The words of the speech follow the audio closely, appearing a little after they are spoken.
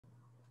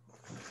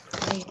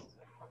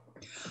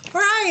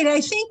Right,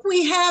 I think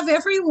we have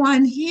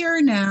everyone here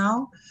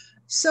now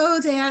so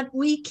that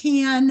we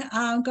can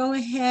go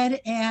ahead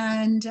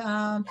and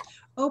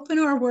open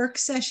our work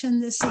session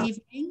this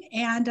evening.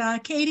 And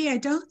Katie, I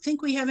don't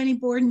think we have any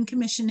board and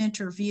commission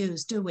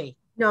interviews, do we?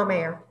 No,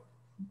 Mayor.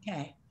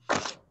 Okay.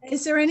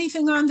 Is there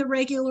anything on the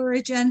regular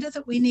agenda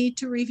that we need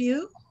to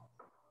review?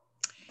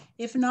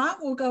 If not,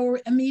 we'll go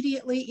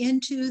immediately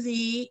into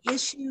the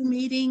issue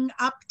meeting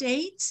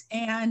updates.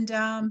 And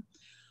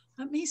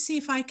let me see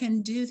if I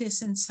can do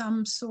this in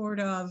some sort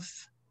of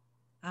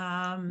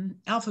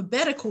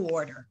alphabetical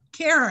order.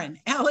 Karen,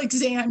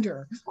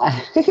 Alexander.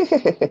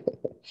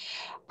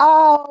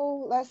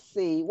 Oh, let's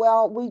see.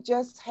 Well, we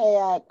just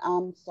had,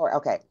 sorry,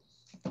 okay.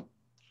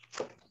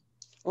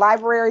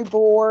 Library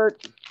board.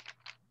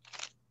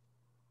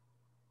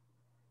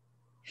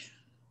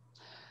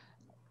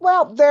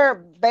 Well, they're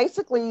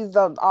basically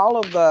all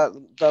of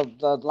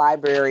the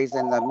libraries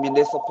in the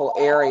municipal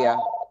area,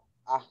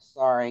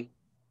 sorry,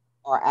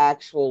 are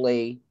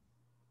actually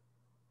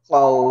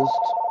closed.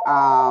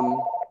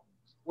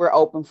 We're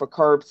open for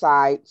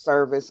curbside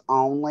service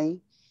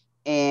only,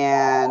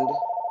 and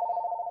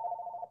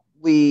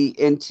we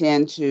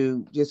intend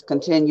to just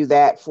continue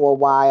that for a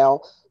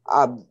while.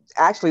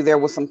 Actually, there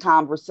was some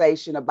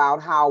conversation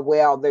about how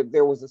well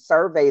there was a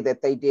survey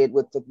that they did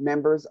with the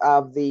members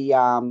of the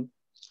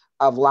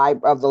of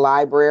the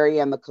library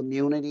and the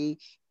community,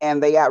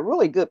 and they got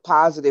really good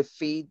positive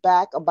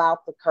feedback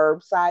about the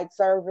curbside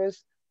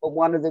service. But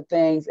one of the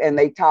things, and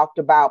they talked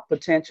about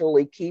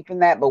potentially keeping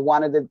that, but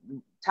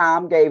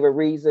Tom gave a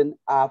reason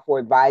for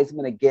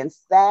advisement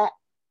against that,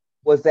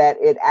 was that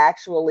it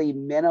actually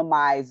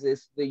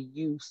minimizes the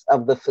use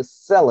of the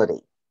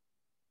facility.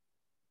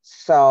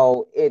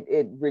 So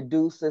it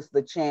reduces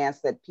the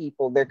chance that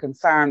they're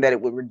concerned that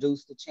it would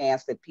reduce the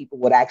chance that people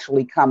would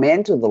actually come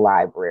into the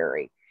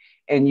library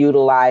and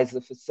utilize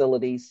the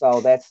facility.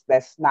 So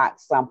that's not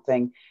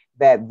something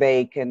that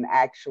they can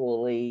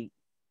actually,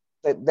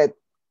 that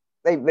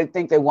they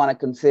think they want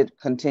to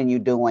continue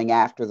doing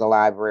after the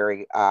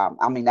library.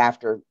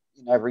 After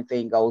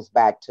everything goes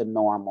back to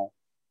normal,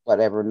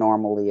 whatever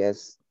normal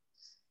is.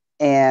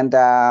 And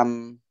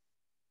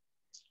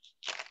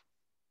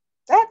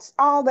that's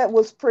all that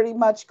was pretty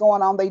much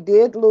going on. They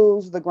did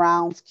lose the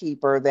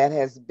groundskeeper that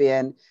has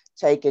been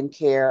taking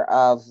care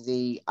of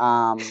the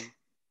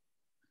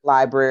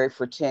library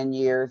for 10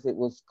 years. It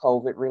was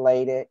COVID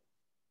related.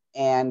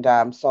 And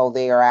so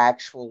they are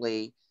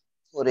actually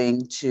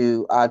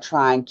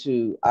trying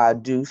to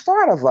do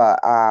sort of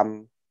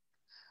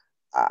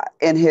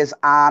in his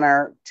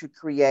honor, to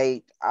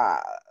create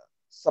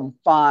some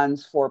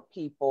funds for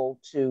people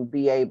to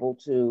be able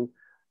to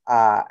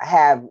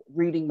have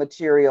reading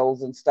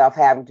materials and stuff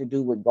having to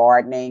do with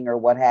gardening or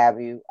what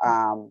have you.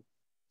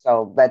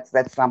 So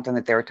that's something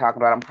that they were talking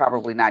about. I'm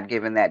probably not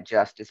giving that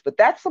justice, but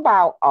that's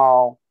about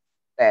all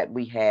that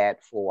we had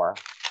for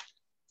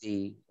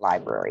the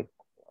library.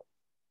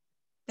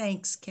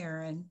 Thanks,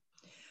 Karen.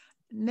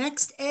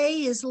 Next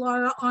A is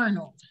Laura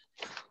Arnold.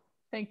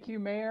 Thank you,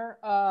 Mayor.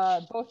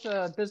 Both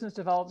the Business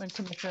Development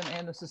Commission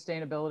and the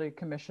Sustainability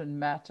Commission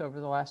met over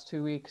the last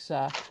 2 weeks.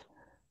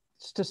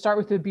 To start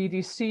with the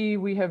BDC,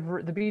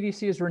 the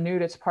BDC has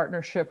renewed its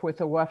partnership with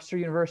the Webster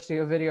University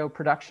of Video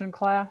Production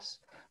class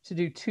to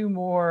do 2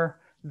 more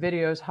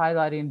videos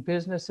highlighting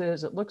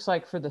businesses. It looks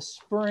like for the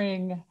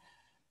spring,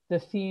 the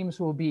themes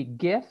will be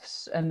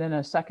gifts, and then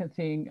a second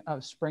theme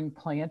of spring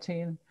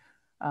planting.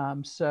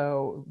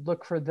 So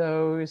look for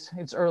those.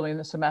 It's early in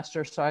the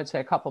semester, so I'd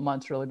say a couple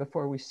months really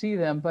before we see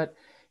them. But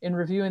in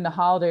reviewing the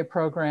holiday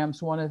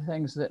programs, one of the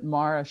things that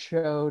Mara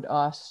showed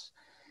us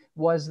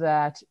was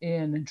that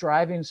in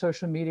driving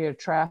social media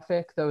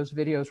traffic, those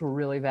videos were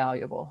really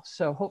valuable.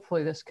 So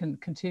hopefully this can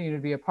continue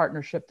to be a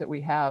partnership that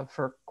we have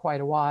for quite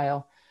a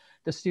while.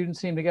 The students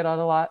seem to get a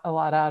lot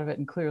out of it,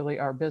 and clearly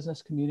our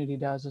business community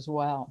does as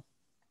well.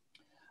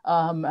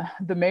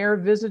 The mayor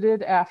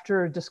visited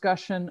after a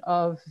discussion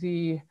of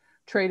the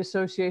Trade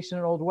Association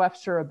at Old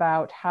Webster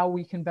about how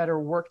we can better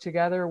work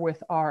together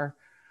with our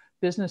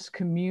business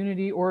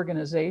community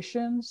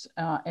organizations,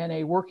 and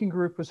a working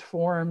group was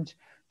formed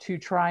to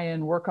try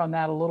and work on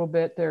that a little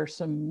bit. There's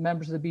some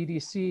members of the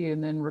BDC,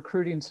 and then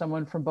recruiting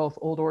someone from both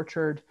Old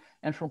Orchard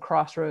and from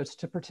Crossroads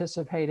to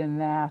participate in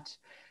that.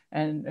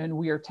 And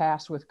we are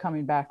tasked with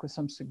coming back with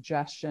some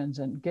suggestions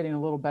and getting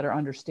a little better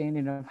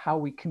understanding of how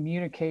we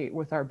communicate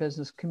with our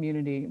business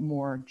community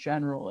more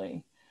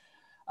generally.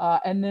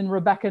 And then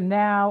Rebecca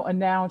now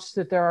announced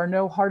that there are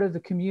no Heart of the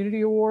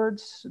Community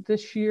Awards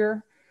this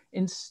year.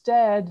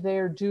 Instead,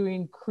 they're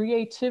doing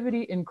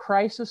Creativity in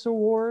Crisis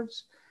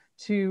Awards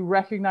to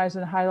recognize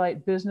and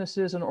highlight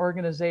businesses and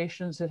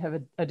organizations that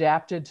have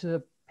adapted to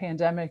the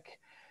pandemic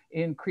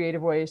in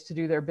creative ways to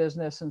do their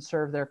business and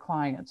serve their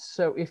clients.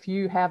 So if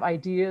you have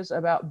ideas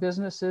about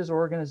businesses or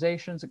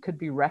organizations that could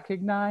be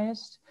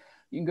recognized,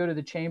 you can go to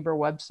the Chamber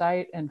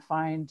website and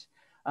find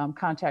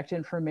contact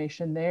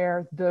information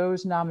there.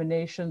 Those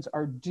nominations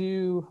are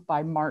due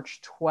by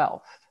March 12th,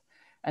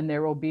 and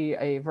there will be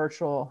a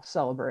virtual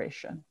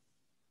celebration.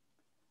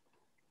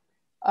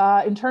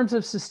 In terms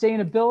of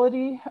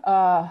sustainability,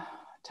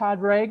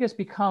 Todd Ragg has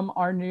become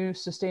our new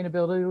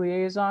sustainability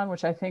liaison,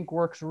 which I think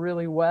works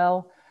really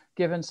well,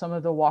 given some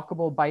of the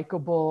walkable,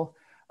 bikeable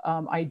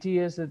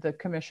ideas that the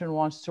commission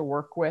wants to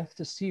work with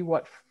to see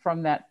what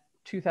from that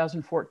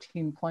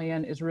 2014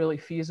 plan is really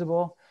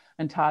feasible.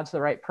 And Todd's the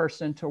right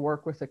person to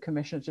work with the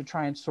commission to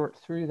try and sort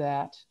through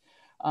that.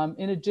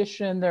 In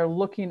addition, they're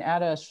looking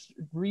at us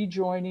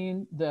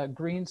rejoining the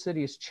Green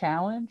Cities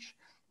Challenge.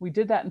 We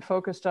did that and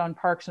focused on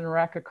Parks and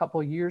Rec a couple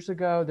of years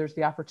ago. There's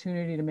the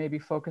opportunity to maybe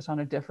focus on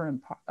a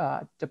different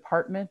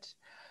department.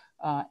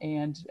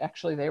 And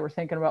actually they were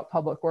thinking about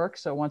public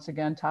works. So once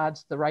again,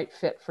 Todd's the right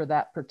fit for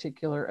that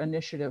particular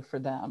initiative for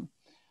them.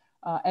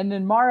 And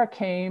then Mara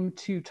came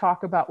to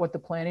talk about what the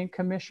Planning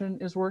Commission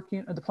is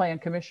working, or the Plan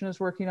Commission is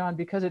working on,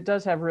 because it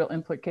does have real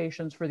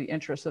implications for the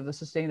interests of the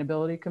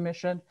Sustainability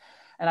Commission.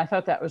 And I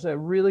thought that was a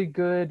really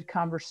good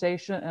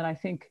conversation. And I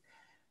think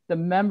the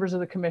members of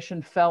the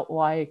commission felt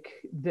like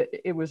that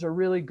it was a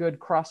really good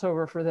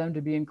crossover for them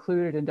to be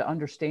included and to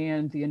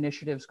understand the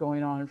initiatives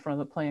going on in front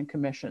of the Plan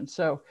Commission.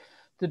 So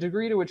the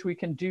degree to which we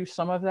can do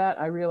some of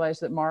that, I realize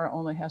that Mara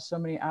only has so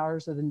many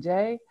hours of the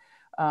day,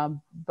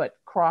 but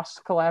cross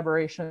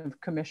collaboration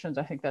of commissions,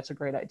 I think that's a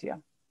great idea.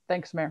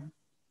 Thanks, Mayor.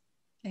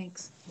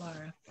 Thanks,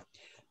 Laura.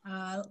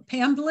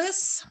 Pam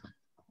Bliss.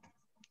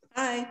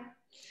 Hi.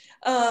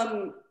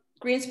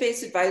 Green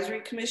Space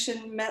Advisory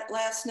Commission met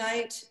last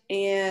night,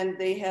 and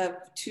they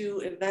have 2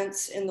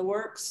 events in the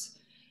works.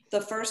 The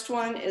first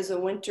one is a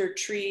winter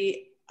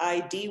tree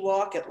ID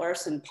walk at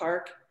Larson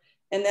Park,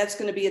 and that's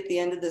going to be at the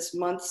end of this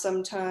month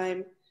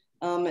sometime.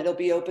 It'll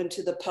be open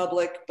to the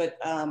public, but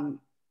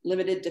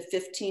limited to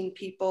 15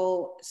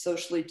 people,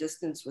 socially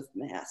distanced with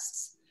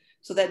masks.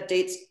 So that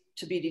date's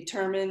to be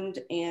determined,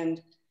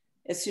 and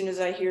as soon as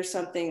I hear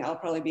something, I'll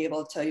probably be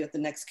able to tell you at the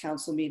next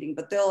council meeting,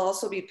 but they'll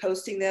also be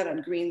posting that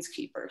on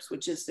Greenskeepers,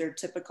 which is their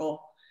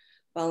typical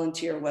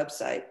volunteer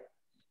website.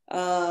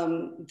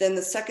 Then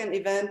the second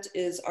event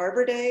is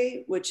Arbor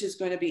Day, which is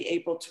going to be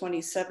April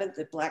 27th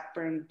at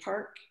Blackburn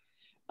Park.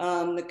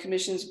 The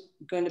commission's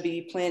going to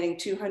be planting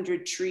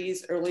 200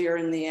 trees earlier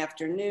in the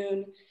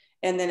afternoon.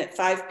 And then at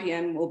 5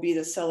 p.m. will be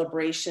the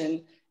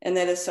celebration. And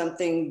that is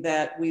something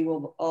that we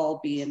will all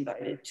be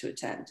invited to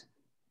attend.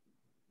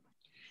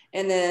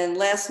 And then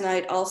last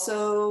night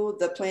also,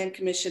 the Plan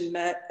Commission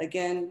met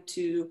again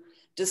to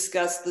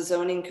discuss the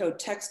zoning code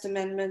text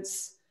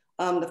amendments.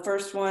 The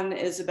first one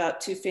is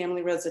about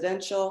 2-family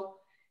residential.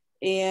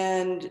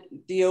 And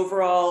the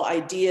overall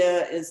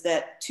idea is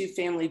that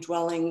 2-family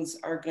dwellings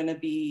are gonna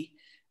be,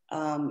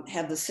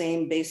 have the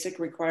same basic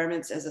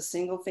requirements as a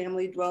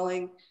 1-family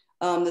dwelling.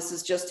 This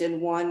is just in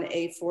one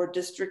A4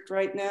 district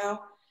right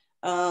now.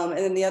 And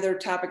then the other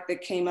topic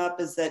that came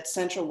up is that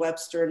Central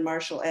Webster and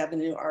Marshall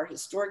Avenue are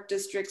historic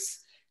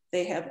districts.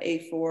 They have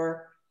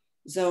A4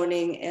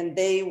 zoning, and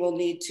they will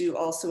need to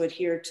also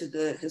adhere to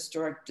the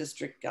historic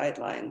district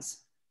guidelines.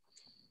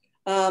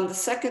 The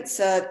second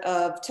set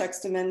of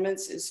text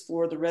amendments is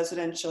for the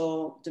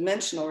residential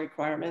dimensional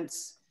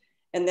requirements,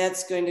 and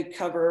that's going to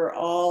cover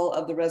all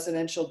of the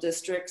residential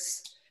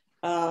districts.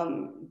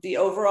 The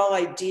overall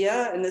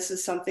idea, and this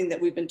is something that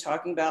we've been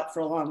talking about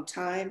for a long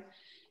time,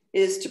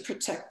 is to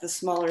protect the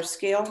smaller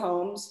scale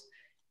homes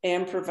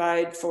and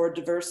provide for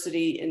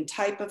diversity in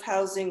type of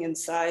housing and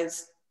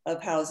size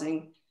of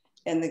housing,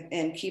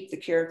 and keep the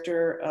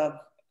character of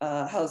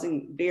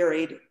housing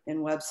varied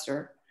in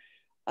Webster,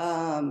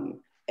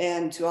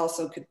 and to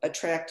also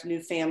attract new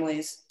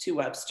families to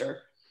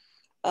Webster.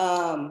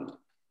 Mara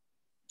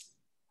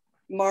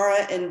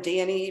and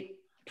Danny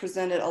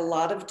presented a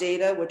lot of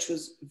data, which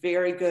was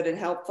very good and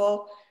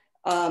helpful.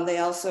 They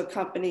also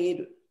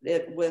accompanied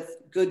it with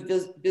good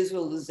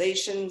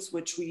visualizations,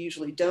 which we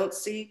usually don't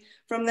see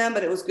from them,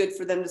 but it was good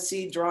for them to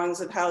see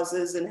drawings of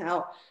houses and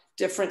how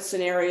different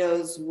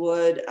scenarios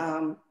would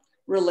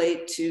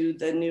relate to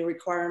the new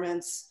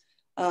requirements.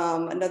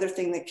 Another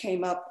thing that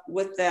came up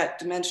with that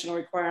dimensional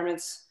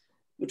requirements,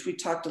 which we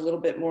talked a little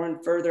bit more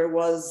and further,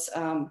 was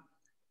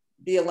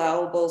the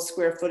allowable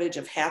square footage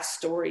of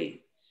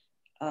half-story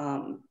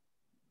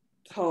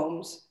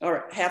homes,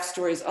 or half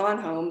stories on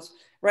homes.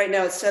 Right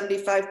now it's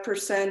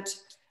 75%.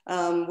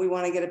 We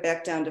want to get it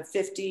back down to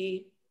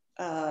 50,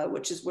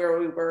 which is where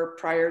we were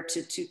prior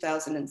to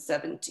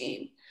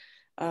 2017.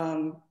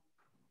 And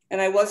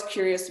I was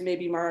curious,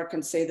 maybe Mara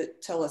can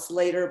tell us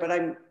later, but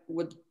I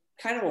would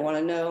kind of want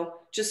to know,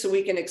 just so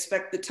we can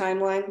expect the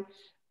timeline,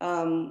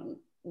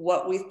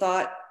 what we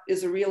thought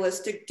is a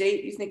realistic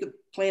date you think the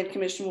Plan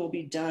Commission will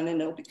be done and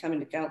it'll be coming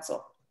to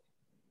council.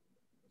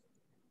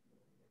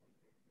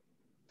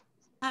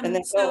 And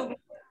that's all.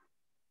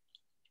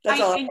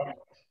 That's all.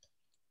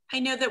 I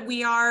know that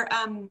we are,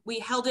 we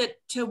held it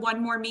to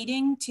one more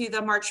meeting, to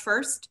the March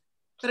 1st,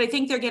 but I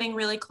think they're getting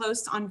really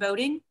close on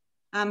voting.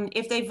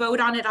 If they vote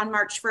on it on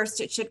March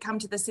 1st, it should come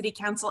to the City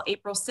Council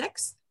April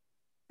 6th.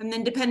 And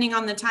then depending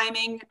on the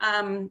timing,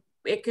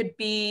 it could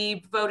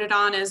be voted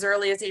on as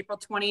early as April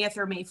 20th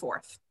or May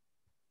 4th.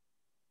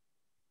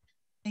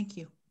 Thank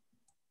you.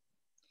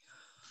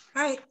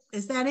 All right,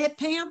 is that it,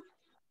 Pam?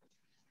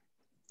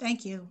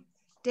 Thank you.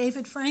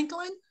 David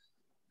Franklin?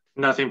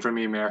 Nothing from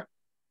me, Mayor.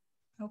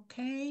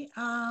 Okay.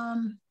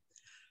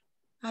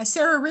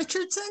 Sarah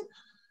Richardson?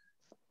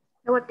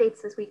 No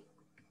updates this week.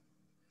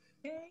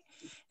 Okay.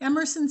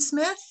 Emerson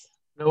Smith?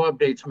 No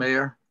updates,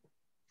 Mayor.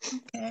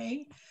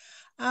 Okay.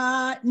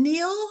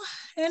 Neil,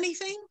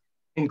 anything?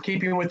 In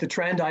keeping with the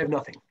trend, I have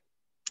nothing.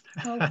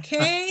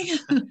 Okay.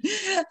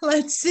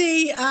 Let's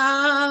see.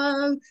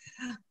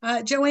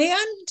 Joanne,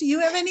 do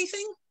you have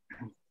anything?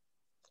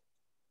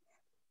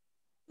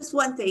 Just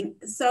one thing.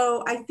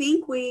 So I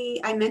think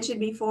I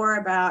mentioned before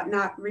about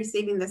not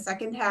receiving the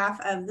second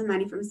half of the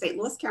money from St.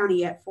 Louis County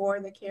yet for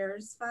the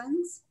CARES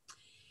funds.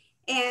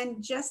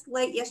 And just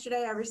late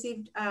yesterday, I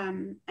received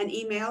an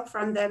email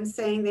from them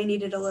saying they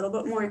needed a little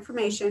bit more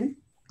information.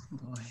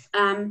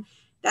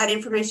 That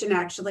information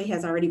actually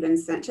has already been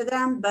sent to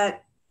them,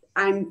 but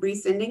I'm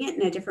resending it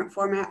in a different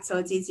format so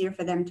it's easier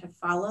for them to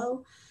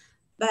follow.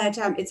 But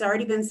it's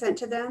already been sent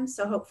to them,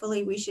 so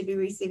hopefully we should be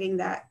receiving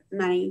that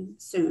money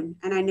soon.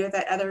 And I know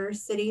that other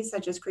cities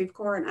such as Creve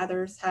Coeur and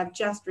others have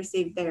just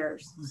received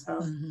theirs.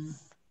 So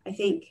I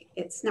think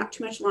it's not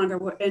too much longer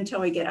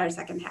until we get our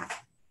second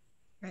half.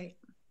 Right.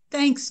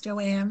 Thanks,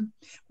 Joanne.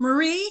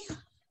 Marie? I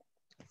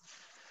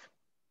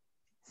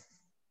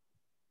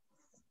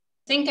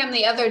think I'm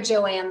the other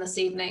Joanne this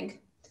evening.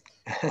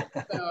 So,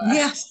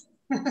 yes.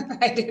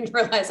 I didn't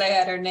realize I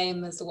had her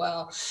name as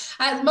well.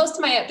 Most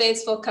of my updates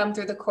will come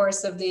through the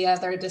course of the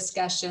other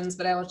discussions,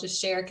 but I will just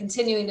share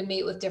continuing to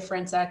meet with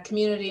different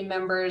community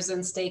members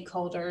and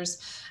stakeholders.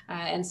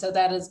 And so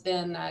that has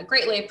been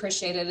greatly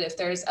appreciated. If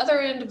there's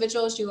other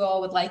individuals you all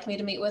would like me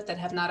to meet with that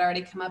have not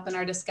already come up in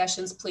our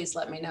discussions, please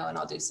let me know and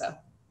I'll do so.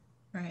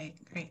 Right,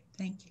 great,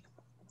 thank you.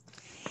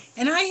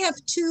 And I have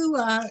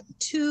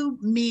two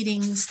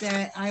meetings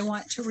that I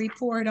want to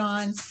report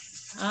on.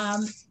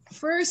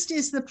 First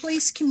is the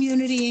Police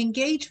Community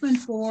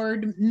Engagement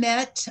Board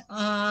met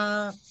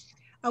a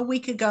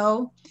week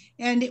ago,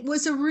 and it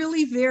was a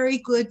really very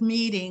good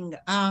meeting.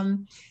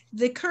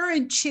 The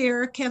current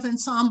chair, Kevin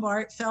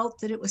Sombart, felt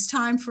that it was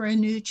time for a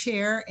new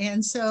chair,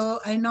 and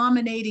so a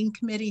nominating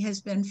committee has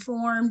been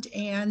formed,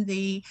 and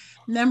the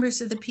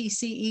members of the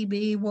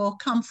PCEB will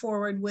come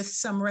forward with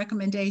some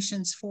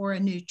recommendations for a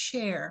new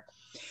chair.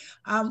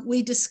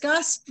 We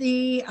discussed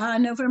the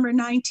November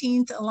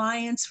 19th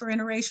Alliance for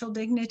Interracial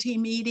Dignity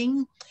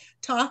meeting,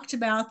 talked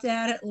about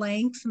that at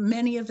length.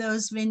 Many of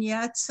those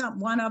vignettes,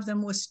 one of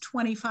them was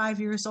 25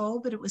 years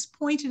old, but it was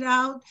pointed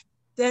out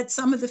that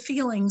some of the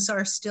feelings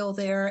are still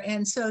there.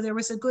 And so there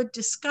was a good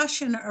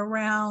discussion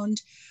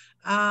around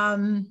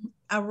some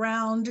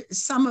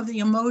of the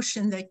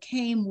emotion that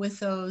came with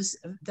those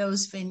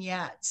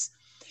vignettes.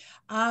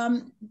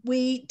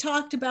 We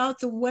talked about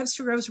the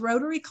Webster Groves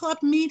Rotary Club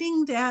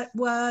meeting that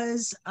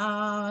was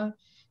that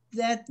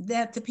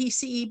the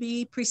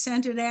PCEB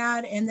presented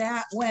at, and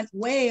that went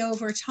way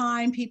over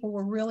time. People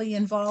were really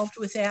involved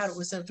with that. It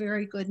was a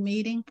very good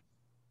meeting.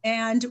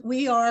 And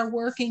we are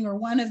working, or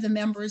one of the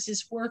members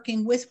is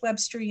working with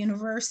Webster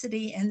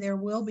University, and there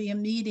will be a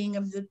meeting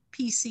of the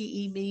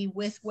PCEB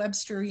with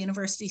Webster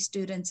University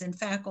students and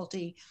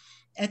faculty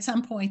at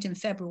some point in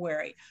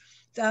February.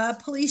 The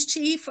police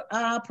chief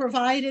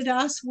provided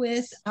us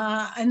with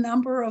a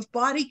number of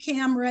body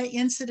camera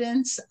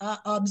incidents,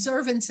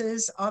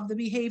 observances of the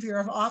behavior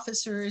of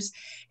officers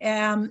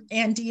and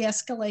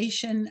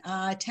de-escalation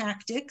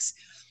tactics.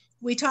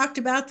 We talked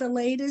about the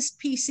latest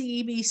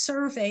PCEB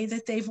survey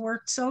that they've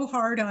worked so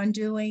hard on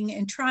doing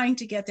and trying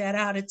to get that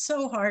out. It's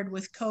so hard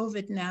with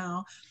COVID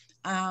now,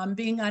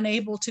 being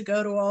unable to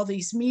go to all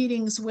these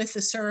meetings with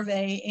the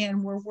survey,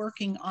 and we're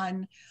working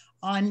on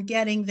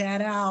getting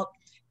that out.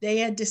 They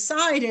had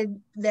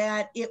decided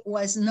that it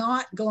was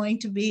not going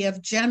to be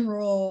of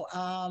general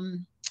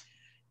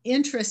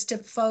interest to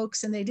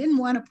folks, and they didn't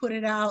want to put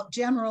it out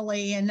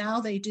generally, and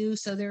now they do.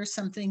 So there's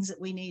some things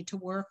that we need to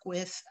work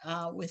with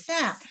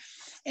that.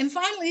 And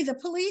finally, the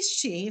police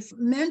chief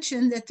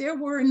mentioned that there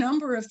were a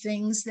number of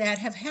things that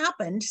have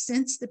happened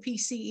since the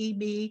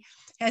PCEB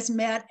has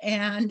met,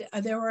 and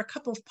there were a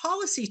couple of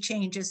policy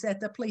changes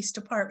that the police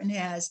department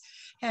has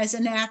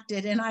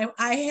enacted. And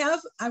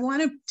I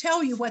want to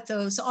tell you what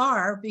those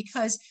are,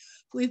 because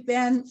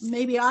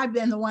maybe I've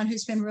been the one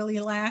who's been really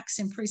lax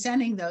in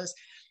presenting those.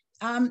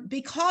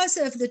 Because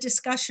of the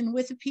discussion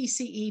with the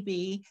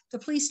PCEB, the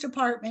police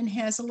department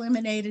has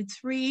eliminated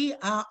 3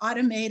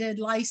 automated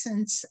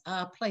license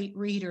plate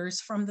readers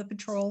from the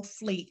patrol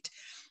fleet.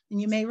 And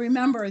you may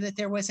remember that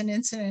there was an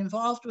incident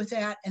involved with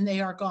that, and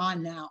they are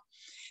gone now.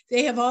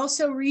 They have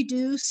also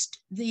reduced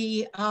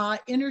the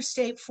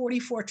Interstate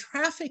 44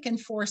 traffic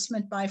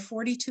enforcement by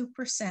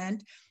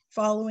 42%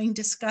 following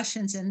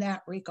discussions in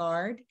that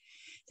regard.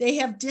 They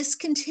have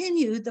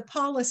discontinued the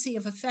policy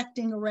of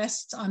effecting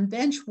arrests on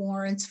bench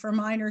warrants for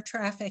minor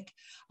traffic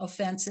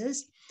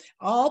offenses.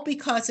 all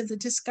because of the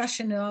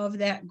discussion of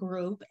that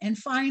group. And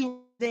finally,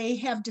 they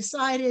have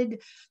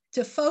decided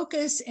to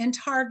focus and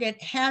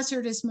target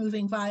hazardous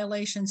moving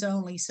violations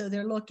only. So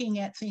they're looking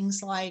at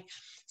things like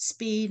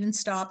speed and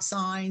stop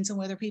signs and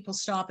whether people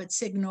stop at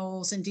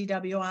signals and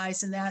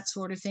DWIs and that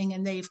sort of thing.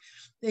 And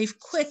they've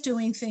quit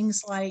doing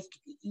things like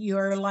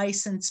your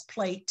license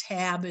plate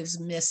tab is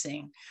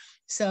missing.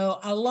 So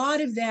a lot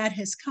of that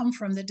has come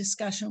from the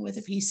discussion with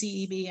the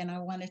PCEB, and I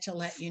wanted to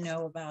let you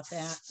know about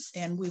that.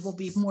 And we will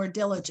be more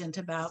diligent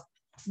about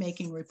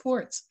making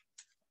reports.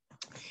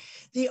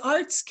 The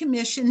Arts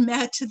Commission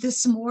met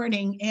this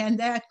morning, and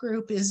that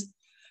group is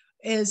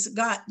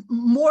got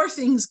more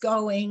things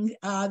going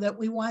that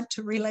we want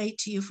to relate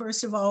to you.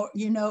 First of all,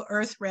 you know,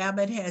 Earth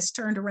Rabbit has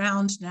turned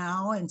around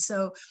now, and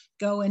so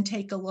go and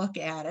take a look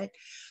at it.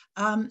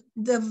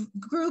 The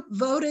group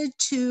voted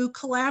to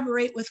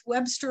collaborate with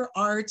Webster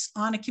Arts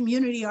on a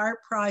community art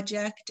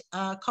project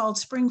called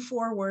Spring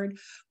Forward,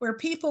 where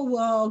people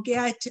will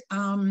get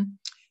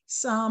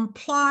some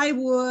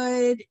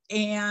plywood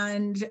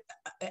and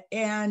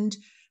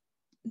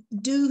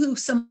do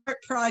some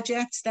art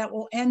projects that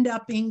will end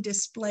up being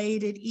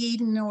displayed at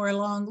Eden or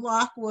along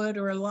Lockwood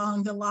or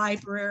along the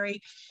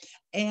library.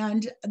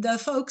 And the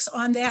folks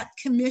on that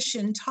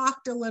commission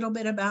talked a little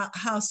bit about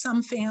how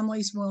some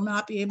families will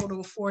not be able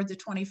to afford the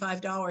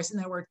 $25. And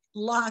there were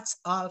lots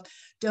of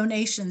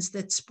donations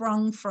that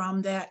sprung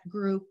from that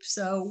group.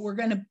 So we're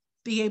going to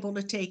be able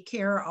to take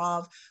care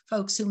of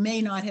folks who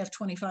may not have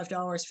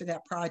 $25 for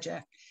that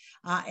project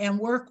and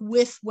work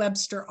with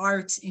Webster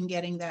Arts in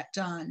getting that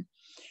done.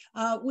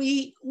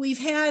 We've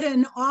had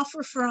an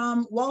offer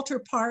from Walter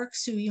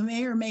Parks, who you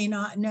may or may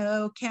not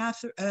know,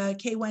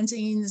 Kay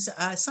Wenzine's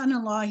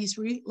son-in-law. He's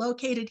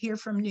relocated here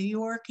from New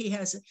York. He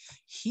has a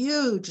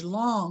huge,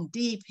 long,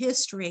 deep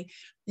history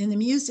in the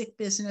music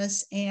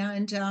business,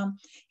 and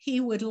he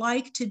would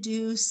like to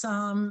do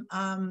some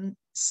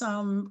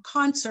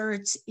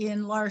concerts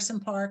in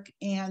Larson Park,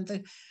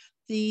 and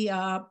the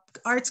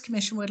Arts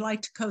Commission would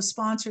like to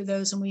co-sponsor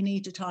those, and we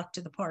need to talk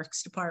to the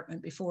Parks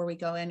Department before we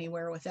go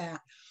anywhere with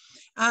that.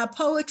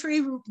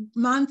 Poetry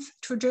Month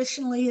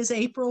traditionally is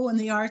April, and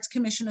the Arts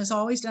Commission has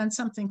always done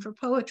something for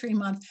Poetry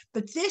Month.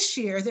 But this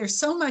year, there's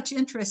so much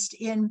interest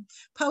in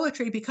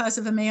poetry because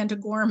of Amanda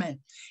Gorman.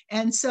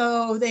 And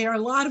so there are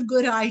a lot of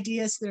good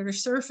ideas that are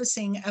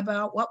surfacing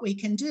about what we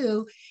can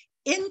do,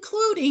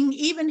 including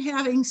even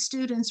having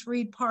students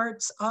read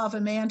parts of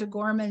Amanda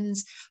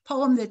Gorman's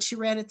poem that she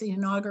read at the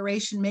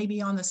inauguration, maybe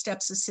on the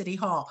steps of City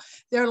Hall.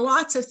 There are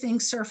lots of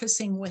things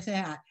surfacing with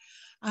that.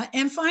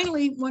 And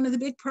finally, one of the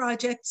big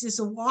projects is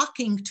a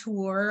walking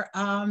tour.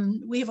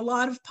 We have a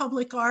lot of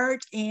public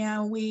art,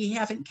 and we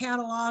haven't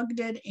cataloged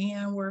it,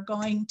 and we're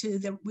going to,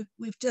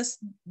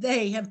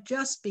 they have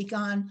just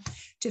begun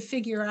to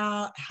figure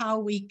out how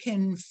we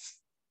can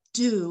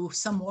do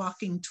some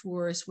walking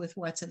tours with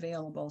what's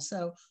available.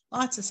 So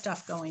lots of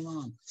stuff going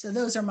on. So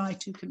those are my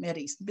two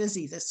committees,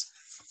 busy this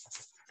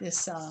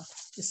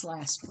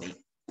last week.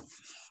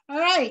 All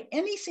right,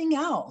 anything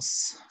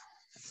else?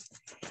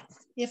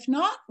 If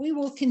not, we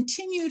will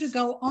continue to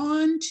go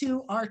on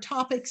to our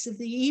topics of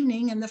the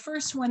evening. And the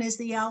first one is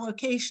the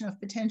allocation of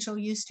potential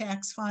use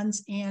tax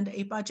funds and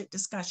a budget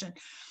discussion.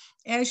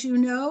 As you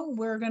know,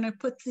 we're going to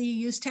put the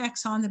use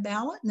tax on the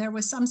ballot, and there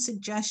was some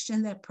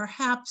suggestion that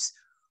perhaps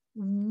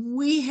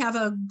we have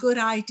a good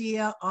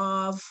idea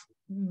of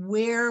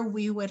where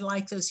we would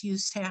like those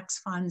use tax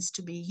funds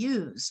to be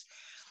used.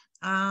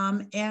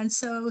 And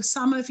so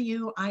some of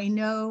you, I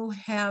know,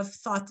 have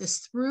thought this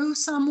through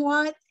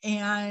somewhat,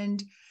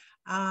 and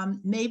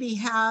maybe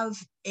have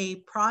a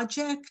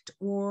project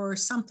or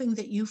something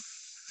that you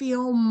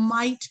feel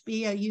might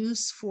be a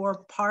use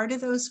for part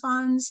of those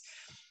funds.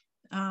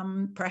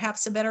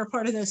 Perhaps a better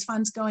part of those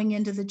funds going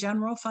into the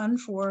general fund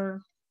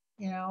for,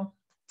 you know,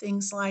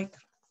 things like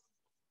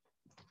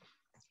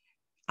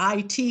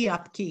IT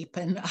upkeep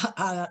and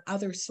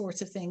other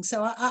sorts of things.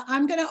 So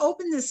I'm going to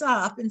open this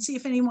up and see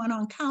if anyone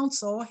on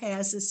council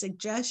has a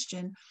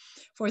suggestion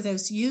for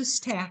those use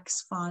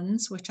tax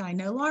funds, which I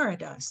know Laura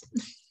does.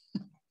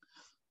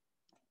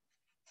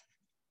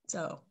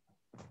 So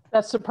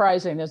that's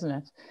surprising, isn't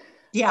it?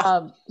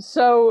 Yeah.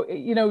 So,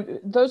 you know,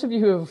 those of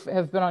you who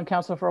have been on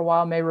council for a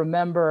while may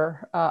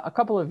remember a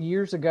couple of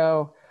years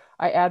ago,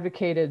 I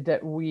advocated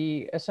that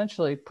we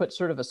essentially put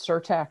sort of a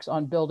surtax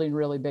on building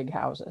really big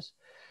houses,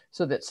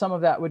 so that some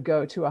of that would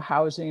go to a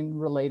housing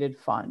related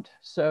fund,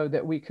 so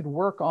that we could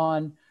work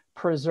on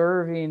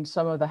preserving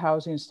some of the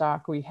housing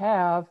stock we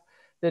have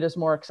that is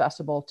more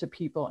accessible to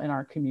people in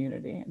our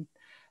community.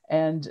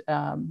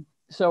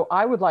 So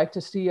I would like to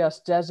see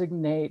us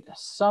designate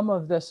some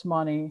of this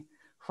money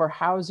for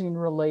housing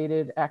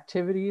related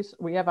activities.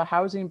 We have a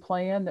housing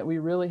plan that we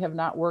really have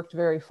not worked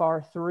very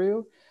far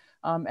through.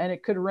 And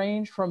it could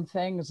range from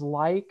things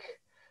like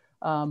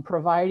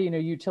providing a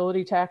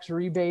utility tax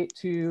rebate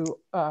to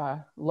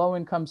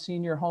low-income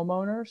senior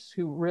homeowners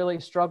who really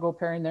struggle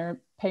paying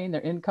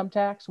their income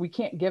tax. We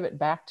can't give it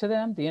back to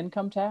them, the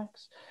income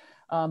tax,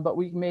 but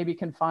we maybe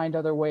can find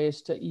other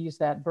ways to ease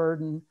that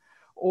burden.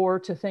 or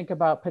to think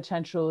about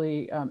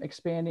potentially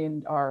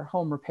expanding our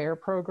home repair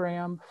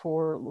program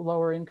for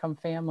lower income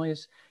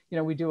families. You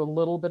know, we do a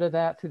little bit of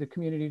that through the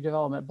Community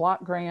Development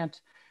Block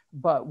Grant,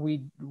 but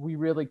we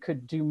really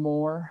could do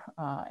more.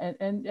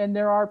 And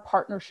there are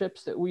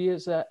partnerships that we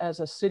as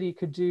a city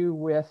could do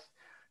with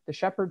the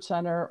Shepherd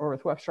Center or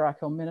with Webster Rock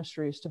Hill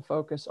Ministries to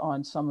focus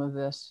on some of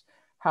this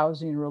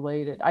housing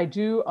related. I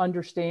do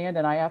understand,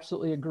 and I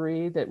absolutely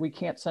agree, that we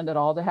can't send it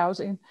all to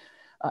housing.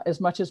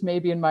 As much as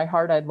maybe in my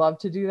heart I'd love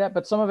to do that,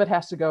 but some of it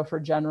has to go for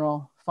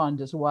general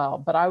fund as well.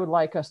 But I would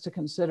like us to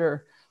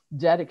consider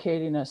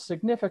dedicating a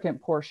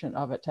significant portion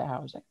of it to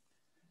housing.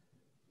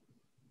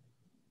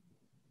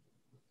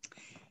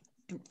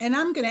 And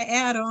I'm going to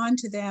add on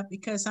to that,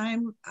 because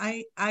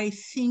I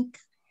think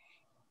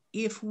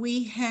if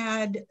we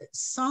had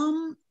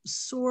some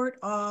sort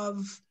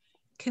of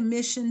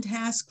commission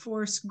task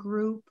force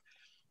group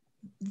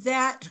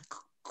that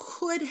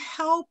could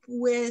help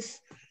with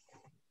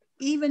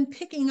even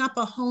picking up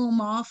a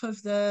home off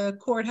of the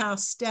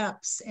courthouse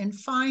steps and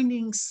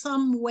finding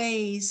some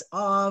ways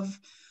of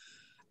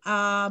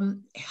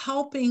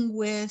helping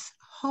with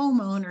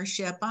home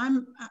ownership.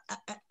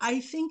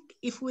 I think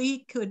if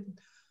we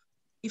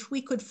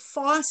could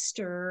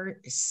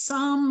foster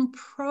some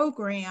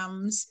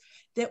programs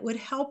that would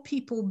help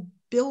people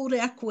build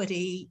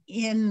equity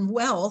in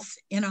wealth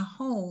in a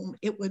home,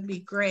 it would be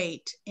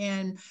great.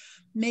 And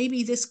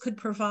maybe this could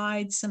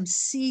provide some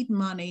seed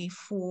money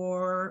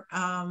for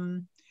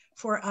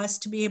us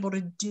to be able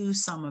to do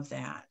some of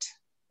that.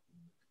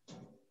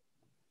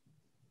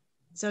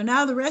 So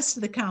now the rest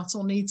of the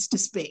council needs to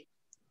speak.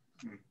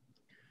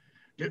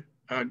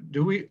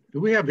 Do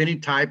we have any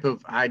type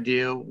of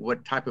idea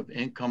what type of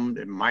income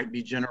that might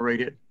be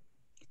generated?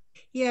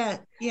 Yeah,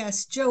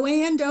 yes,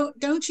 Joanne,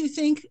 don't you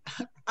think?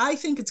 I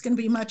think it's going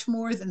to be much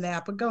more than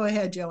that, but go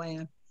ahead,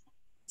 Joanne.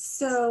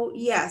 So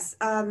yes,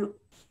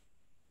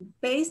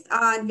 based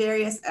on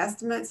various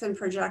estimates and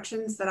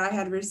projections that I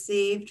had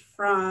received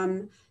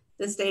from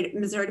the state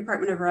Missouri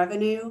Department of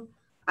Revenue,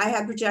 I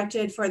had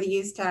projected for the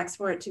use tax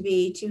for it to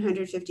be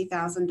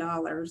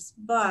 $250,000.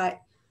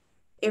 But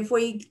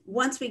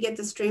once we get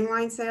the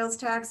streamlined sales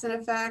tax in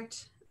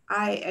effect,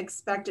 I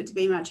expect it to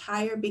be much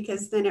higher,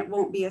 because then it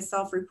won't be a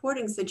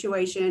self-reporting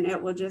situation. It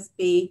will just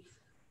be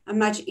a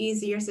much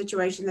easier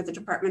situation that the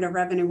Department of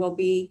Revenue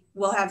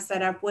will have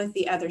set up with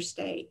the other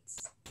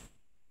states.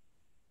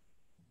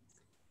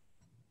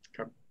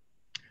 Okay.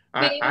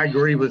 I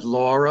agree with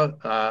Laura.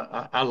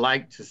 I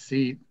like to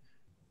see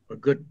a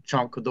good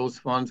chunk of those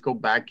funds go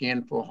back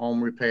in for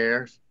home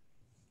repairs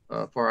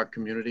for our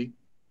community.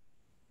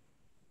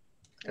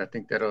 I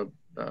think that'll,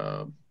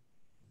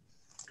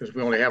 because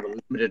we only have a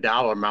limited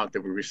dollar amount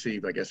that we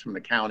receive, I guess, from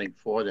the county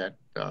for that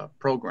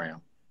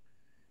program.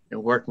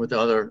 And working with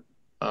other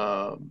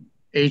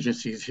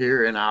agencies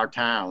here in our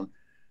town,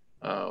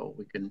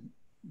 we can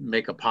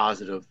make a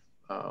positive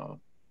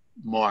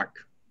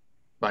mark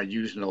by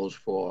using those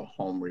for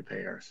home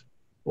repairs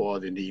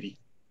for the needy.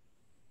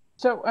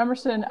 So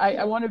Emerson,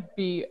 I want to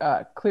be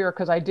clear,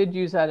 because I did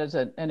use that as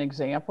an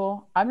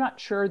example. I'm not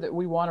sure that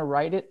we want to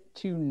write it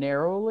too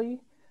narrowly.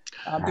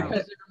 Because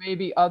there may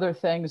be other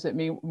things that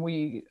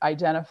we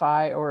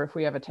identify, or if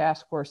we have a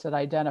task force that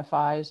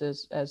identifies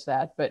as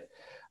that. But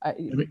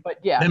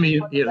yeah. Let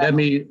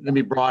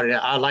me broaden it.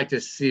 I'd like to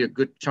see a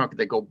good chunk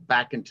that go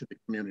back into the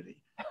community.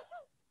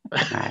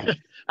 I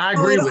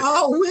agree with. It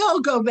all will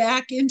go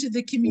back into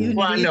the community.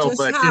 Well, I know, just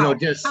but how?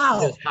 just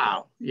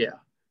how? Yeah.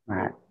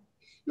 Right.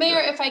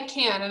 Mayor, if I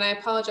can, and I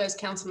apologize,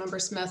 Councilmember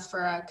Smith,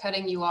 for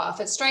cutting you off.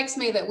 It strikes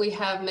me that we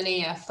have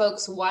many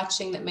folks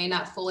watching that may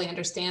not fully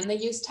understand the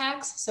use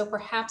tax. So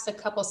perhaps a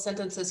couple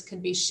sentences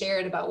could be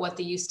shared about what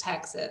the use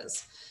tax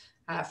is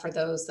for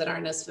those that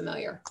aren't as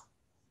familiar.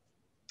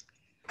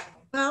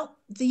 Well,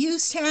 the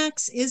use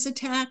tax is a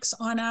tax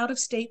on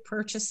out-of-state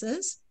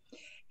purchases.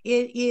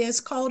 It is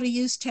called a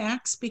use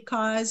tax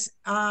because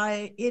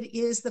it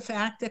is the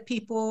fact that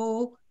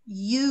people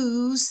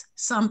use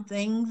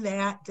something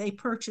that they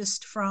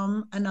purchased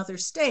from another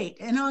state.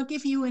 And I'll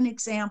give you an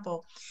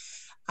example.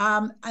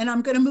 And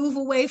I'm going to move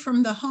away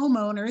from the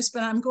homeowners,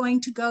 but I'm going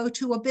to go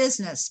to a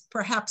business,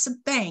 perhaps a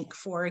bank,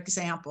 for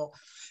example,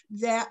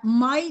 that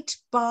might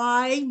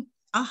buy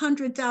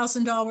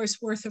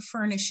 $100,000 worth of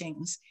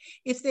furnishings.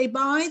 If they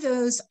buy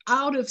those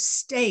out of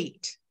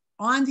state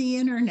on the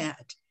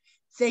internet,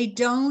 they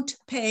don't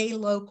pay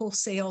local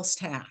sales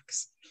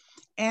tax.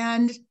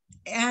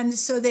 And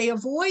so they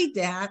avoid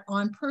that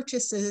on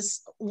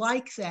purchases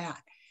like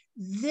that.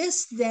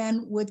 This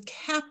then would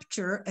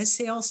capture a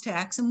sales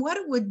tax. And what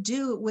it would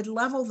do, it would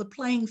level the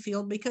playing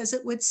field, because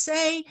it would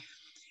say,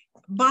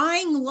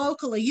 buying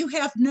locally, you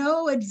have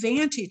no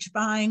advantage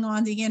buying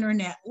on the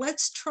internet.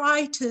 Let's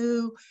try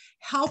to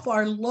help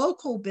our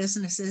local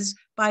businesses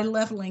by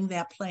leveling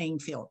that playing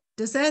field.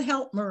 Does that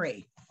help,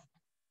 Marie?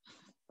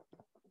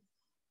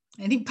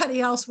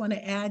 Anybody else want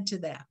to add to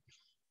that?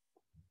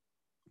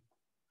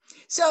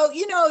 So,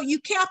 you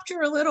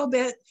capture a little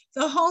bit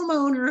the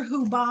homeowner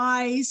who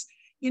buys,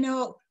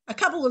 a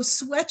couple of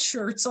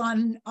sweatshirts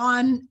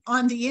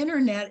on the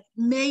internet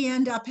may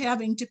end up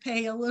having to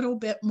pay a little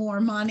bit more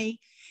money,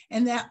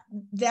 and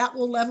that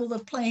will level the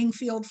playing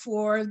field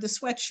for the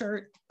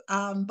sweatshirt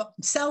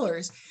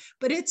sellers.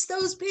 But it's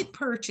those big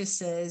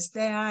purchases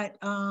that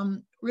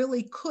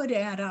really could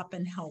add up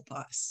and help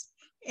us,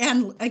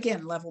 and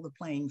again, level the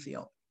playing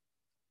field.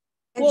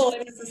 And well,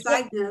 just as a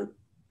side note,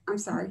 I'm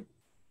sorry.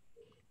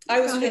 I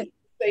was going to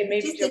say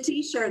maybe just the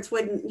t-shirts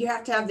wouldn't, you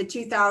have to have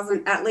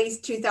the at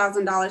least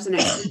 $2,000 in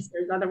accessories,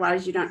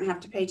 otherwise you don't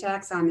have to pay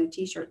tax on the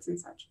t-shirts and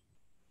such.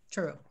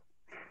 True.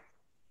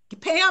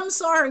 Pam,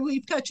 sorry,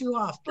 we've cut you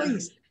off,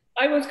 please.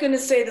 I was going to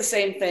say the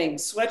same thing.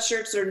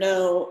 Sweatshirts or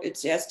no, it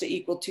has to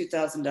equal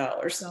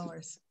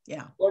 $2,000.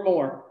 Yeah. Or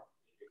more.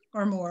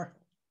 Or more.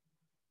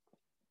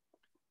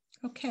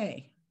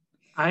 Okay.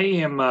 I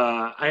am.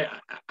 I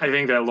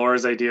think that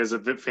Laura's idea is a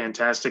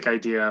fantastic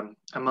idea.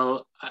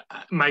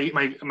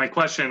 My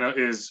question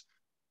is,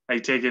 I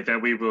take it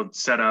that we will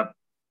set up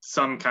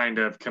some kind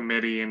of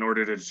committee in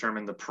order to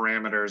determine the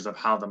parameters of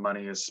how the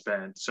money is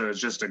spent. So it's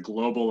just a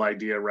global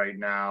idea right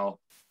now,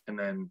 and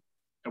then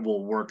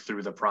we'll work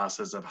through the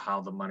process of how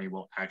the money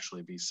will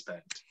actually be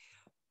spent.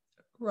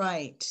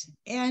 Right.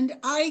 And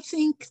I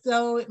think,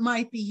 though, it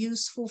might be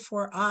useful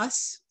for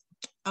us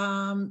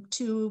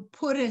to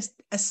put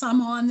a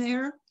sum on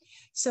there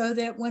so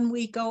that when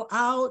we go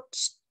out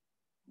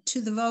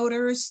to the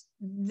voters,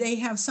 they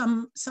have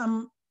some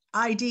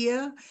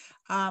idea.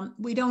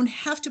 We don't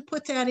have to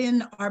put that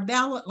in our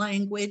ballot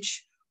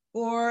language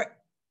or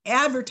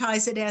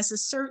advertise it as a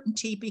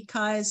certainty,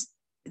 because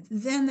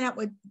then that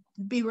would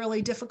be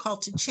really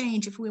difficult to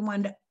change if we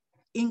wanted to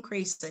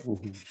increase it.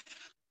 Mm-hmm.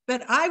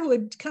 But I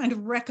would kind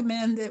of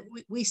recommend that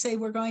we say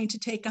we're going to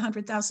take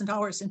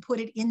 $100,000 and put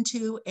it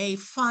into a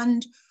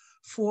fund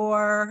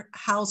for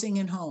housing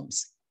and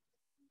homes.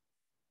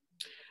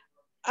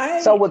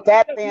 So would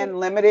that then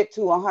limit it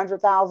to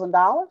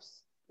 $100,000?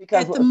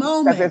 Because at the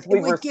moment, as we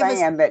were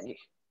saying that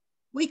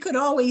we could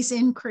always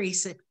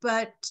increase it,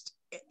 but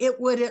it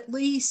would at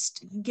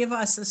least give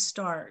us a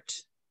start.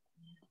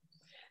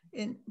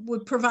 It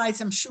would provide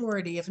some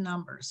surety of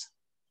numbers.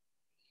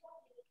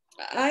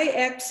 I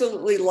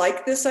absolutely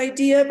like this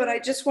idea, but I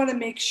just want to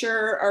make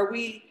sure,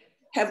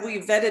 have we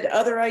vetted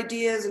other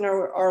ideas, and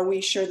are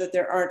we sure that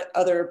there aren't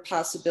other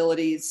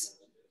possibilities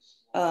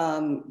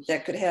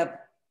that could have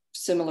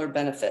similar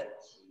benefit?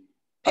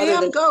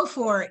 Pam, go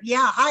for it.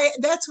 Yeah,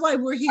 that's why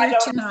we're here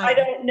tonight. I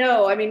don't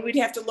know. I mean, we'd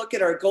have to look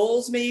at our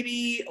goals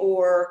maybe,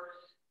 or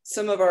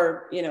some of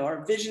our,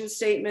 our vision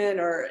statement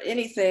or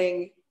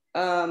anything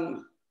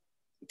to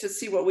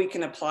see what we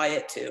can apply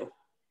it to.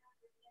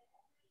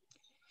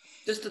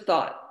 Just a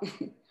thought.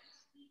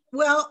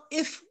 Well,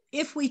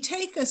 if we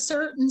take a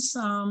certain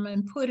sum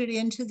and put it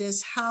into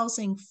this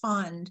housing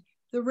fund,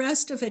 the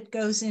rest of it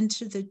goes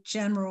into the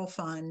general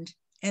fund.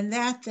 And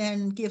that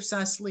then gives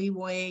us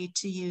leeway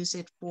to use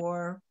it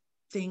for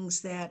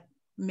things that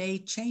may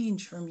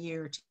change from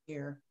year to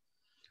year,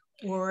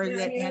 or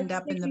that end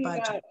up in the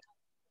budget.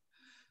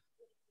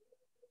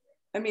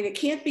 I mean, it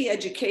can't be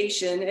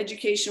education.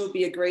 Education would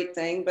be a great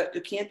thing, but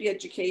it can't be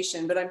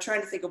education. But I'm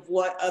trying to think of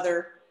what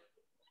other,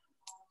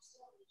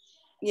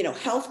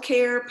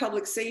 healthcare,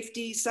 public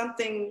safety,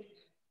 something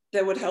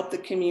that would help the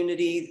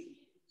community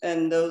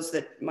and those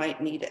that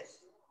might need it.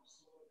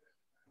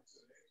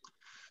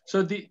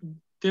 So the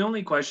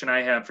only question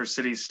I have for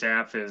city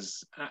staff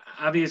is,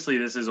 obviously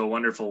this is a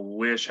wonderful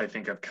wish, I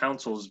think, of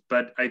councils,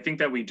 but I think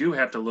that we do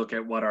have to look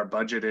at what our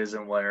budget is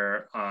and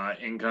where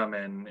income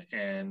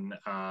and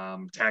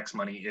tax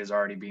money is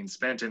already being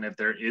spent. And if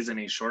there is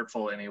any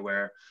shortfall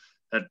anywhere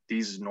that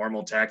these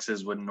normal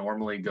taxes would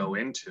normally go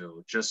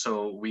into, just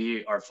so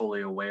we are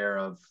fully aware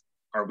of,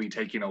 are we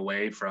taking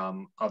away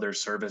from other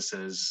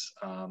services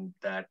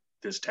that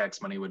this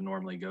tax money would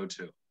normally go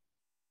to?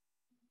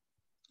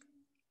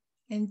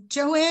 And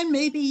Joanne,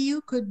 maybe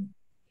you could.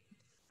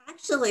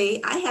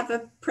 Actually, I have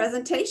a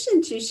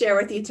presentation to share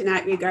with you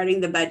tonight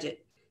regarding the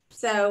budget.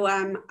 So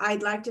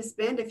I'd like to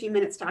spend a few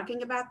minutes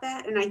talking about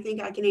that. And I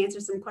think I can answer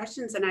some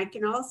questions, and I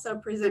can also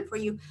present for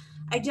you.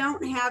 I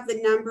don't have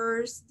the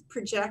numbers,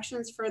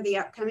 projections for the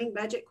upcoming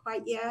budget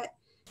quite yet.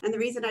 And the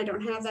reason I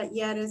don't have that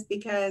yet is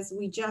because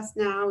we just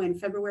now in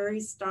February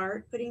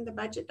start putting the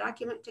budget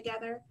document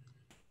together.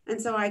 And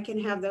so I can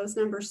have those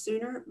numbers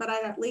sooner, but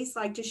I'd at least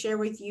like to share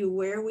with you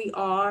where we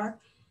are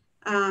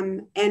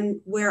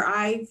and where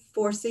I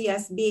foresee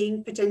us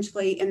being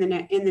potentially in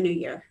the new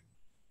year.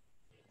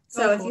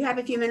 So if you have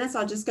a few minutes,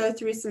 I'll just go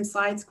through some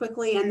slides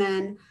quickly, and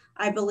then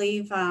I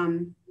believe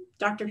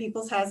Dr.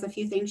 Peoples has a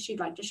few things she'd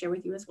like to share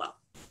with you as well.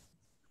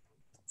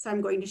 So I'm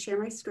going to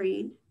share my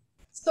screen.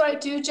 So I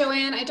do,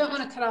 Joanne. I don't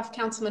want to cut off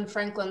Councilman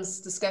Franklin's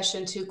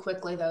discussion too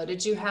quickly, though.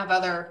 Did you have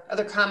other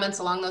comments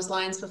along those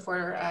lines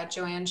before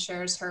Joanne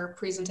shares her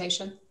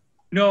presentation?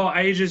 No,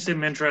 I just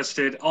am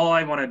interested. All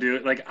I want to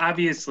do,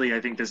 obviously, I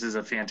think this is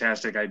a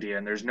fantastic idea,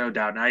 and there's no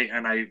doubt.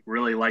 And I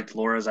really liked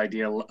Laura's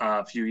idea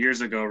a few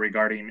years ago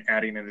regarding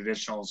adding an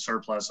additional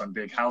surplus on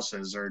big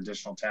houses or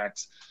additional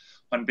tax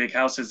on big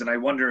houses. And I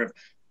wonder if,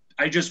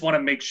 I just want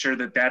to make sure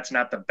that that's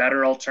not the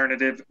better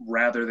alternative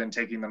rather than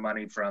taking the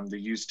money from the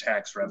use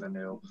tax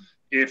revenue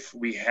if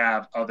we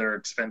have other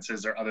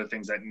expenses or other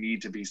things that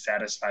need to be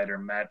satisfied or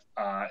met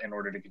in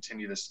order to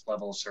continue this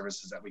level of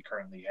services that we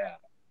currently have.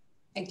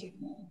 Thank you.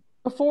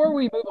 Before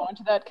we move on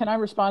to that, can I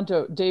respond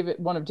to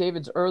one of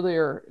David's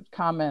earlier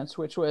comments,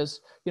 which was,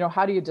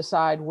 how do you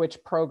decide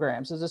which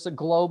programs? Is this a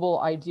global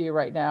idea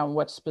right now, and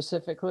what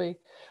specifically?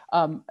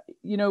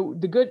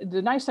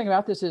 The nice thing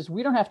about this is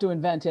we don't have to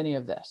invent any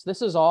of this.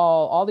 This is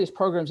all these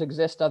programs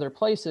exist other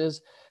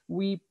places.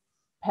 We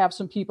have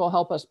some people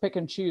help us pick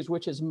and choose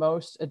which is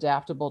most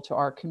adaptable to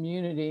our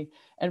community.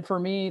 And for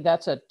me,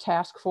 that's a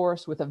task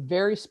force with a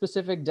very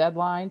specific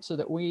deadline so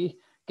that we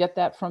get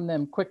that from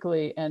them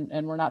quickly, and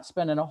we're not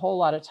spending a whole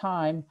lot of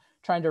time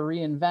trying to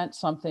reinvent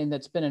something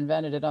that's been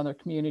invented in other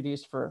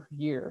communities for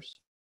years.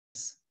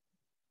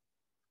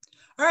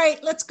 All right,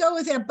 let's go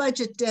with our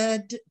budget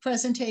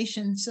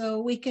presentation so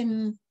we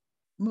can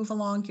move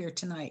along here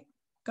tonight.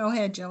 Go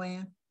ahead,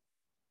 Joanne.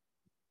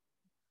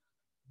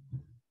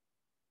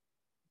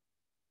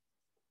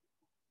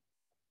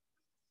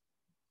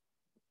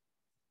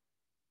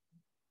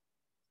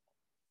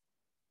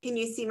 Can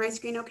you see my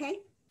screen okay?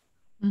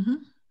 Mm-hmm.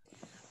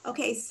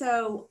 Okay,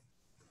 so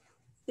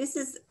this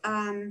is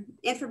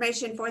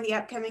information for the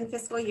upcoming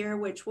fiscal year,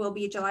 which will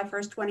be July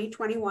 1st,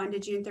 2021 to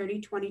June 30,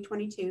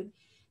 2022.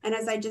 And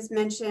as I just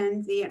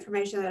mentioned, the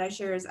information that I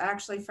share is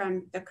actually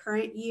from the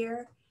current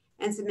year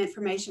and some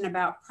information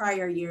about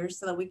prior years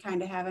so that we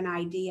kind of have an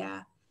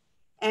idea.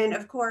 And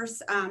of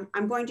course,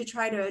 I'm going to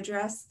try to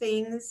address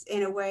things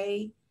in a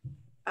way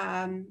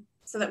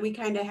so that we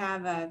kind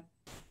of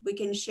we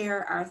can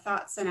share our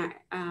thoughts and our,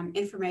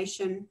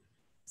 information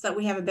so that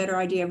we have a better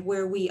idea of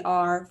where we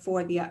are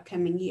for the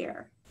upcoming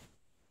year.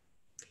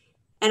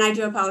 And I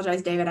do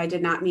apologize, David, I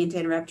did not mean to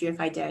interrupt you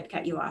if I did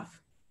cut you off.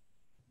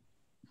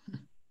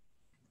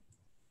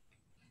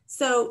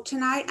 So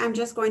tonight I'm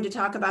just going to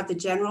talk about the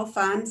general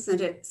fund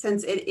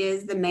since it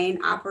is the main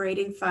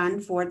operating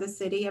fund for the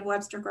city of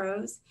Webster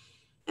Groves.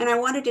 And I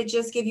wanted to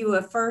just give you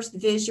a first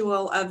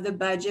visual of the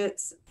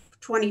budget's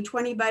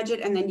 2020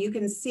 budget, and then you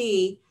can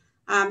see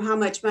how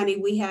much money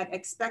we had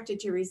expected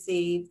to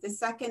receive. The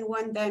second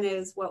one then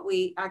is what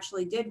we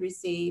actually did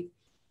receive.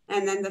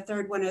 And then the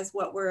third one is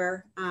what we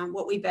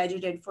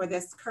budgeted for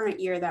this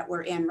current year that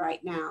we're in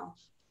right now.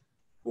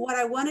 What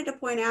I wanted to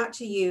point out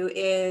to you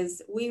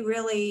is we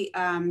really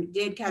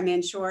did come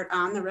in short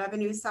on the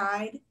revenue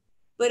side,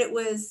 but it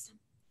was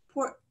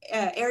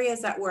areas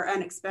that were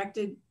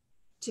unexpected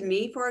to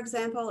me, for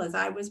example, as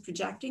I was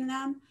projecting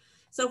them.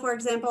 So for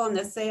example, on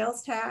the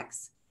sales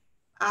tax,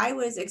 I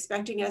was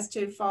expecting us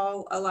to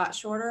fall a lot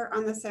shorter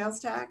on the sales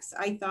tax.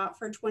 I thought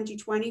for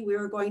 2020, we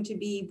were going to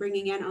be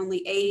bringing in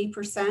only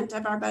 80%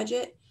 of our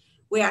budget.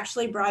 We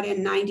actually brought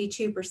in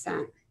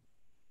 92%.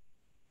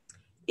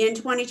 In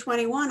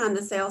 2021 on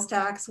the sales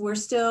tax, we're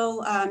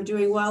still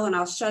doing well, and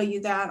I'll show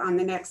you that on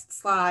the next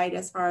slide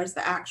as far as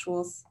the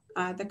actuals,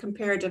 the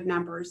comparative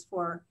numbers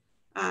for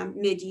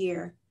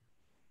mid-year.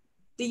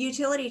 The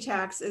utility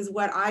tax is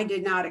what I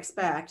did not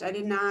expect. I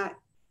did not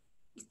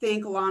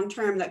think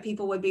long-term that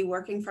people would be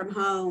working from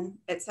home,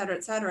 et cetera,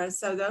 et cetera.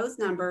 So those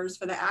numbers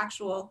for the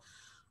actual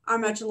are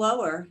much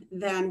lower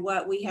than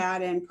what we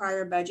had in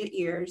prior budget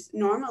years.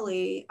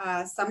 Normally,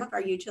 some of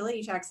our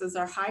utility taxes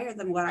are higher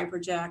than what I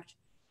project.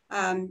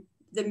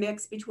 The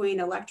mix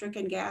between electric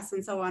and gas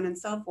and so on and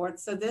so forth.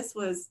 So this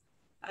was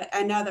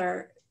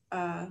another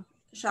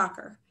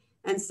shocker.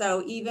 And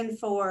so even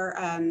for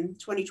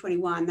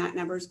 2021, that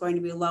number is going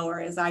to be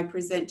lower as I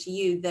present to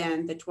you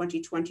than the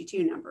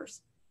 2022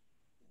 numbers.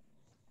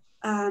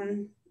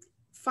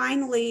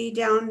 Finally,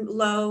 down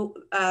low,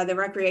 the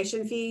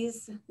recreation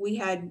fees. We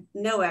had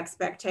no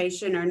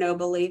expectation or no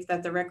belief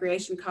that the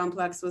recreation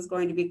complex was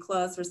going to be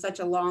closed for such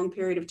a long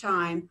period of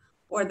time,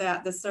 or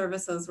that the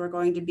services were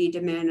going to be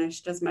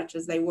diminished as much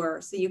as they were.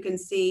 So you can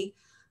see,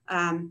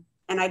 and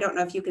I don't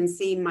know if you can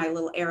see my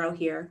little arrow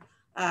here,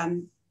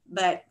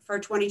 but for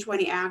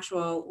 2020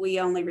 actual, we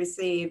only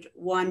received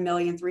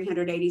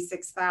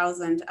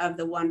 $1,386,000 of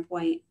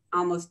the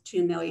almost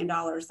 $2 million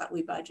that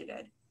we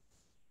budgeted.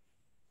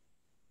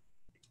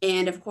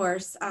 And of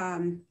course,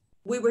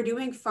 we were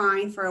doing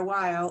fine for a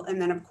while.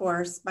 And then of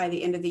course, by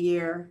the end of the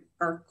year,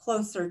 or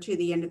closer to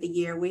the end of the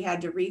year, we had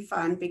to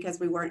refund because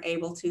we weren't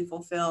able to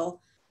fulfill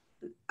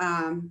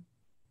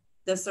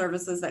the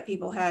services that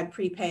people had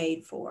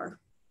prepaid for.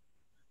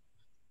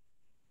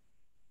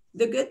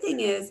 The good thing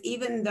is,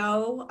 even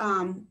though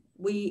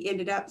we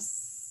ended up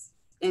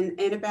in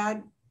a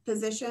bad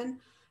position,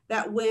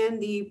 that when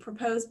the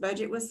proposed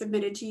budget was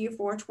submitted to you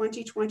for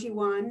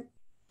 2021,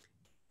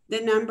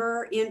 the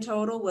number in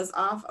total was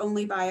off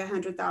only by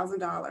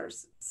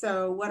 $100,000.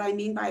 So what I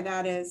mean by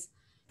that is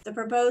the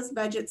proposed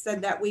budget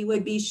said that we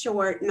would be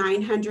short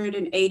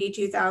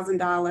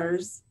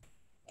 $982,000.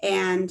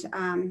 And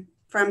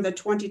from the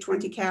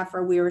 2020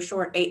 CAFR, we were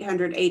short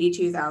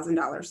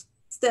 $882,000.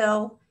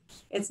 Still,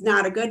 it's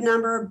not a good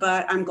number,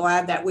 but I'm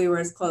glad that we were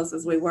as close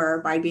as we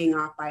were by being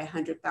off by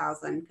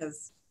 $100,000,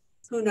 because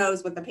who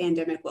knows with the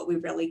pandemic what we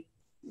really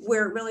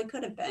where it really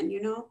could have been,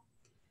 you know?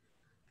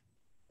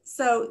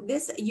 So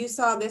this, you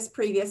saw this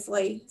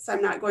previously, so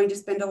I'm not going to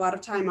spend a lot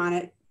of time on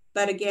it.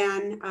 But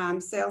again,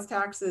 sales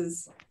tax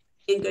is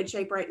in good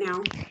shape right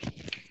now.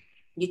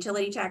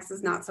 Utility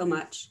taxes, not so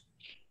much.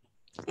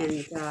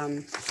 And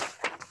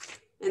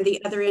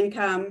the other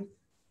income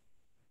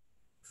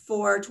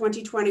for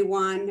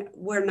 2021,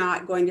 we're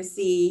not going to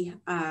see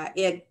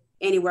it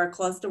anywhere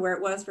close to where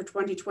it was for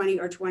 2020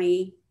 or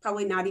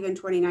probably not even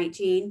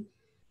 2019,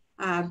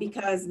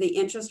 because the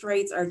interest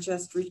rates are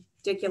just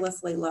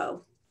ridiculously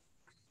low.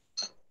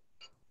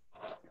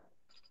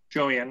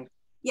 Joanne.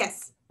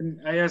 Yes.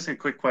 I ask a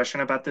quick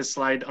question about this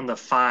slide on the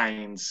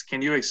fines.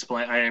 Can you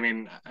explain? I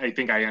mean, I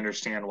think I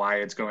understand why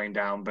it's going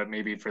down, but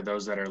maybe for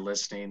those that are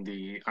listening,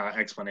 the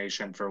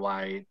explanation for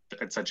why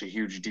it's such a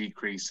huge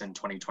decrease in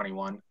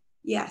 2021.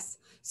 Yes.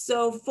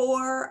 So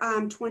for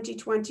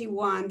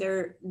 2021,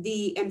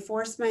 the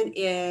enforcement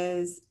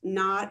is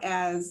not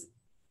as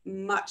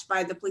much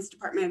by the police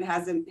department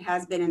as it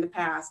has been in the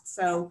past.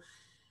 So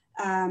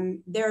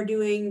they're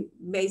doing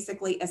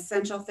basically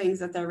essential things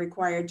that they're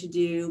required to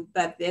do,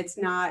 but it's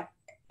not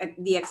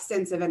the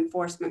extensive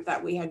enforcement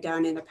that we had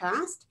done in the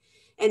past.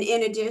 And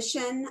in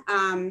addition,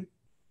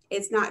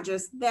 it's not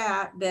just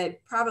that,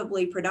 but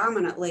probably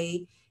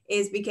predominantly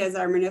is because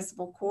our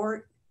municipal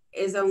court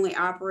is only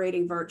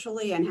operating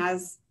virtually and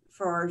has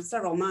for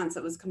several months.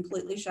 It was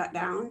completely shut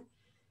down.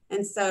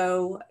 And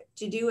so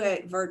to do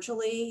it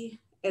virtually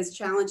is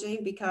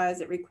challenging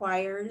because it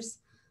requires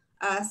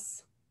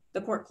us,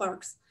 the court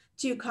clerks,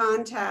 to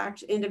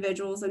contact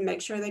individuals and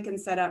make sure they can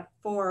set up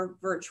for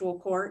virtual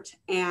court.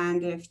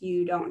 And if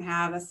you don't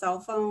have a cell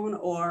phone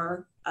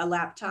or a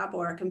laptop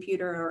or a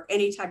computer or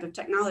any type of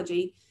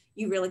technology,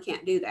 you really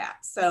can't do that.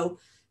 So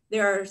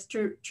there are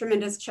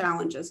tremendous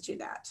challenges to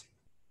that.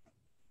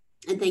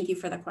 And thank you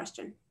for the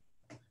question.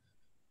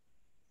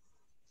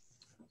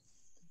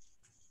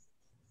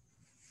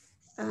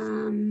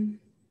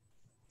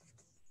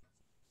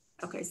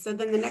 Okay, so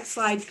then the next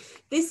slide,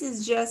 this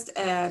is just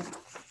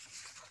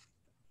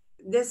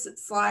this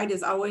slide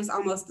is always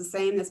almost the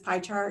same, this pie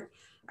chart.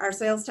 Our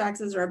sales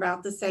taxes are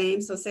about the same.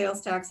 So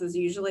sales tax is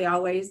usually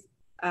always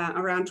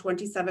around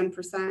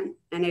 27%.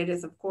 And it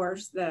is, of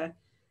course, the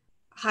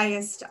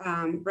highest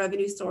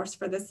revenue source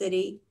for the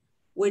city,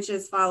 which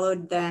is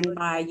followed then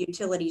by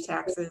utility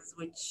taxes,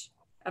 which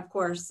of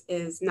course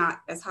is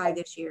not as high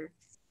this year.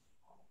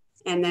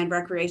 And then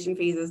recreation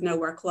fees is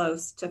nowhere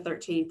close to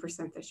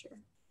 13% this year.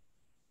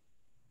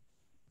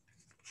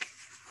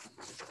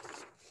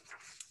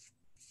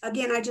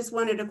 Again, I just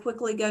wanted to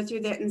quickly go through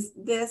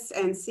this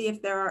and see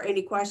if there are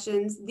any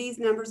questions. These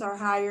numbers are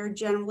higher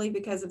generally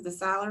because of the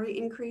salary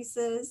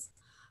increases.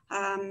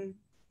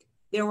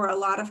 There were a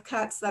lot of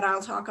cuts that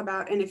I'll talk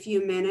about in a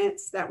few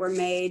minutes that were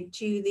made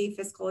to the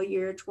fiscal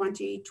year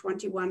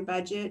 2021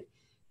 budget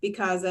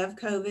because of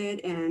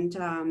COVID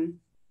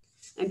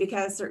and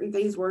because certain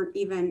things weren't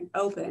even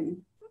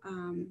open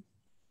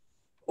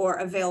or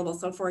available.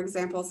 So for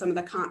example, some of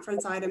the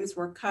conference items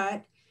were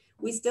cut.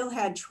 We still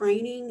had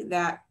training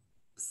that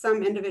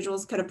some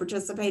individuals could have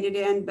participated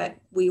in, but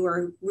we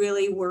were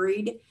really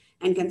worried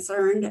and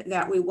concerned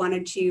that we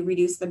wanted to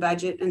reduce the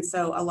budget. And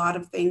so a lot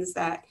of things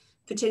that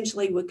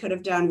potentially we could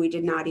have done, we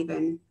did not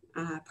even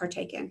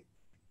partake in.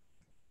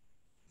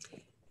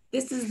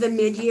 This is the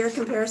mid-year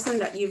comparison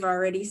that you've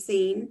already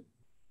seen.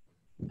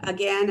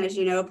 Again, as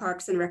you know,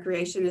 Parks and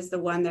Recreation is the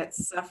one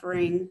that's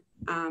suffering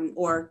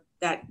or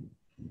that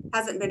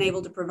hasn't been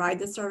able to provide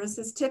the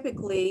services.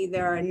 Typically,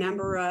 there are a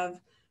number of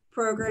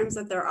programs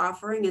that they're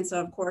offering. And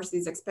so of course,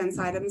 these expense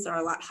items are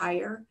a lot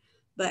higher,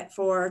 but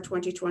for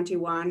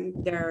 2021,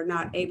 they're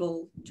not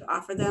able to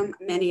offer them.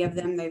 Many of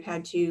them, they've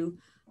had to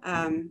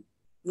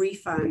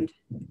refund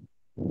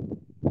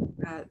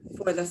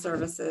for the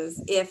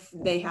services if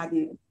they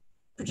hadn't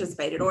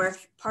participated, or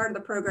if part of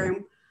the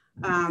program,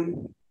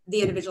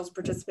 the individuals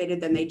participated,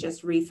 then they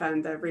just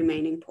refund the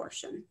remaining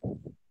portion.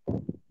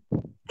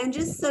 And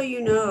just so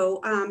you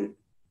know,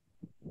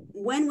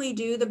 when we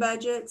do the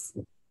budgets,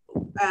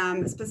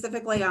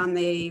 specifically on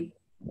the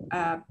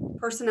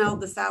personnel,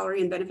 the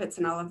salary and benefits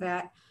and all of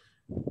that,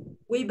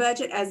 we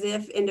budget as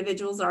if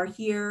individuals are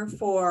here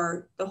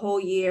for the whole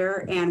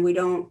year and we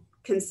don't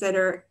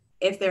consider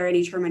if there are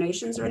any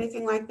terminations or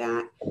anything like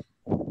that.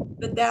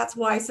 But that's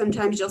why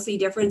sometimes you'll see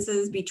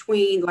differences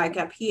between, like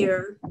up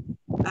here,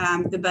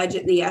 the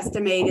budget and the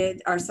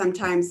estimated are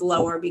sometimes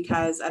lower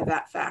because of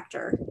that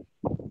factor.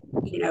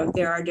 You know,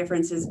 there are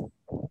differences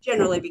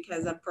generally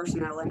because of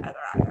personnel and other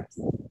items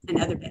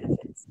and other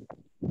benefits.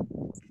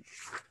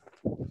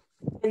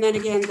 And then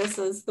again, this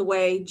is the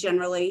way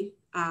generally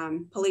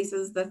police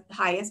is the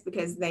highest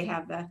because they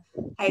have the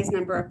highest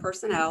number of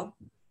personnel,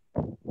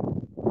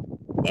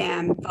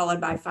 and followed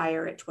by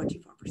fire at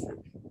 24%.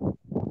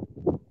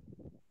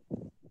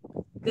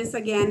 This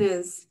again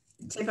is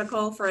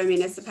typical for a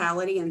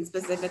municipality, and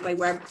specifically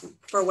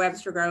for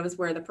Webster Groves,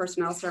 where the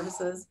personnel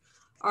services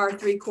are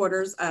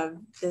 3/4 of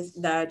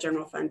the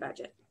general fund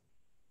budget.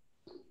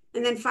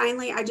 And then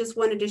finally, I just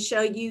wanted to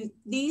show you,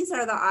 these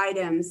are the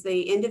items,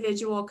 the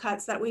individual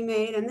cuts that we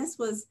made. And this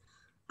was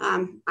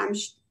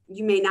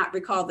You may not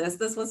recall this.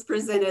 This was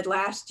presented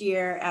last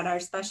year at our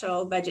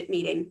special budget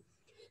meeting.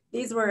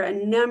 These were a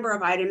number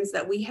of items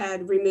that we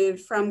had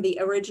removed from the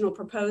original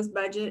proposed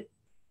budget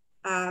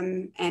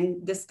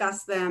and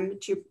discussed them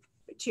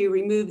to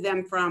remove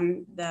them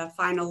from the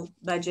final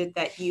budget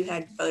that you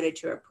had voted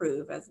to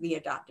approve as the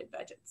adopted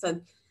budget. So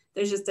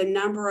there's just a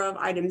number of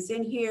items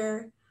in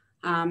here.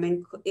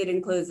 And it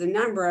includes a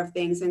number of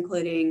things,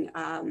 including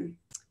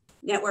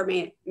network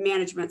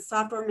management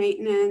software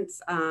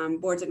maintenance,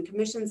 boards and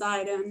commissions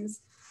items,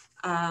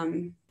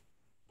 and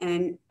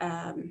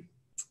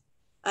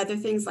other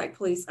things like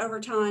police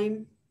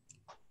overtime,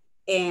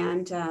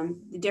 and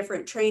the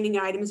different training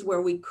items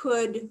where we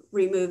could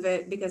remove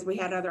it because we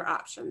had other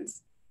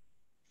options.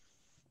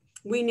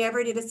 We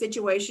never did a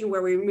situation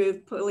where we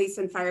removed police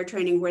and fire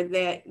training where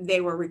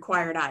they were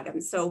required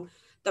items. So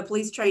the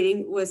police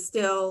training was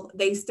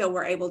they still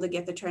were able to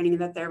get the training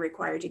that they're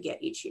required to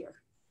get each year.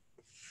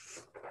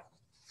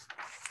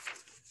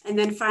 And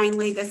then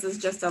finally, this is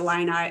just a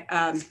line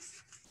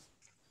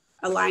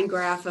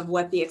graph of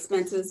what the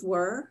expenses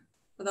were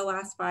for the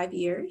last 5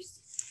 years.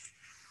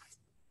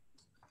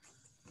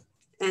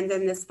 And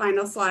then this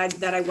final slide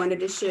that I wanted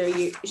to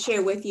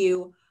share with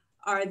you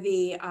are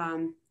the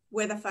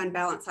where the fund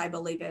balance, I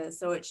believe, is.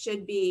 So it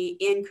should be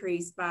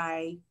increased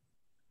by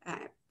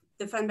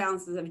the fund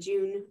balances of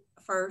June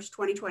 1st,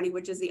 2020,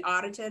 which is the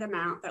audited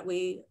amount that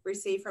we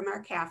received from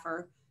our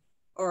CAFR,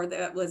 or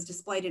that was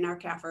displayed in our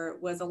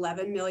CAFR, was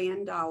 $11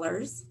 million.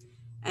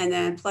 And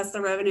then plus the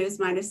revenues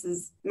minus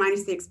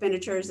the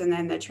expenditures, and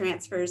then the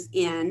transfers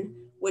in,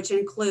 which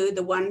include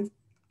the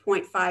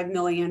 $1.5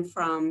 million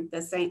from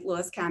the St.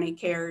 Louis County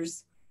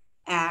CARES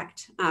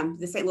Act,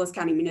 the St. Louis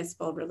County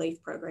Municipal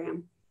Relief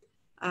Program,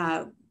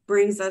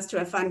 brings us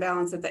to a fund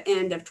balance at the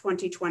end of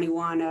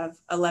 2021 of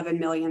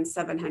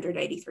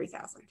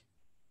 $11,783,000.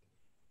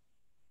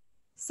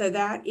 So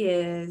that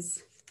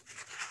is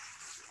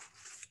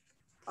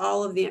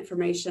all of the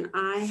information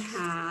I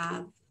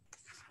have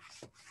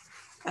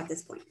at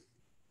this point.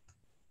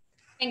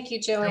 Thank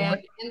you,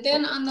 Joanne. And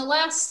then on the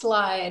last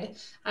slide,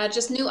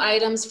 just new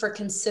items for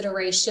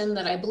consideration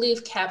that I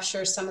believe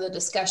capture some of the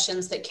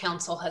discussions that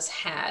council has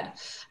had.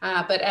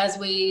 But as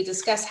we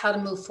discuss how to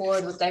move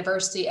forward with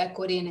diversity,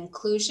 equity, and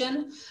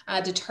inclusion,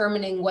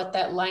 determining what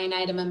that line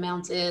item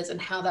amount is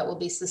and how that will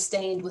be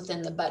sustained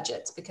within the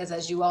budget. Because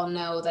as you all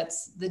know,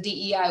 that's the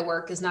DEI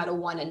work is not a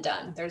one and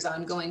done. There's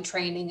ongoing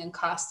training and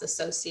costs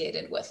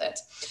associated with it.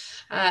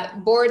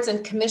 Boards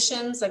and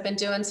commissions, I've been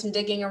doing some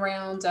digging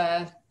around.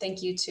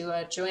 Thank you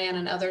to Joanne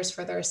and others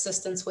for their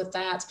assistance with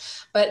that.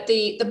 But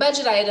the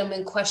budget item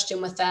in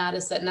question with that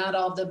is that not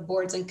all the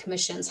boards and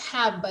commissions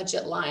have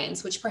budget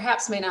lines, which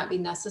perhaps may not be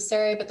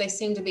necessary, but they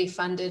seem to be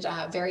funded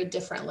very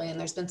differently. And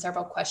there's been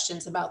several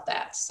questions about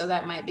that. So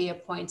that might be a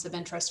point of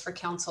interest for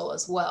council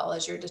as well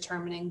as you're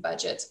determining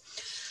budget.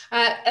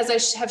 As I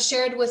have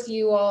shared with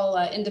you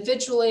all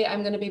individually,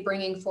 I'm going to be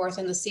bringing forth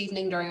in this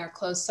evening during our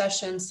closed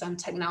session some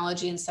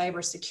technology and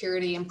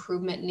cybersecurity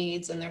improvement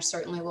needs, and there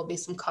certainly will be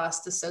some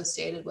costs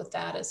associated with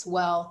that as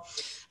well.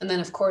 And then,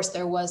 of course,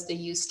 there was the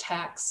use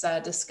tax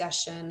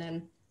discussion.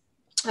 And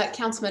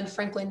Councilman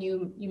Franklin,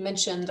 you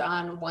mentioned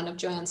on one of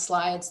Joanne's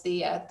slides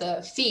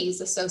the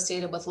fees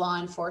associated with law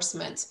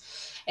enforcement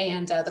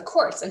and the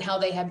courts and how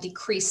they have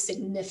decreased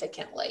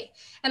significantly.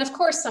 And of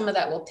course, some of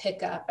that will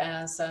pick up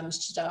as Ms.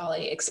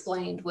 Chidali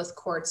explained with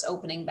courts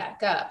opening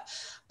back up.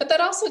 But that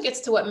also gets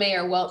to what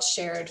Mayor Welch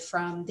shared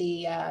from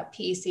the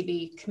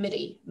PECB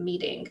committee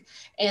meeting,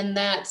 and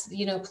that,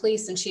 you know,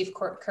 police and Chief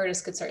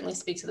Curtis could certainly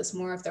speak to this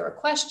more if there were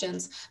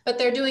questions, but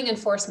they're doing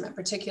enforcement,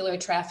 particularly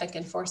traffic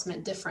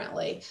enforcement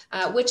differently,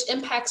 which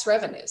impacts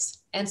revenues.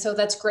 And so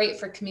that's great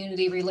for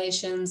community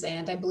relations,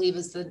 and I believe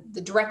is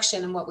the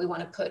direction and what we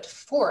want to put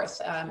forth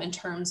in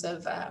terms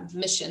of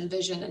mission,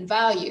 vision, and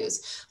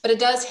values, but it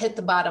does hit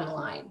the bottom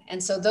line.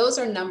 And so those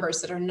are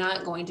numbers that are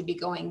not going to be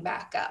going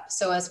back up.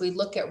 So as we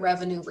look at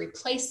revenue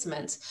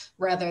replacement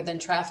rather than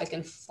traffic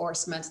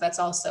enforcement, that's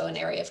also an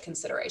area of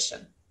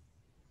consideration.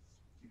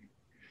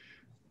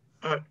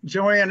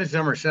 Joanne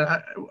Zimmerson,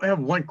 I have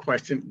one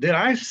question. Did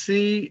I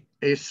see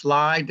a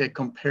slide that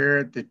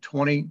compared the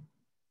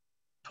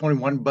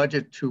 2021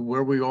 budget to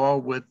where we are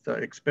with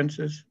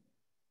expenses?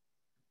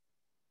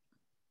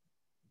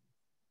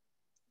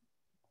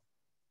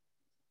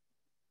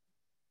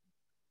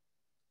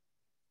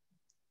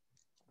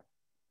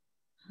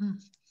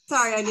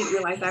 Sorry, I didn't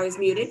realize I was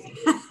muted.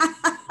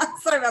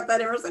 Sorry about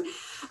that, Emerson.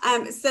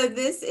 So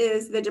this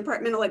is the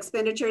departmental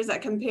expenditures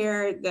that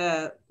compare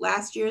the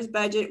last year's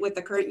budget with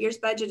the current year's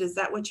budget. Is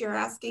that what you're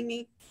asking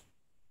me?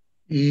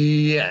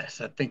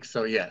 Yes, I think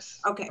so, yes.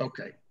 Okay.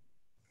 Okay.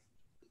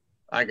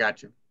 I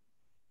got you.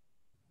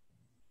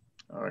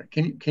 All right,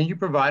 can you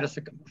provide us,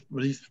 at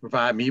least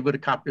provide me with a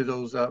copy of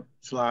those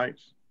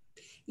slides?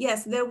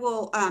 Yes, there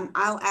will.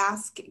 I'll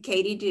ask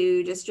Katie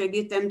to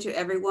distribute them to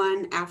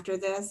everyone after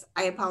this.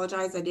 I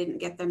apologize, I didn't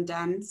get them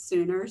done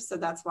sooner, so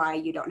that's why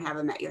you don't have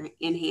them at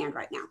in hand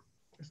right now.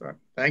 Sorry.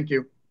 Thank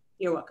you.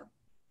 You're welcome.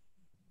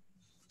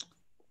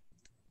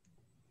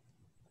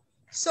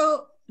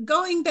 So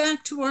going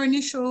back to our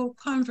initial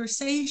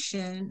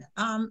conversation,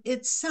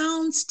 it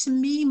sounds to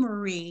me,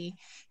 Marie,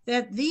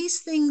 that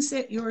these things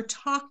that you're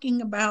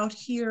talking about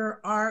here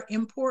are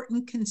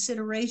important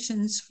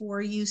considerations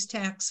for use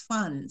tax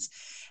funds.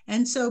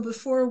 And so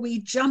before we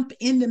jump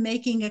into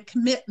making a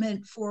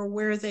commitment for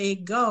where they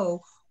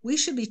go, we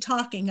should be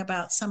talking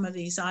about some of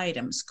these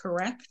items,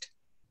 correct?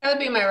 That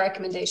would be my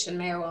recommendation,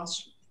 Mayor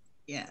Walsh.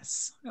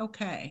 Yes,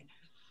 okay.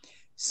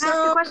 Can I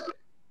ask a question?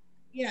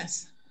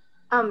 Yes.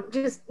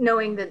 Just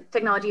knowing that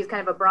technology is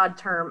kind of a broad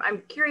term,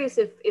 I'm curious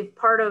if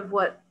part of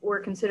what we're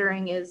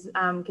considering is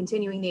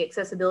continuing the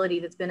accessibility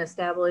that's been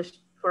established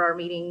for our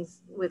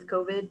meetings with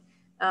COVID,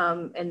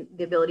 and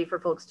the ability for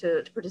folks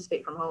to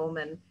participate from home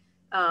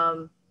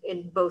and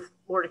in both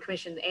Board of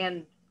Commission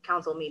and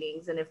council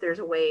meetings, and if there's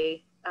a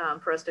way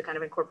for us to kind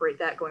of incorporate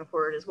that going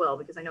forward as well,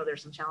 because I know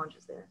there's some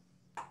challenges there.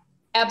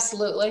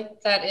 Absolutely.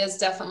 That is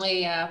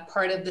definitely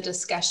part of the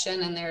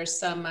discussion, and there's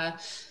some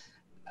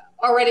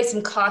already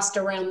some cost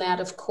around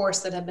that, of course,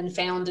 that have been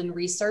found and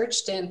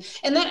researched. And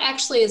that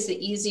actually is the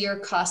easier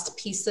cost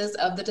pieces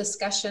of the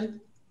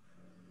discussion.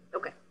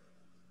 Okay,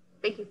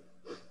 thank you.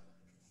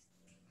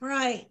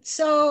 Right,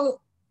 so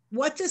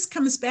what this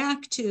comes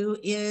back to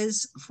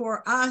is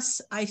for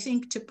us, I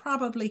think, to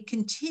probably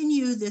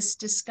continue this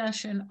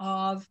discussion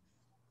of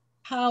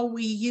how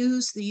we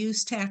use the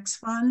use tax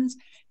funds,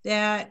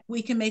 that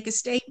we can make a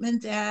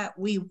statement that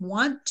we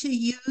want to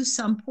use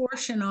some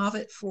portion of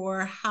it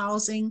for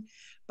housing,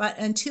 but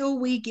until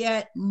we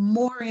get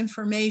more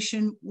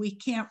information, we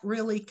can't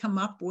really come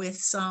up with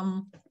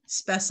some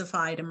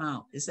specified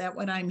amount. Is that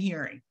what I'm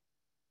hearing?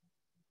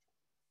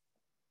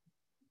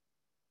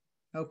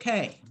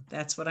 Okay,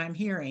 that's what I'm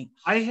hearing.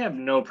 I have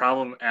no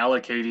problem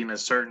allocating a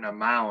certain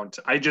amount.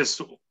 I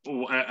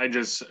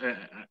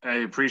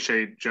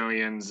appreciate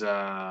Joanne's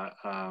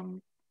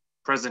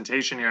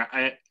presentation here.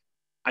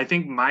 I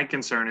think my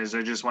concern is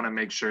I just want to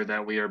make sure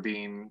that we are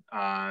being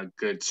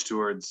good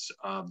stewards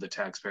of the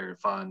taxpayer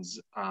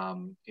funds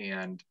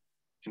and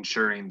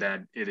ensuring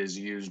that it is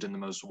used in the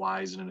most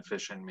wise and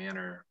efficient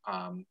manner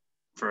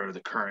for the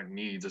current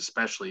needs,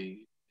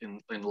 especially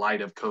in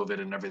light of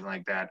COVID and everything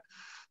like that.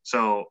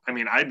 So, I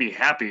mean, I'd be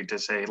happy to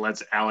say,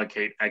 let's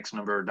allocate X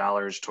number of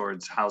dollars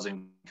towards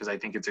housing, because I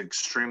think it's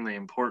extremely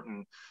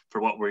important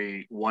for what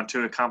we want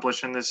to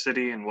accomplish in this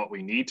city and what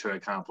we need to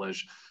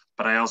accomplish.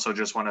 But I also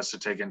just want us to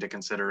take into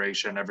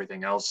consideration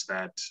everything else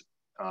that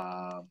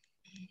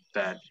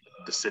that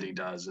the city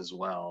does as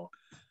well.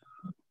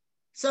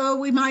 So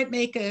we might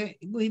make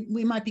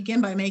we might begin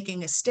by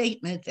making a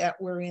statement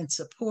that we're in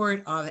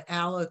support of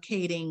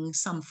allocating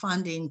some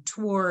funding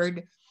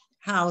toward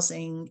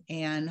housing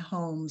and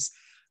homes.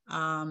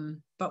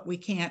 But we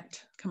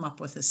can't come up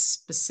with a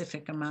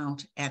specific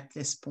amount at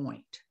this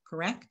point,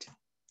 correct?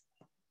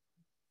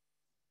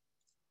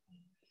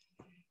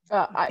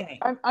 Okay.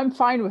 I'm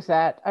fine with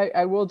that.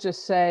 I will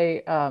just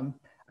say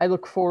I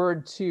look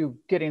forward to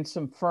getting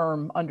some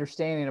firm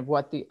understanding of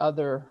what the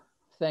other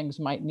things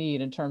might need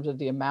in terms of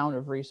the amount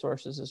of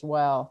resources as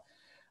well,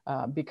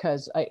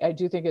 because I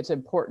do think it's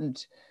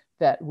important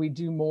that we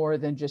do more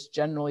than just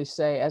generally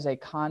say as a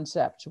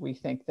concept, we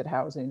think that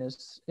housing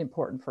is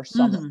important for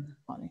some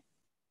money.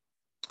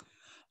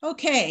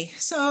 Okay,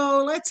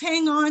 so let's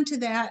hang on to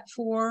that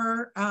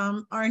for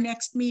our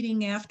next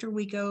meeting after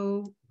we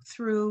go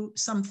through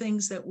some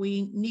things that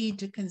we need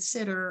to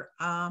consider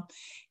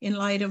in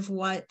light of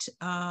what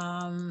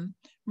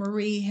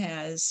Marie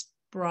has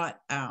brought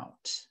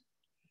out.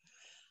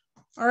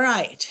 All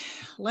right,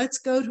 let's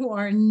go to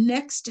our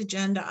next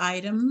agenda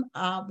item,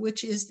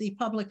 which is the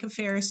Public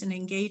Affairs and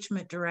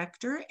Engagement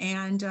Director.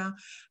 And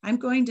I'm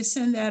going to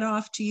send that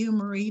off to you,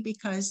 Marie,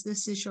 because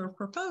this is your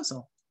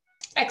proposal.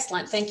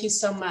 Excellent, thank you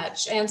so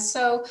much. And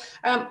so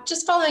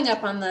just following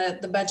up on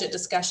the budget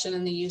discussion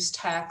and the use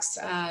tax,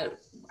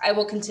 I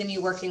will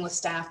continue working with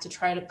staff to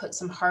try to put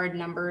some hard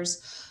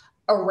numbers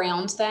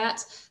around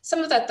that.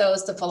 Some of that though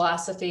is the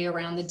philosophy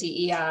around the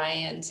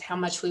DEI and how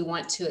much we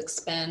want to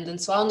expend.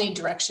 And so I'll need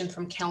direction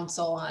from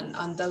council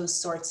on those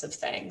sorts of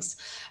things.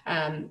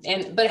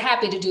 But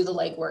happy to do the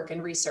legwork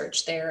and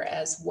research there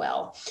as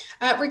well.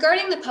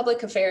 Regarding the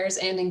Public Affairs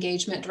and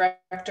Engagement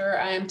Director,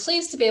 I am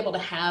pleased to be able to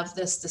have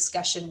this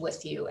discussion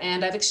with you.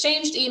 And I've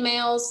exchanged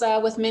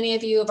emails with many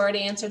of you. I've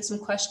already answered some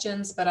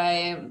questions, but I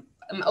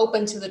am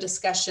open to the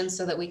discussion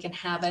so that we can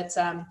have it.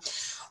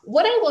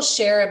 What I will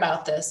share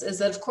about this is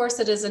that, of course,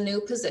 it is a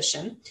new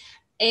position,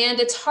 and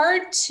it's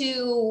hard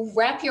to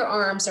wrap your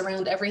arms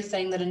around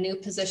everything that a new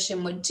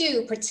position would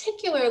do,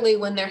 particularly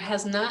when there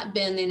has not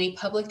been any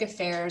public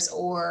affairs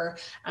or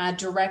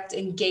direct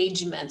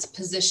engagement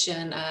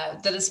position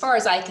that, as far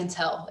as I can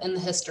tell, in the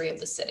history of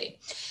the city.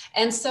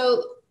 And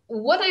so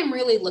what I'm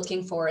really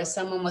looking for is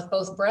someone with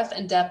both breadth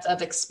and depth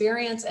of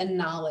experience and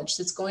knowledge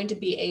that's going to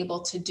be able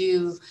to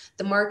do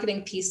the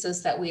marketing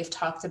pieces that we've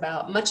talked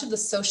about, much of the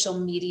social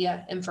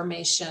media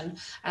information.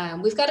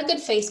 We've got a good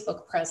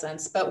Facebook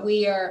presence, but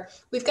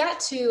we've got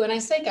to, and I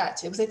say got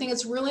to, because I think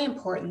it's really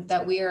important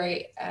that we are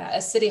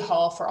a city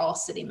hall for all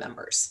city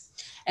members.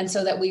 and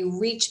so that we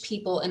reach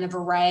people in a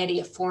variety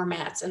of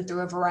formats and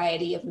through a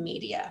variety of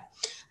media.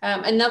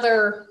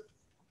 Another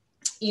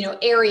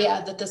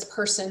area that this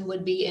person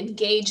would be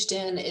engaged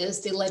in is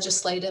the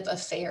legislative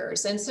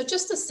affairs. And so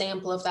just a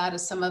sample of that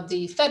is some of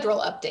the federal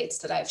updates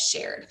that I've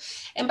shared.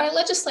 And by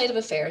legislative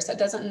affairs, that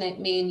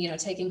doesn't mean,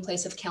 taking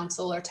place of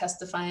counsel or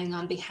testifying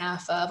on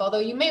behalf of, although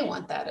you may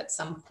want that at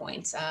some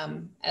point,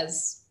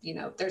 as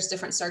there's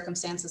different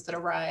circumstances that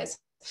arise.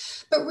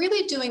 But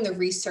really doing the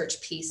research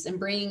piece and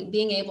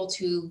being able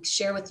to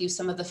share with you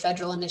some of the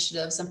federal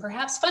initiatives and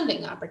perhaps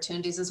funding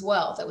opportunities as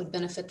well that would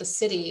benefit the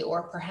city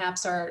or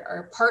perhaps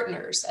our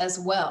partners as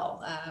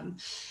well,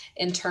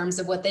 in terms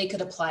of what they could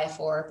apply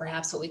for,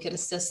 perhaps what we could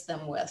assist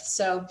them with.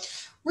 So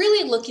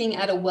really looking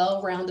at a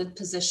well-rounded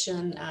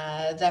position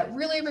that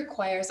really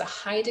requires a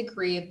high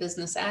degree of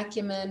business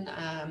acumen,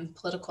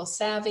 political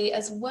savvy,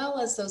 as well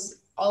as those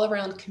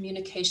all-around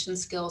communication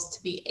skills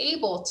to be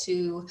able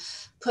to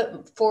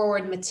put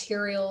forward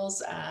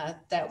materials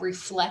that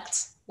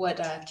reflect what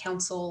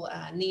council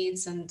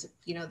needs and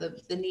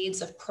the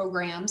needs of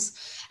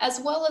programs,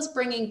 as well as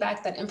bringing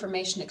back that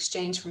information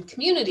exchange from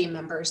community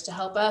members to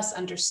help us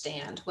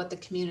understand what the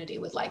community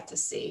would like to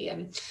see.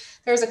 And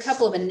there's a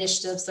couple of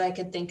initiatives that I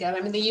could think of. I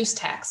mean, the use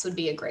tax would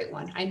be a great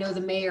one. I know the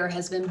mayor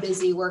has been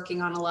busy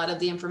working on a lot of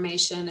the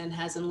information and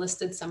has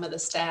enlisted some of the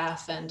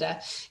staff. And,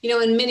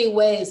 in many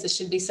ways, this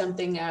should be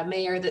something,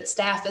 Mayor, that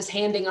staff is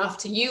handing off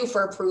to you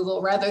for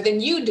approval rather than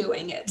you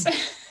doing it.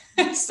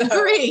 So,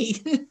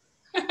 Agree.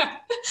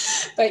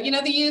 But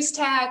the use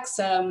tax,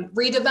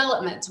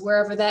 redevelopment,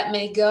 wherever that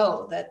may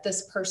go, that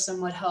this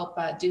person would help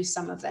do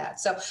some of that.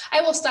 So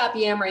I will stop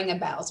yammering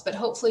about, but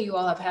hopefully you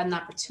all have had an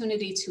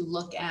opportunity to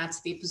look at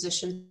the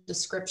position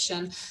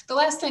description. The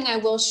last thing I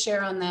will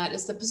share on that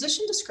is the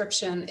position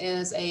description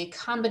is a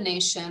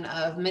combination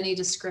of many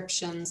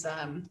descriptions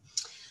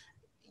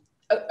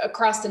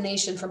across the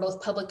nation for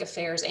both public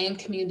affairs and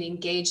community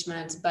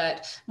engagement,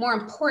 but more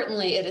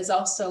importantly, it is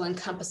also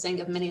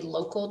encompassing of many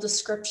local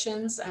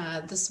descriptions.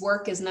 This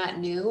work is not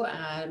new.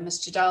 Ms.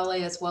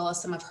 Jadali, as well as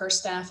some of her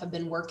staff, have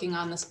been working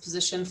on this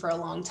position for a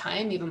long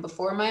time, even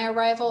before my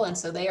arrival, and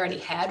so they already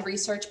had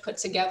research put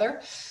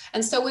together.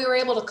 And so we were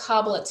able to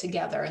cobble it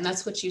together, and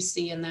that's what you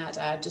see in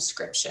that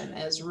description,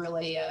 is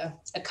really a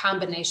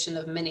combination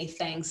of many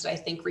things that I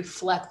think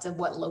reflect of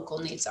what local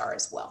needs are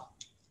as well.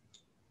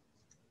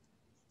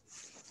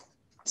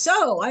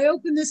 So I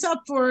open this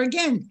up for,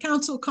 again,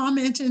 council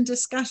comment and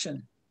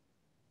discussion.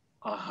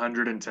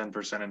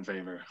 110% in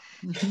favor.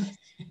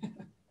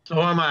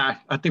 So am I.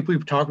 I think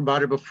we've talked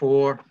about it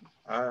before.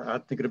 I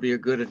think it'll be a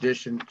good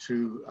addition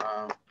to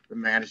the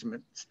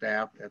management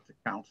staff at the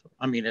council.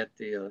 At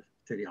the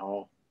city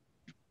hall.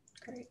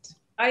 Great.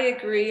 I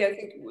agree. I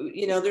think,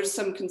 there's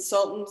some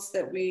consultants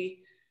that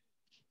we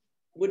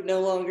would no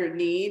longer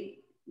need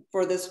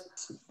for this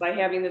by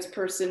having this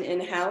person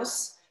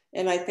in-house.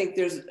 And I think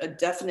there's a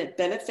definite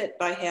benefit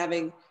by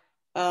having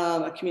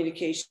a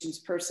communications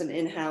person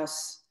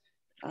in-house,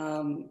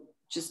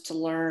 just to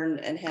learn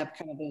and have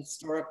kind of a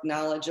historic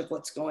knowledge of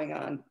what's going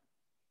on.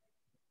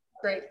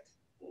 Great.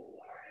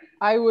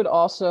 I would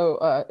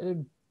also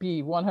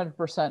be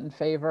 100% in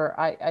favor.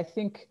 I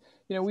think,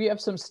 we have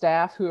some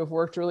staff who have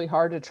worked really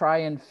hard to try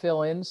and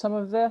fill in some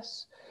of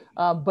this,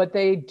 but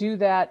they do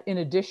that in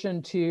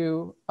addition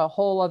to a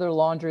whole other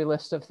laundry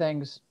list of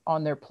things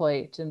on their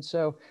plate. And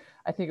so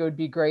I think it would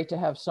be great to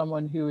have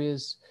someone who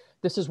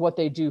this is what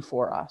they do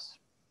for us.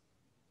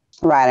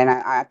 Right, and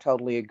I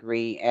totally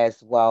agree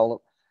as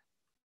well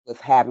with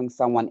having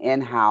someone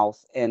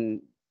in-house.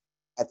 And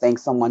I think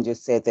someone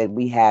just said that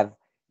we have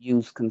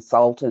used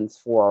consultants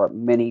for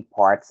many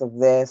parts of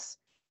this,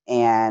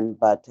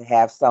 but to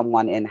have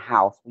someone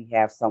in-house, we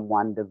have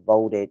someone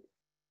devoted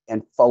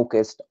and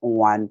focused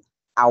on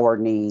our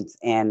needs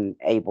and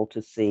able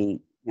to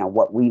see,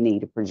 what we need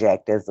to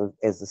project as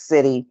a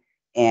city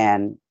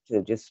and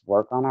to just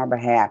work on our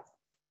behalf.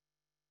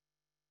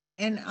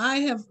 And I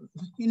have,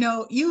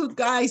 you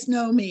guys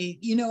know me,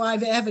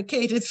 I've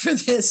advocated for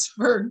this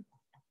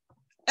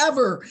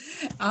forever.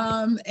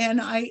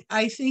 And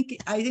I think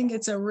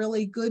it's a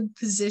really good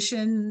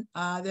position,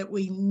 that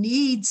we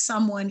need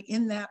someone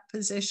in that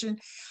position.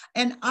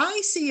 And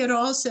I see it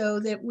also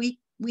that we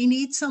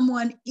need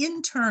someone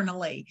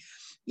internally.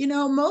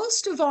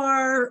 Most of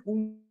our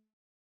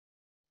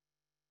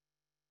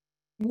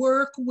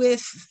work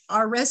with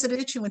our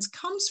residents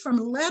comes from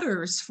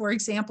letters, for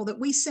example, that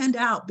we send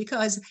out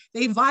because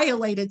they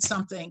violated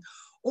something,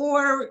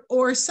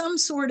 or some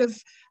sort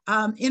of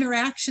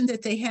interaction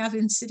that they have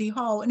in City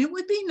Hall. And it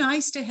would be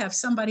nice to have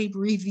somebody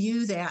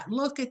review that,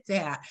 look at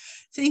that,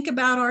 think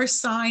about our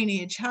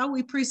signage, how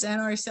we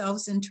present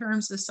ourselves in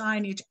terms of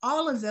signage,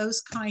 all of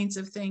those kinds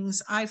of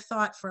things I've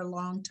thought for a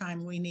long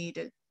time we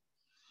needed.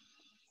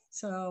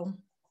 So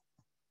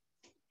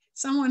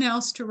someone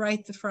else to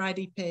write the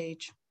Friday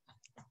page.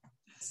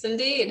 Yes,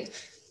 indeed.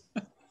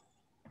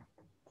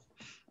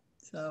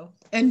 So,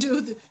 and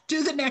do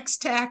the next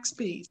tax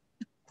piece.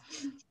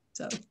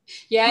 So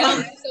yeah, I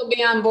don't think they'll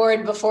be on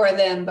board before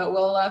then, but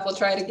we'll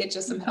try to get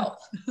you some help.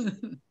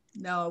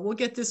 No, we'll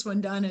get this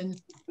one done in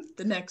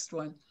the next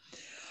one.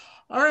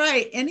 All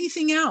right,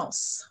 anything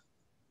else?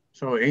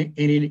 So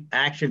any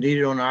action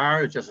needed on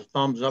ours? Just a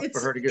thumbs up for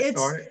her to get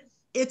started?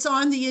 It's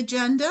on the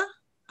agenda.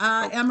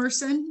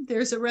 Emerson,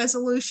 there's a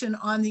resolution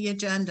on the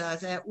agenda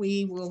that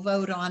we will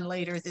vote on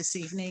later this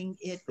evening.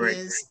 It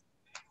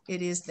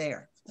is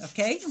there.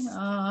 Okay.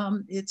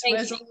 It's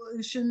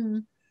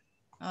resolution,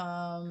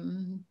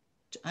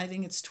 I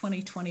think it's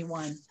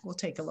 2021. We'll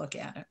take a look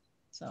at it.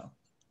 So,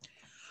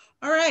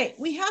 all right,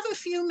 we have a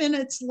few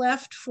minutes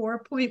left for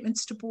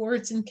appointments to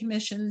boards and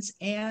commissions,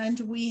 and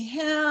we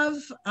have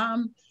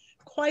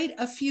quite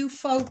a few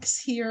folks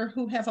here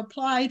who have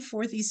applied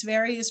for these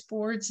various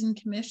boards and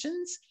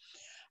commissions.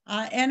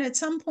 And at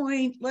some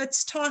point,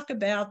 let's talk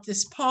about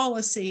this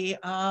policy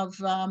of,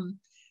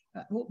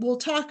 we'll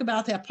talk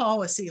about that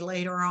policy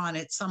later on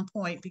at some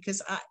point,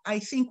 because I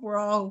think we're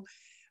all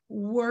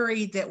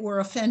worried that we're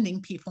offending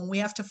people, and we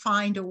have to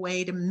find a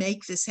way to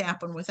make this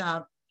happen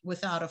without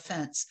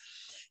offense.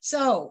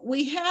 So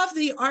we have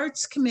the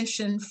Arts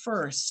Commission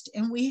first,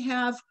 and we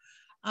have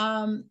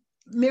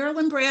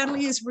Marilyn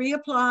Bradley has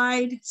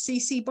reapplied.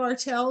 CC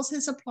Bartels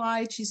has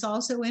applied. She's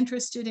also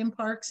interested in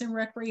Parks and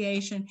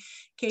Recreation.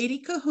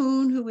 Katie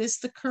Cahoon, who is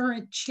the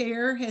current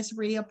chair, has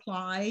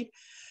reapplied.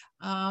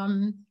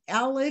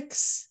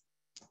 Alex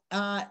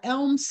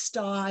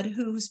Elmstad,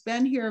 who's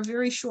been here a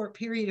very short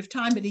period of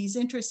time, but he's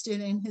interested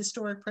in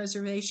historic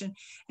preservation,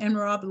 and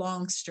Rob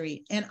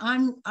Longstreet. And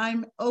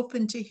I'm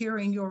open to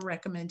hearing your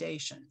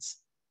recommendations.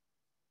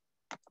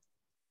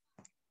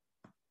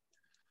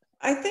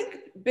 I think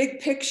big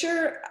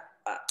picture,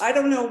 I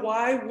don't know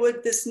why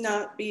would this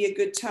not be a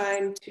good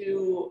time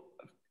to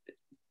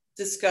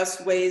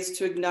discuss ways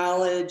to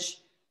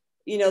acknowledge,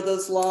 you know,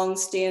 those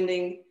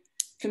long-standing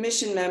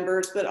commission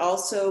members, but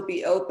also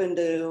be open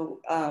to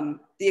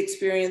the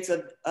experience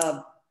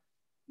of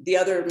the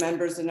other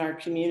members in our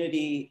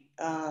community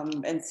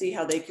and see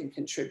how they can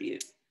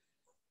contribute.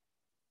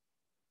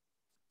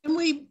 And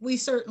we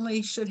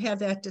certainly should have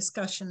that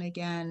discussion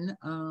again.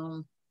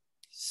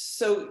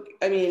 So,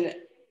 I mean,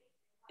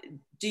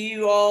 do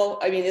you all,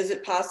 I mean, is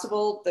it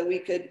possible that we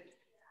could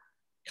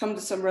come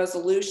to some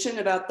resolution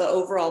about the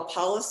overall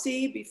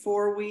policy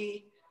before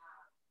we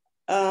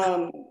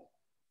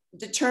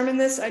determine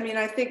this? I mean,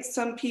 I think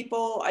some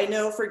people, I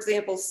know, for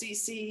example,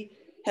 CC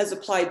has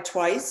applied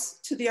twice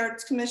to the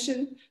Arts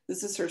Commission.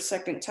 This is her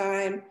second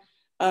time.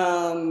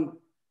 And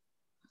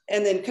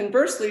then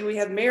conversely, we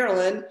have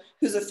Marilyn,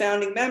 who's a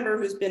founding member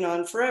who's been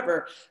on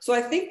forever. So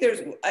I think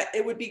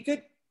it would be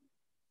good,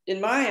 in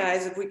my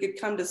eyes, if we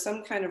could come to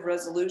some kind of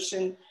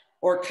resolution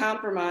or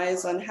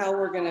compromise on how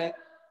we're going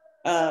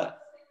to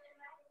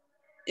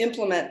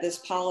implement this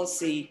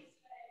policy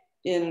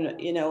in,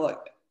 you know,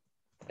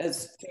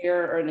 as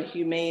fair or in a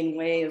humane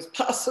way as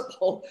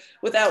possible,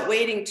 without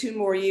waiting 2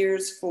 more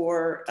years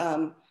for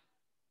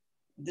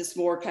this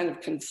more kind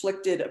of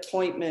conflicted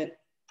appointment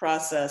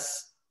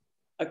process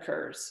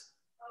occurs.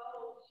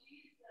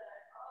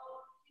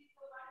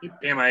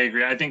 Pam, I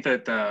agree. I think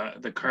that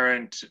the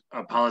current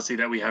policy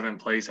that we have in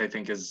place, I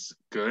think, is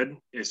good,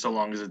 so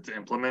long as it's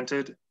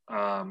implemented.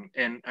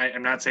 And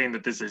I'm not saying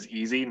that this is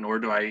easy, nor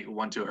do I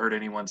want to hurt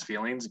anyone's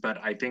feelings, but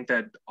I think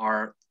that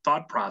our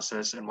thought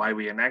process and why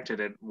we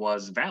enacted it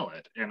was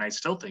valid, and I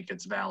still think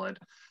it's valid.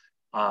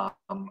 I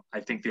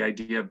think the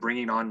idea of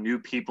bringing on new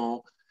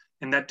people,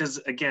 and that does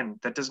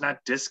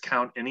not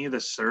discount any of the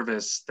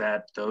service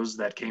that those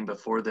that came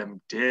before them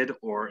did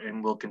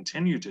and will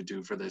continue to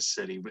do for this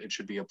city. It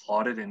should be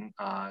applauded and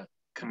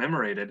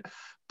commemorated.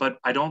 But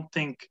I don't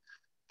think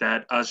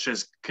that us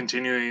just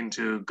continuing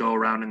to go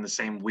around in the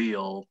same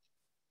wheel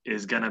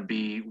is going to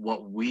be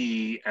what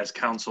we as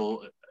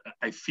council,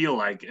 I feel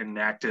like,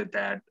 enacted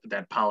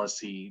that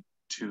policy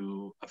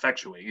to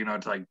effectuate, you know,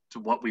 to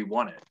what we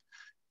wanted.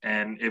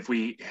 And if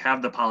we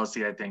have the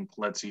policy, I think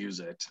let's use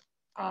it.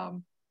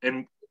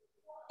 And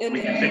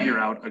we can figure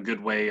out a good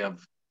way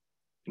of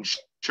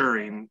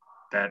ensuring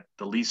that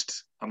the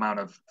least amount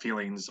of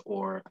feelings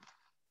or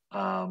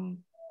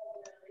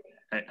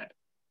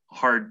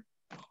hard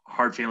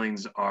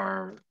feelings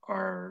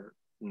are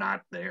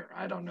not there.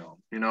 I don't know.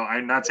 You know,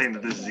 I'm not saying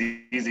that this is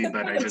easy,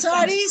 but it's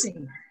not easy.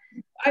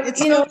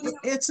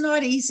 It's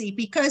not easy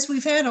because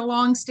we've had a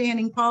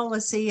long-standing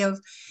policy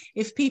of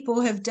if people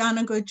have done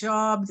a good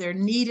job, they're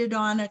needed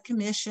on a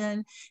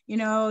commission. You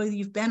know,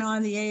 you've been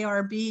on the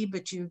ARB,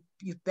 but you've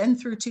been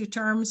through 2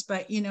 terms,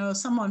 but you know,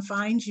 someone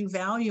finds you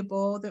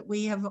valuable, that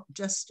we have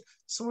just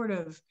sort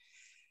of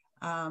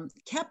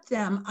kept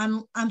them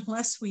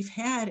unless we've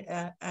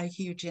had a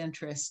huge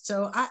interest.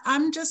 So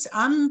I'm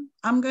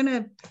going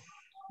to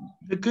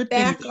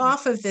back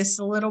off of this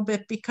a little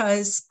bit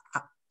because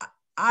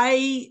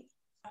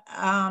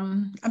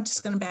I'm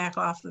just going to back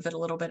off of it a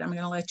little bit. I'm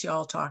going to let you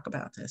all talk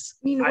about this.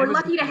 I mean, we're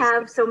lucky to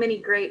have so many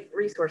great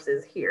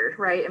resources here,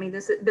 right? I mean,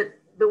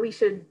 but we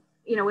should,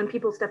 you know, when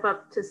people step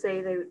up to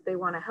say they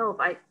want to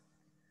help, I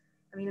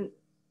mean,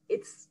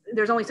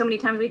 there's only so many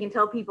times we can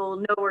tell people,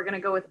 no, we're going to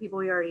go with people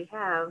we already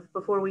have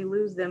before we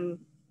lose them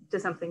to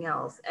something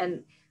else.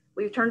 And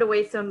we've turned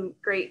away some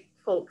great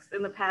folks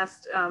in the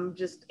past,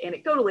 just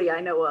anecdotally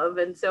I know of.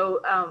 And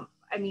so,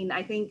 I mean,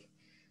 I think,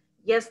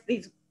 yes,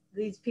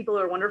 these people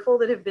are wonderful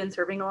that have been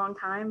serving a long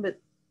time, but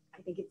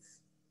I think it's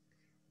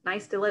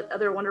nice to let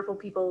other wonderful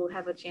people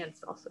have a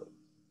chance also.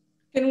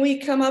 Can we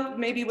come up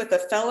maybe with a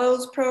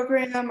fellows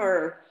program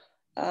or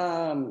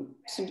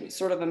some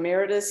sort of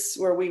emeritus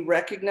where we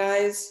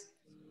recognize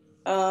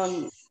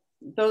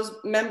those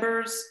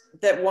members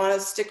that want to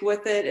stick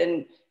with it,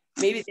 and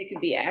maybe they can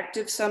be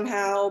active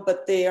somehow,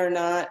 but they are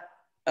not,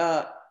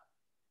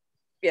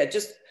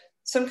 just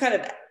some kind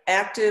of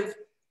active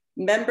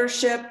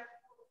membership,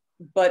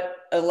 but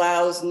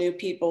allows new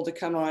people to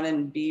come on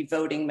and be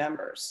voting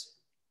members.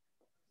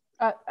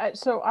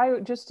 So I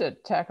just to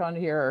tack on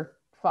here,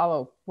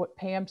 follow what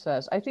Pam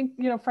says. I think,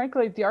 you know,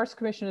 frankly, the Arts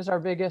Commission is our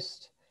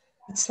biggest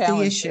challenge.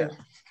 The issue. Here.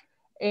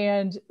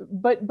 And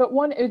but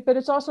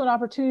it's also an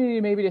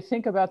opportunity maybe to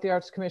think about the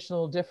Arts Commission a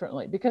little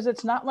differently, because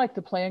it's not like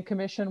the Plan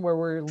Commission where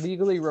we're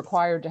legally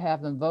required to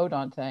have them vote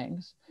on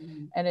things.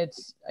 Mm-hmm. And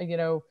it's, you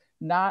know,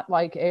 not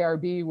like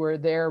ARB where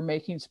they're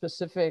making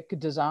specific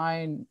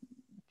design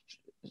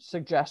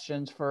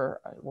suggestions for,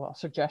 well,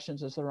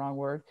 suggestions is the wrong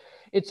word.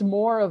 It's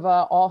more of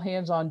a all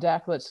hands on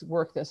deck, let's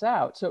work this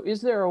out. So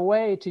is there a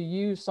way to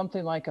use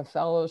something like a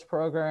fellows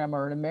program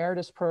or an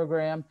emeritus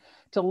program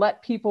to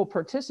let people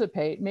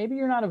participate? Maybe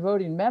you're not a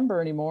voting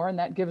member anymore, and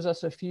that gives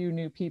us a few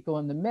new people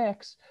in the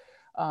mix,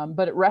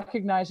 but it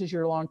recognizes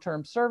your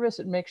long-term service.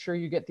 It makes sure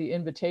you get the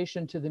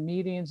invitation to the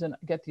meetings and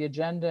get the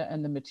agenda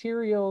and the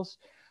materials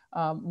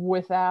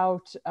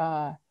without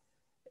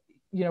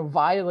you know,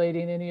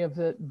 violating any of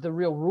the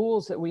real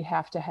rules that we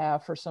have to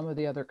have for some of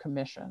the other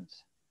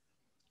commissions.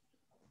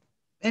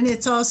 And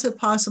it's also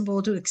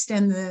possible to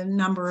extend the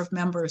number of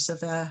members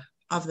of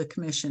the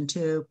commission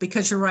too,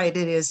 because you're right,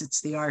 it's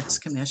the Arts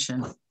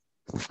Commission.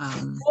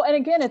 Well, and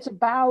again, it's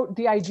about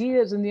the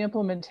ideas and the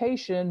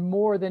implementation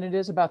more than it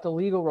is about the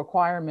legal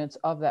requirements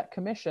of that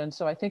commission.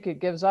 So I think it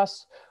gives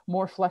us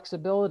more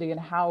flexibility in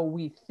how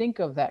we think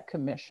of that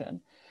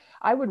commission.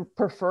 I would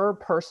prefer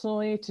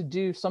personally to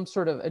do some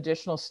sort of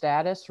additional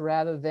status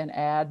rather than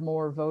add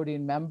more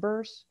voting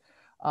members.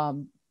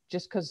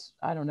 Just because,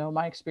 I don't know,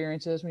 my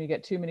experience is when you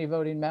get too many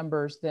voting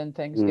members, then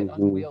things get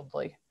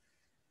unwieldy.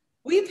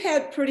 We've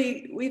had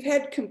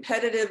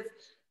competitive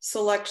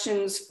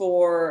selections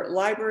for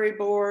library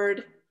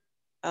board,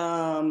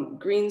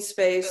 green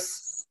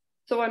space.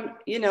 So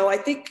I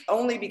think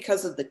only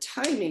because of the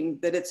timing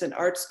that it's an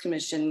Arts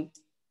Commission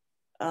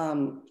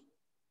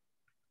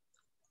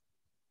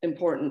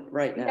important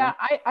right now. Yeah,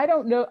 I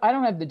don't know. I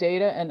don't have the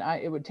data, and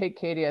it would take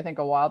Katie, I think,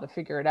 a while to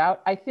figure it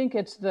out. I think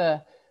it's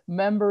the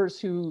members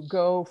who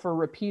go for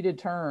repeated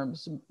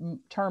terms,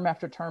 term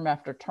after term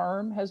after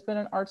term, has been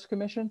an Arts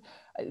Commission.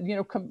 You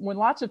know, when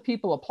lots of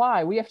people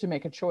apply, we have to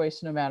make a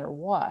choice no matter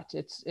what.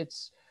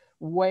 It's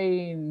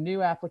weighing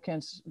new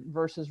applicants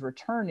versus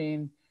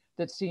returning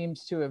that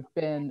seems to have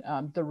been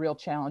the real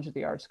challenge of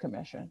the Arts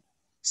Commission.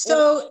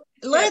 So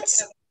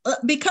let's,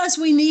 because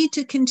we need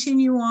to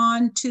continue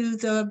on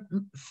to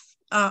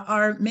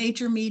our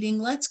major meeting,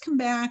 let's come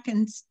back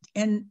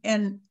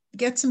and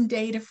get some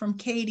data from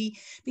Katie,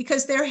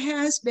 because there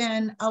has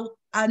been a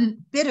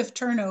bit of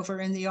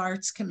turnover in the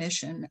Arts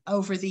Commission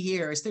over the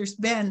years. There's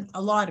been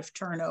a lot of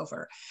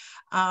turnover,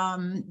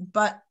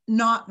 but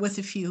not with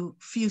a few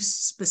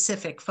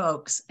specific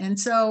folks. And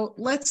so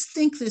let's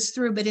think this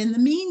through. But in the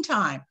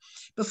meantime,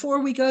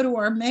 before we go to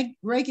our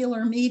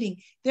regular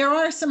meeting, there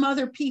are some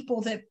other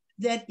people that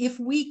if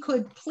we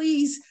could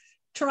please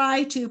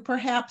try to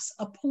perhaps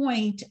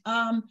appoint.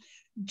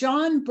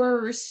 John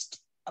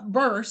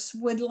Burse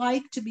would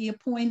like to be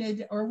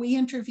appointed, or we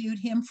interviewed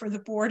him for the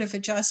Board of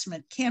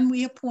Adjustment. Can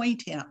we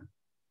appoint him?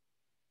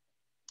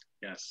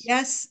 Yes.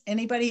 Yes,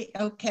 anybody?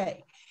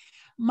 Okay.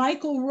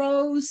 Michael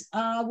Rose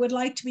would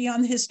like to be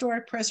on the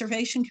Historic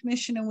Preservation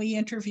Commission, and we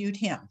interviewed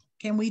him.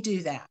 Can we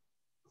do that?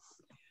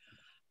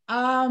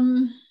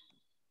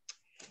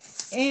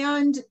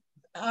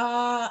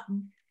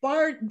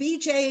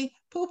 BJ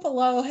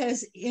Pupolo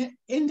has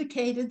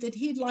indicated that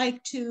he'd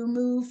like to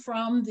move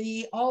from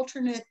the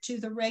alternate to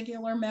the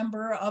regular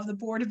member of the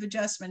Board of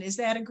Adjustment. Is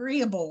that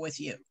agreeable with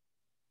you?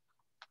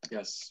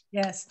 Yes.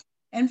 Yes.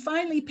 And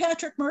finally,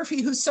 Patrick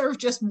Murphy, who served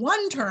just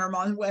one term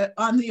on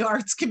the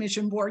Arts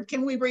Commission Board,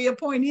 can we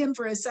reappoint him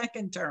for a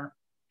second term?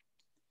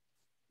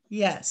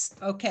 Yes.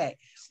 Okay.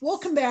 We'll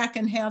come back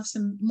and have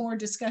some more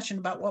discussion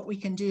about what we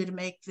can do to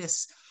make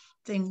this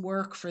thing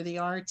work for the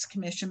Arts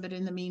Commission, but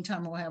in the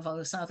meantime, we'll have all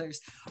those others.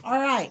 All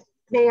right.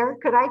 Mayor,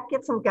 could I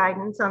get some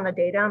guidance on the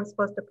data I'm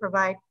supposed to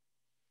provide?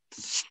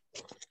 Is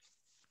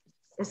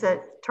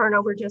it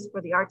turnover just for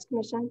the Arts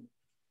Commission?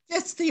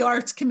 It's the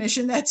Arts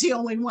Commission. That's the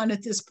only one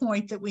at this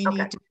point that we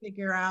need to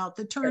figure out.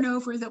 The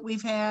turnover that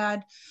we've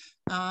had,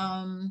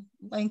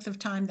 length of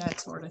time, that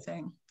sort of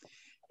thing.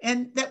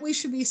 And that we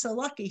should be so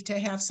lucky to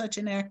have such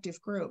an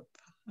active group.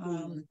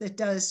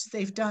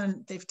 They've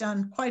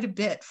done quite a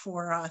bit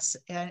for us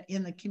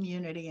in the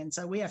community, and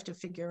so we have to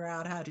figure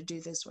out how to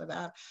do this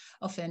without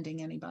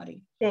offending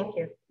anybody. Thank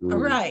you. All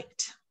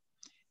right,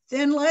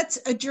 then let's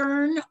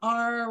adjourn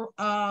our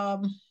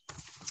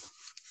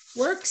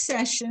work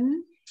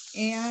session,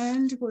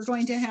 and we're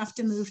going to have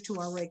to move to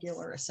our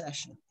regular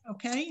session.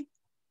 Okay?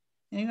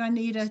 Anyone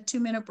need a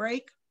 2-minute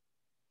break?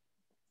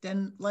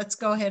 Then let's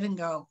go ahead and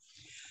go.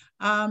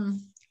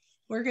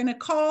 We're going to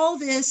call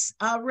this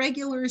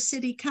regular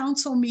city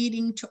council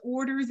meeting to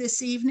order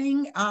this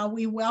evening.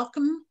 We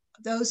welcome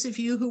those of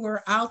you who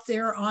are out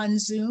there on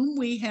Zoom.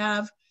 We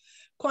have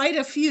quite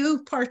a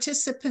few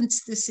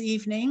participants this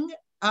evening.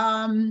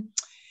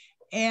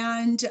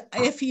 And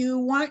if you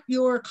want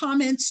your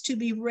comments to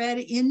be read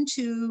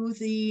into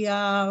the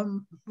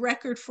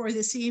record for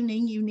this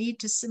evening, you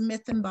need to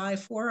submit them by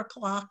 4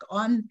 o'clock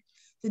on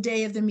the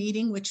day of the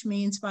meeting, which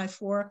means by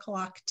 4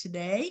 o'clock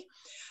today,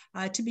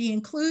 to be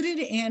included.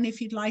 And if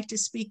you'd like to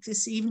speak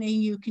this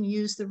evening, you can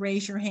use the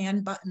raise your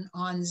hand button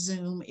on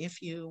Zoom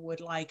if you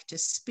would like to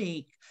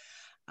speak.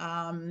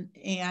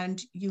 And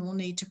you will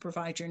need to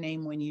provide your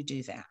name when you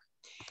do that.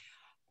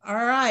 All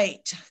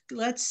right,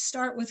 let's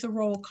start with the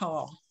roll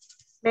call.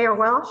 Mayor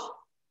Welsh?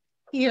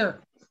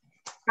 Here.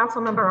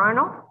 Councilmember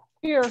Arnold?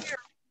 Here.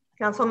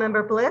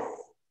 Councilmember Bliss?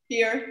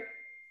 Here.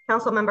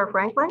 Councilmember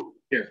Franklin?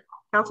 Here.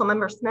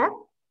 Councilmember Smith?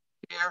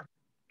 Here.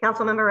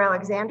 Councilmember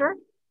Alexander?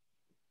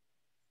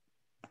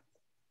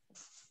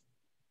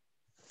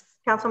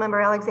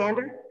 Councilmember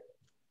Alexander?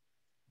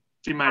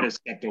 She might have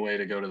stepped away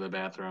to go to the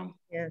bathroom.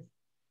 Yes.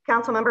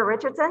 Councilmember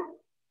Richardson?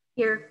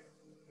 Here.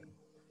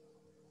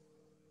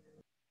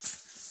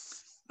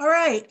 All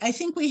right, I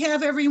think we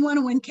have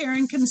everyone. When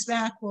Karen comes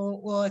back,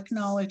 we'll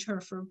acknowledge her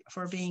for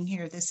being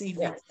here this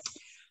evening. Yes.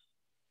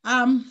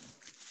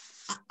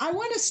 I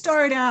want to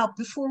start out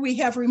before we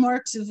have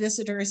remarks of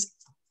visitors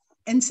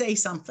and say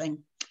something,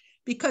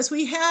 because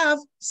we have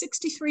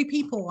 63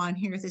 people on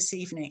here this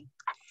evening,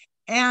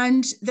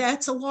 and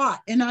that's a lot.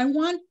 And I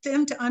want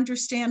them to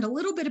understand a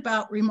little bit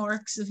about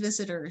remarks of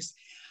visitors.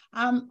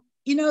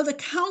 You know, the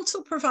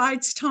council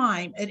provides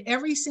time at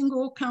every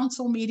single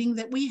council meeting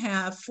that we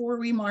have for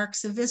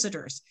remarks of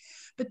visitors,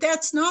 but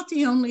that's not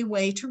the only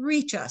way to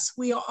reach us.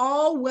 We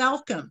all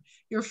welcome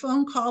your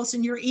phone calls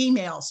and your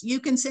emails. You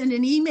can send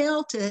an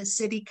email to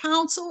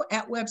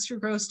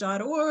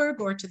citycouncil@webstergroves.org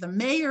or to the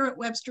mayor at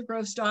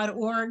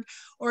webstergroves.org,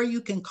 or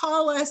you can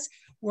call us.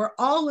 We're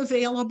all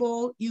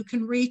available. You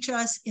can reach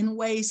us in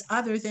ways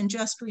other than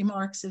just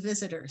remarks of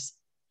visitors.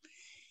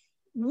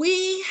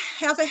 We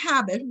have a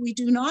habit, we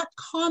do not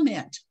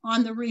comment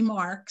on the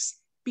remarks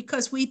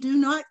because we do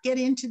not get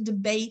into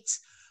debates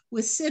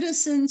with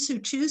citizens who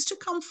choose to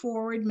come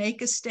forward,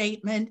 make a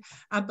statement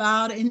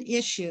about an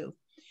issue.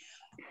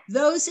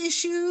 Those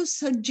issues,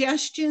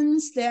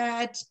 suggestions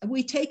that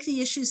we take the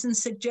issues and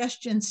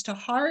suggestions to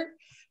heart.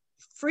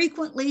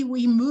 Frequently,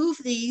 we move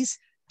these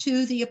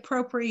to the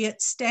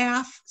appropriate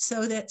staff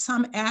so that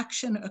some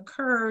action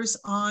occurs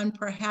on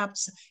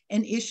perhaps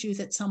an issue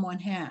that someone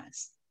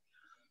has.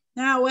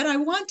 Now, what I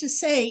want to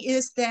say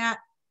is that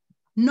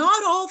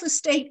not all the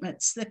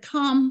statements that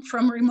come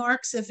from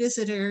remarks of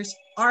visitors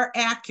are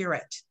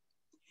accurate.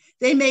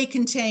 They may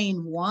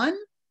contain one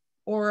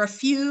or a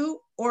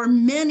few or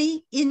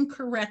many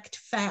incorrect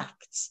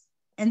facts.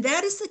 And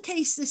that is the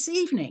case this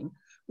evening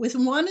with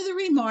one of the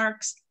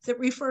remarks that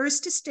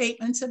refers to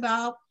statements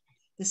about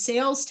the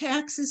sales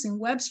taxes in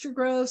Webster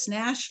Groves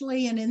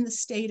nationally and in the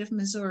state of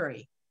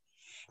Missouri.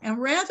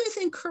 And rather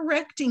than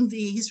correcting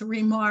these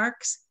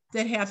remarks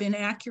that have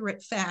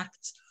inaccurate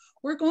facts,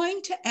 we're going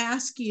to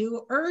ask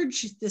you,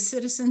 urge the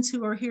citizens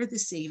who are here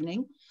this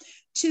evening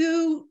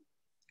to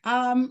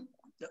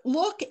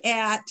look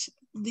at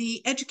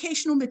the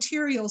educational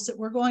materials that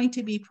we're going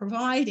to be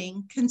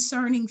providing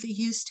concerning the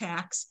use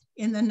tax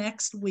in the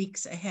next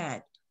weeks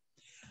ahead.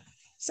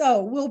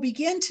 So we'll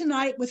begin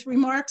tonight with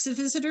remarks of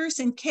visitors.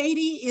 And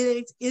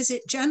Katie, is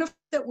it Jennifer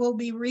that will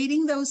be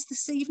reading those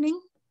this evening?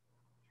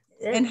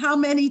 And how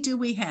many do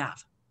we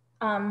have?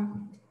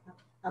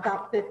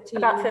 About 15.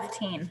 About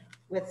 15.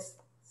 With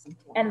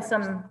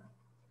some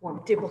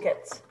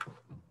duplicates.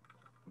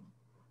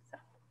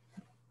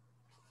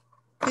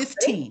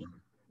 15.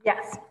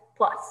 Yes,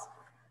 plus.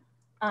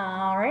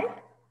 All right.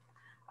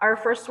 Our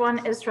first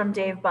one is from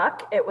Dave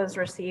Buck. It was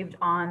received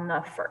on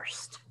the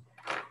 1st.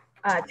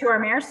 To our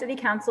mayor, city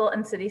council,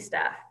 and city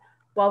staff,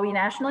 while we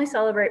nationally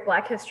celebrate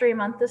Black History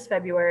Month this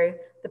February,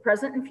 the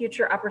present and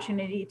future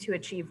opportunity to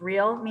achieve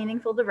real,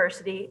 meaningful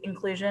diversity,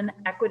 inclusion,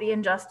 equity,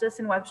 and justice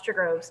in Webster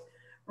Groves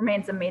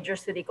remains a major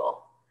city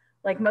goal.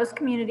 Like most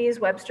communities,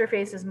 Webster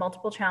faces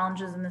multiple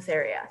challenges in this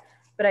area,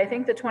 but I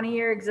think the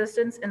 20-year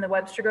existence in the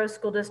Webster Groves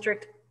School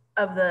District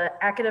of the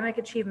academic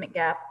achievement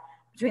gap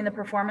between the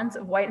performance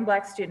of white and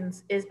Black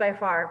students is by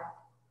far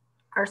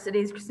our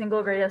city's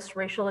single greatest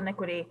racial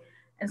inequity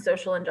and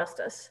social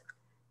injustice.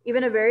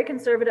 Even a very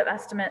conservative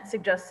estimate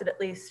suggests that at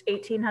least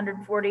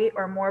 1,840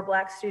 or more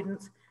Black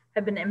students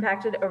have been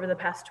impacted over the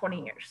past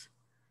 20 years.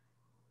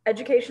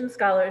 Education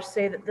scholars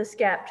say that this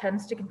gap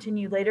tends to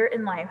continue later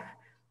in life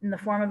in the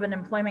form of an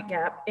employment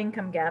gap,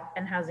 income gap,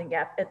 and housing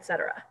gap,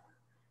 etc.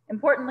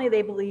 Importantly,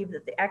 they believe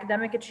that the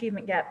academic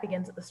achievement gap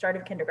begins at the start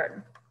of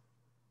kindergarten.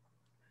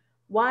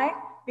 Why?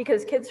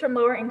 Because kids from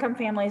lower income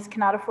families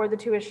cannot afford the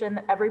tuition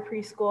that every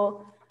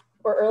preschool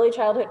or early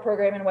childhood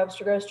program in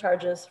Webster Groves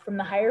charges, from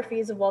the higher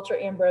fees of Walter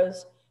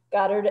Ambrose,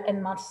 Goddard,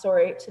 and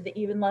Montessori to the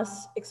even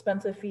less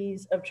expensive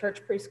fees of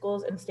church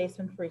preschools and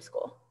Statesman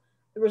Preschool.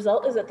 The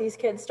result is that these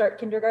kids start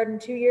kindergarten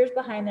 2 years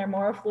behind their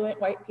more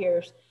affluent white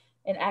peers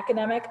in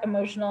academic,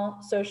 emotional,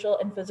 social,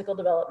 and physical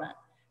development.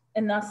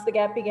 And thus the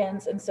gap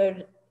begins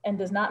and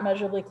does not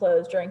measurably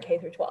close during K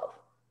through 12.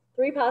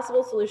 3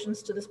 possible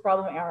solutions to this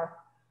problem are: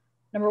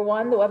 number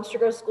 1, the Webster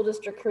Groves School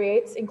District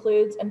creates,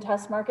 includes, and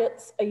test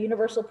markets a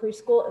universal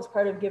preschool as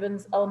part of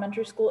Gibbons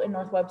Elementary School in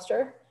North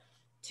Webster.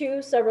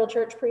 2, several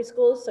church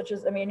preschools such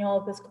as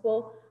Emmanuel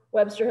Episcopal,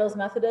 Webster Hills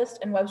Methodist,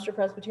 and Webster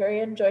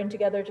Presbyterian join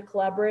together to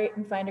collaborate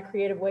and find a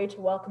creative way to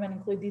welcome and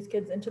include these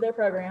kids into their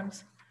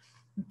programs.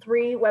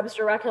 3,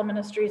 Webster Rock Hill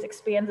Ministries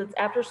expands its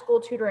after-school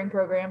tutoring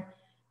program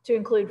to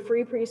include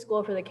free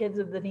preschool for the kids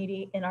of the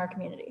needy in our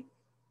community.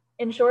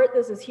 In short,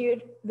 this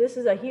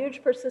is a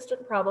huge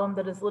persistent problem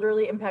that has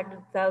literally impacted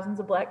thousands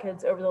of Black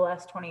kids over the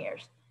last 20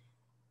 years.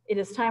 It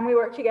is time we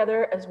work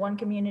together as one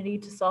community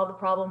to solve the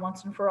problem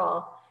once and for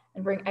all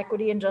and bring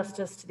equity and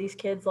justice to these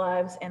kids'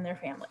 lives and their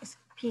families.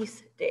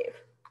 Peace, Dave.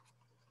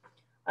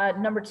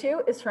 Number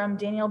 2 is from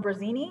Daniel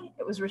Brazzini.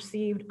 It was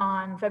received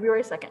on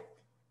February 2nd.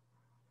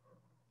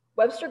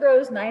 Webster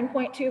Groves'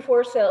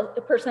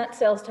 9.24%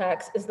 sales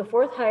tax is the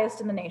 4th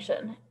highest in the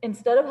nation.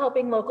 Instead of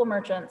helping local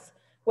merchants,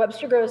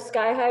 Webster Groves'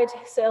 sky-high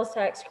sales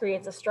tax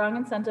creates a strong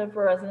incentive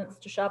for residents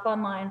to shop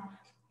online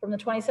from the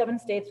 27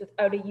 states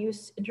without a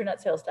use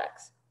internet sales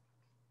tax.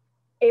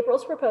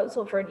 April's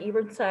proposal for an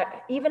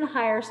even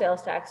higher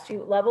sales tax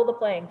to level the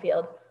playing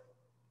field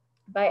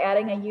by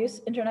adding a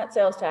use internet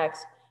sales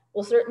tax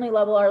will certainly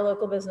level our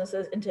local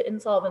businesses into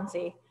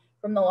insolvency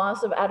from the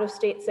loss of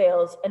out-of-state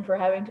sales and for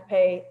having to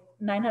pay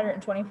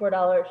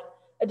 $924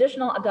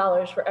 additional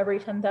dollars for every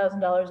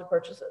 $10,000 of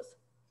purchases.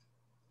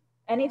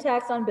 Any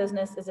tax on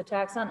business is a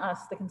tax on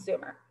us, the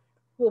consumer,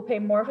 who will pay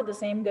more for the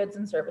same goods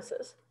and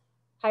services.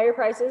 Higher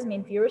prices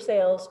mean fewer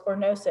sales or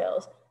no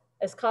sales,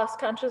 as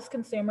cost-conscious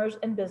consumers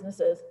and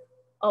businesses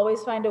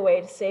always find a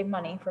way to save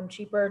money from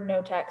cheaper,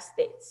 no-tax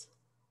states.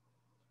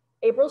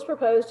 April's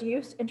proposed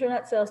use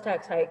internet sales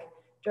tax hike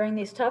during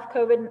these tough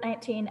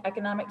COVID-19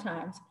 economic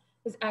times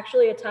is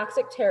actually a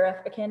toxic tariff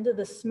akin to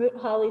the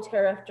Smoot-Hawley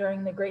tariff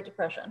during the Great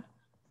Depression.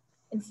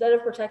 Instead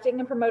of protecting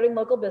and promoting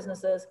local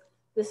businesses,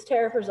 this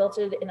tariff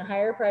resulted in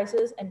higher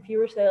prices and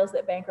fewer sales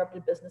that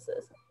bankrupted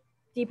businesses,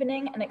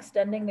 deepening and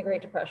extending the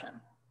Great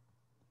Depression.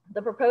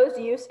 The proposed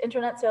use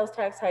internet sales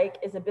tax hike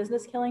is a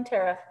business-killing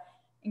tariff,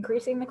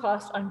 increasing the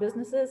cost on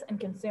businesses and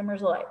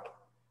consumers alike.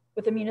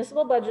 With a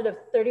municipal budget of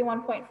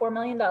 $31.4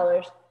 million,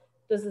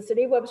 does the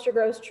city of Webster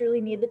Groves truly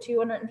need the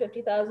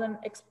 $250,000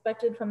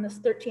 expected from this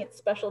 13th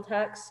special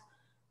tax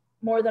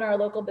more than our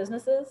local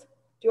businesses?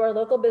 Do our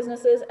local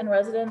businesses and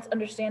residents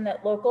understand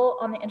that local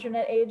on the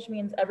internet age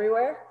means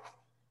everywhere?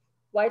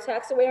 Why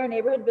tax away our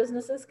neighborhood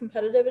businesses'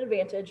 competitive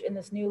advantage in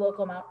this new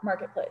local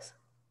marketplace?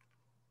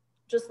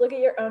 Just look at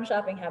your own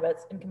shopping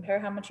habits and compare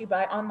how much you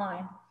buy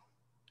online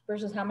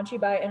versus how much you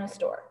buy in a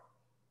store.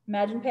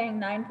 Imagine paying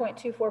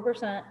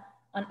 9.24%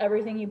 on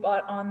everything you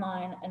bought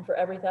online, and for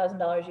every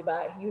 $1,000 you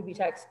buy, you would be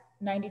taxed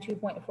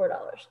 $92.4.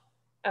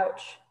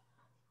 Ouch.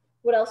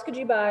 What else could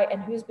you buy,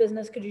 and whose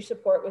business could you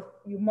support with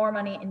more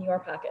money in your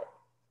pocket?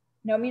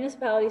 No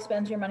municipality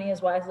spends your money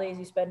as wisely as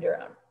you spend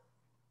your own.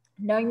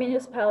 No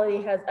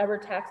municipality has ever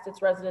taxed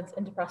its residents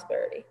into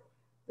prosperity.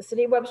 The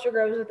city of Webster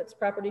Groves, with its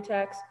property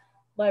tax,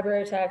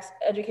 library tax,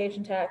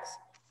 education tax,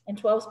 and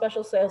 12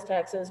 special sales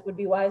taxes, would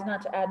be wise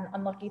not to add an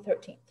unlucky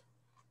 13th.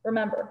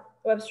 Remember,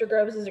 Webster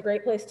Groves is a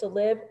great place to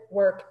live,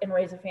 work, and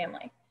raise a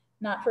family,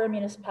 not for a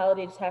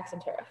municipality to tax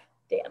and tariff.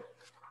 Dan.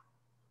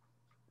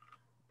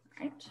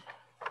 All right.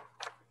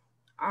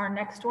 Our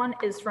next one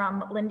is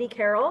from Lindy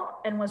Carroll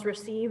and was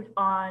received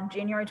on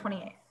January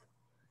 28th.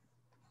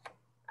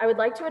 I would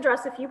like to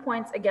address a few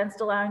points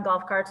against allowing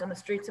golf carts on the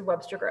streets of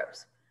Webster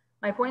Groves.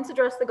 My points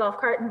address the golf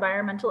cart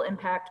environmental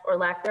impact or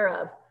lack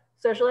thereof,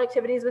 social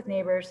activities with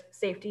neighbors,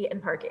 safety,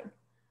 and parking.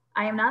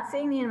 I am not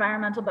seeing the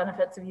environmental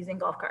benefits of using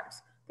golf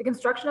carts. The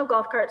construction of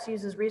golf carts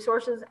uses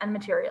resources and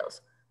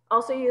materials.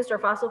 Also used are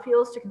fossil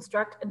fuels to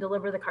construct and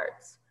deliver the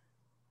carts.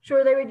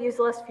 Sure, they would use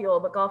less fuel,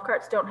 but golf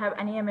carts don't have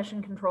any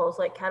emission controls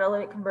like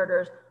catalytic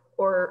converters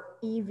or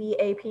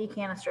EVAP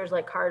canisters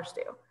like cars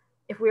do.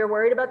 If we are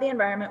worried about the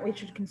environment, we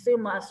should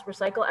consume less,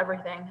 recycle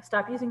everything,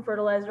 stop using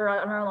fertilizer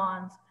on our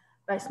lawns,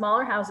 buy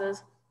smaller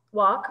houses,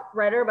 walk,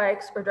 ride our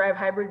bikes, or drive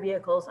hybrid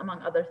vehicles,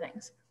 among other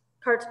things.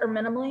 Carts are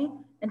minimally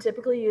and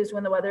typically used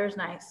when the weather is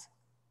nice.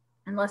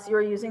 Unless you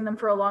are using them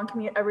for a long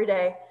commute every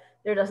day,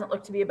 there doesn't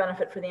look to be a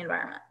benefit for the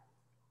environment.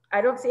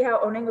 I don't see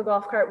how owning a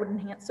golf cart would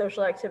enhance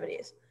social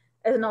activities.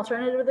 As an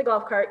alternative to the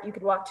golf cart, you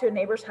could walk to a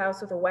neighbor's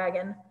house with a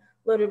wagon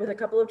loaded with a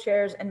couple of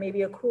chairs and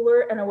maybe a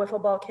cooler and a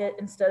wiffle ball kit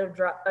instead of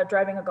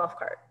driving a golf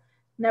cart.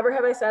 Never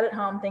have I sat at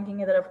home thinking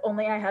that if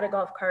only I had a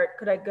golf cart,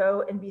 could I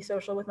go and be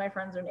social with my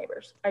friends or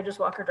neighbors. I just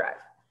walk or drive.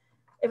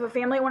 If a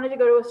family wanted to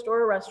go to a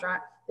store or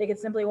restaurant, they could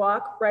simply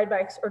walk, ride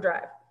bikes, or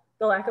drive.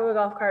 The lack of a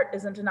golf cart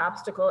isn't an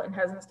obstacle and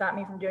hasn't stopped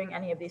me from doing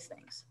any of these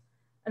things.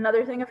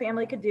 Another thing a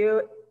family could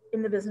do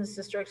in the business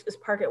districts is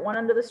park at one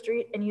end of the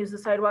street and use the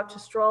sidewalk to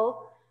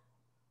stroll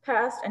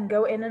past and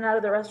go in and out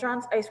of the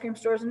restaurants, ice cream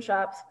stores, and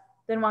shops,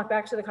 then walk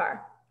back to the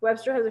car.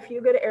 Webster has a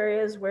few good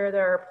areas where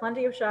there are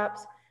plenty of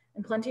shops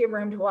and plenty of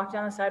room to walk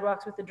down the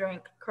sidewalks with a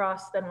drink,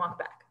 cross, then walk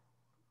back.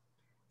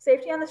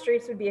 Safety on the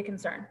streets would be a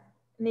concern.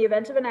 In the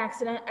event of an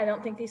accident, I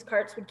don't think these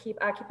carts would keep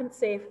occupants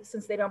safe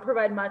since they don't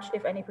provide much,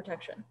 if any,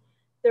 protection.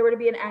 If there were to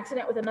be an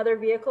accident with another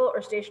vehicle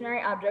or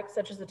stationary object,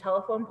 such as a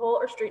telephone pole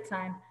or street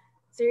sign,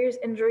 serious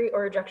injury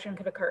or ejection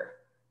could occur.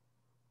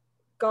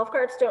 Golf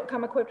carts don't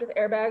come equipped with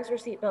airbags or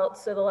seatbelts,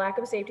 so the lack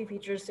of safety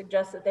features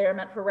suggests that they are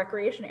meant for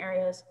recreation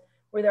areas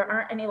where there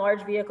aren't any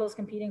large vehicles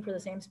competing for the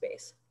same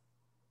space.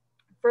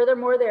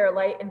 Furthermore, they are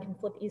light and can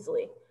flip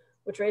easily,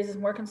 which raises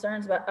more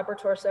concerns about upper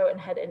torso and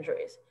head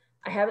injuries.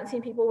 I haven't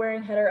seen people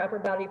wearing head or upper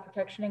body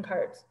protection in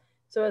carts,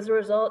 so as a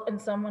result,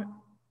 someone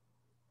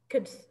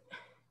could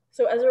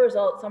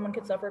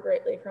suffer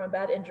greatly from a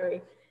bad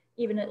injury,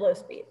 even at low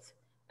speeds.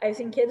 I've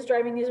seen kids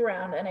driving these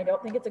around, and I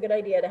don't think it's a good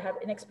idea to have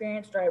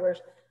inexperienced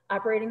drivers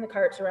operating the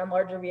carts around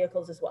larger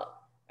vehicles as well.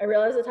 I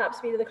realize the top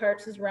speed of the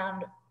carts is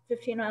around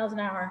 15 miles an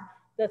hour.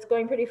 That's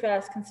going pretty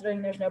fast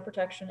considering there's no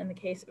protection in the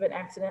case of an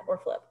accident or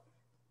flip.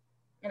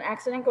 An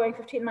accident going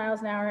 15 miles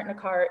an hour in a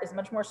car is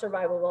much more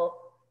survivable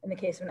in the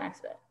case of an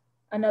accident.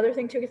 Another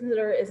thing to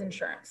consider is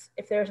insurance.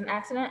 If there's an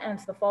accident and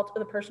it's the fault of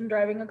the person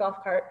driving a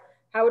golf cart,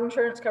 how would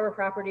insurance cover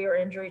property or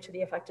injury to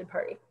the affected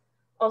party?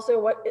 Also,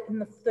 what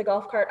if the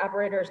golf cart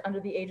operator is under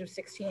the age of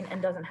 16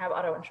 and doesn't have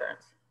auto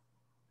insurance?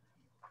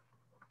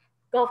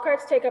 Golf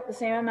carts take up the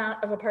same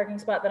amount of a parking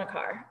spot than a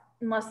car.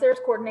 Unless there's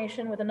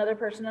coordination with another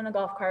person in a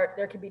golf cart,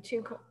 there could be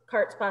two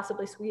carts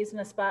possibly squeezed in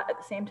a spot at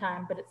the same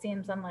time, but it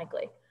seems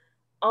unlikely.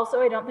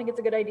 Also, I don't think it's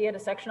a good idea to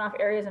section off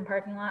areas and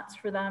parking lots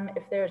for them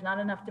if there's not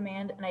enough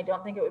demand, and I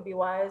don't think it would be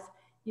wise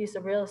use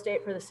of real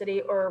estate for the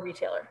city or a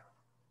retailer.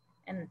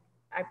 And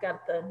I've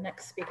got the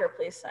next speaker,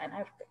 please sign.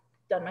 I've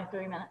done my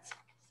 3 minutes,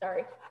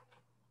 sorry.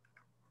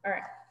 All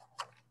right.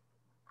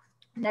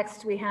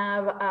 Next we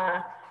have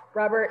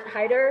Robert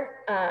Hyder,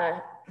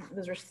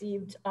 was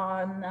received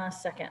on the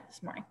 2nd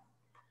this morning.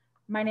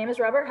 My name is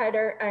Robert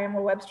Hyder. I am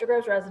a Webster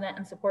Groves resident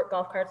and support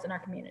golf carts in our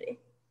community.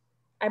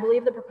 I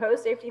believe the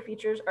proposed safety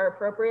features are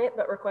appropriate,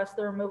 but request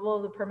the removal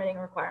of the permitting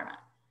requirement.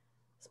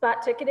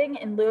 Spot ticketing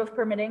in lieu of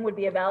permitting would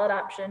be a valid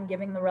option,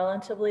 given the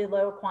relatively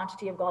low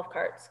quantity of golf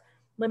carts,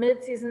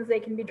 limited seasons they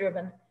can be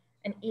driven,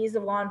 and ease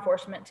of law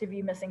enforcement to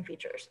view missing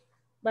features.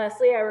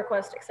 Lastly, I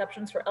request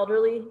exceptions for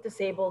elderly,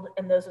 disabled,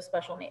 and those with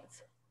special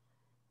needs.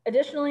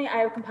 Additionally, I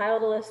have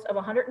compiled a list of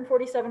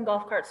 147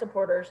 golf cart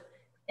supporters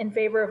in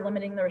favor of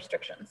limiting the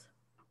restrictions.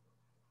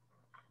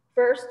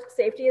 First,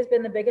 safety has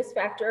been the biggest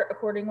factor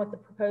according with the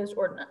proposed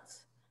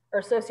ordinance, or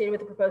associated with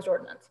the proposed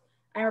ordinance.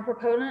 I am a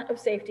proponent of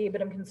safety,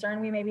 but I'm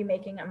concerned we may be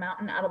making a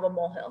mountain out of a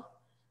molehill.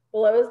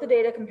 Below is the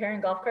data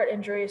comparing golf cart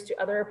injuries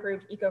to other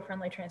approved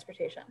eco-friendly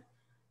transportation.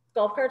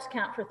 Golf carts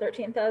account for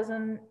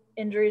 13,000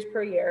 injuries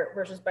per year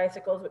versus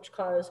bicycles, which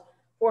cause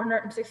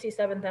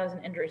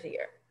 467,000 injuries a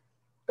year.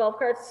 Golf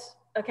carts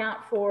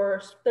account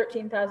for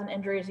 13,000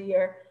 injuries a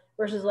year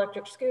versus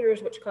electric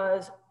scooters, which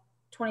cause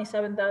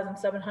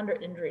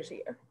 27,700 injuries a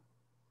year.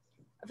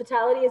 A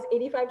fatality is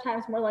 85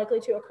 times more likely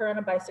to occur on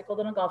a bicycle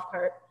than a golf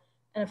cart,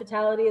 and a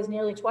fatality is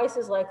nearly twice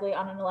as likely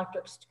on an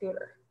electric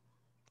scooter.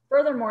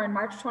 Furthermore, in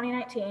March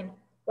 2019,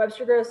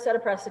 Webster Groves set a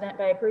precedent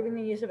by approving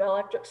the use of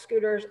electric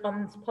scooters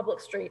on public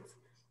streets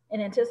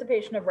in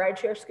anticipation of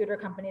rideshare scooter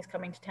companies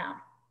coming to town.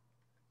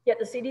 Yet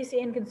the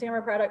CDC and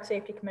Consumer Product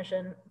Safety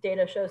Commission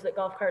data shows that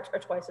golf carts are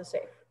twice as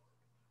safe.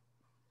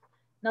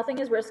 Nothing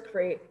is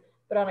risk-free,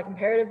 but on a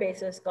comparative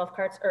basis, golf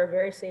carts are a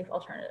very safe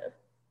alternative.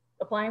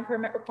 Applying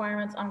permit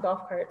requirements on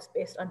golf carts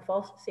based on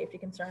false safety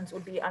concerns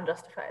would be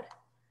unjustified.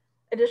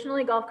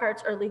 Additionally, golf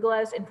carts are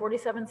legalized in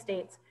 47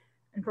 states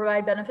and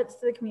provide benefits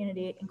to the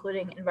community,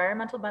 including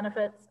environmental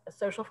benefits, a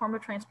social form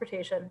of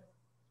transportation,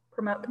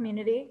 promote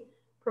community,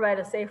 provide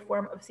a safe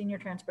form of senior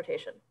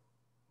transportation.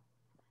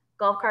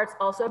 Golf carts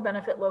also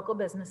benefit local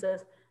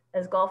businesses,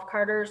 as golf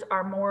carters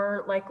are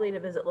more likely to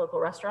visit local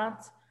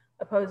restaurants,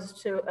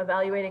 opposed to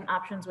evaluating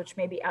options which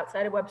may be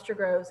outside of Webster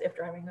Groves if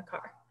driving a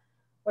car.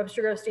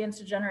 Webster Groves stands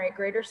to generate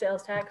greater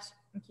sales tax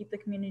and keep the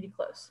community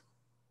close.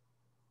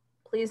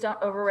 Please don't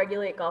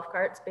overregulate golf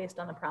carts based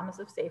on the promise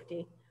of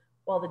safety,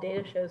 while the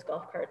data shows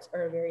golf carts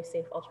are a very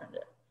safe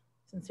alternative.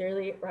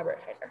 Sincerely, Robert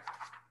Hyder.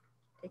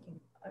 Taking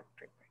a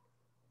drink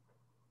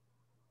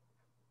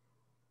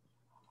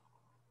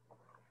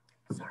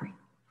break. Sorry.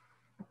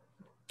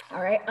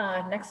 All right,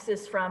 next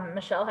is from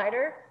Michelle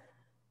Hyder.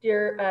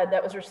 Dear,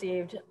 that was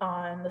received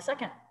on the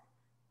 2nd.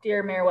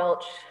 Dear Mayor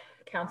Welch,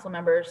 council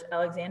members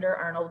Alexander,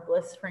 Arnold,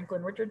 Bliss,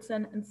 Franklin,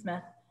 Richardson, and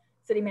Smith,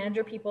 City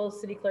Manager Peoples,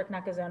 City Clerk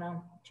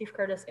Nakazono, Chief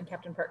Curtis, and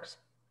Captain Perks.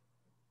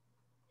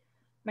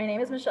 My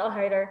name is Michelle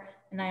Hyder,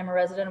 and I am a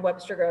resident of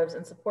Webster Groves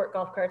and support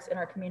golf carts in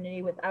our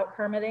community without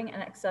permitting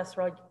and excess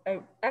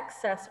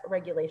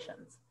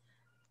regulations.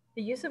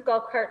 The use of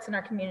golf carts in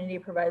our community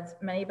provides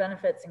many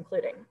benefits,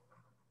 including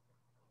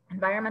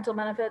environmental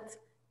benefits,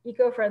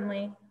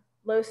 eco-friendly,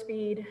 low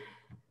speed,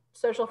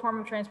 social form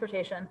of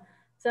transportation,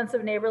 sense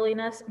of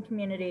neighborliness and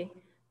community,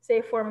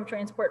 safe form of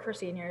transport for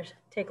seniors,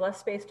 take less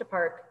space to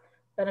park,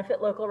 benefit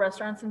local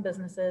restaurants and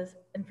businesses,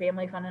 and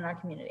family fun in our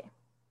community.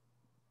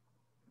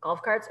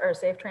 Golf carts are a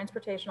safe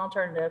transportation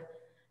alternative,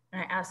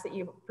 and I ask that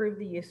you approve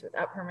the use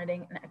without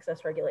permitting and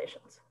excess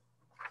regulations.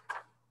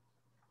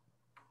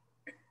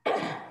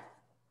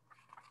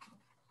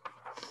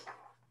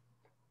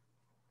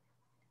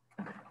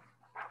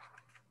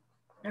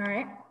 All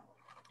right,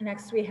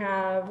 next we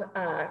have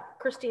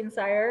Christine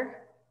Sire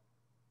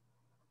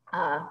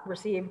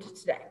received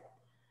today.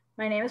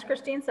 My name is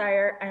Christine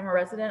Sire. I am a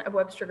resident of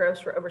Webster Groves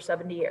for over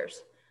 70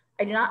 years.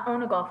 I do not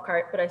own a golf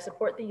cart, but I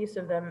support the use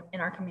of them in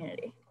our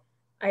community.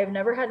 I have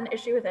never had an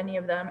issue with any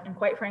of them, and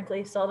quite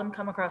frankly, seldom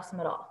come across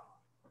them at all.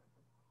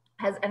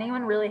 Has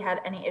anyone really had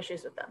any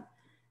issues with them?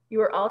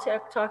 You are all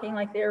talking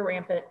like they are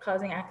rampant,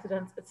 causing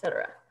accidents,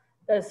 etc.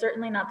 That is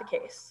certainly not the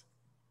case.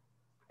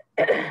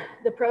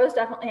 The pros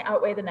definitely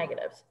outweigh the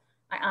negatives.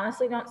 I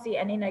honestly don't see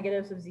any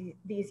negatives of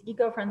these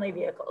eco-friendly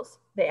vehicles.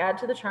 They add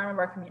to the charm of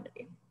our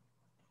community.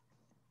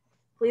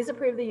 Please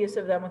approve the use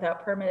of them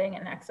without permitting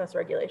and excess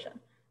regulation.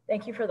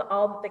 Thank you for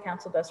all that the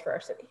council does for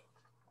our city.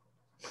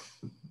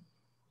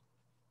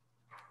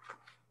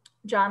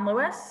 John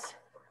Lewis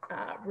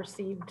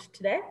received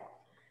today.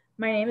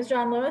 My name is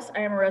John Lewis. I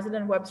am a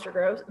resident of Webster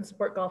Groves and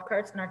support golf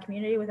carts in our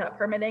community without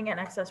permitting and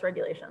excess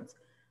regulations.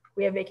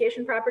 We have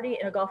vacation property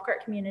in a golf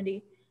cart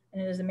community,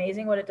 and it is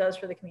amazing what it does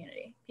for the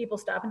community. People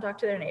stop and talk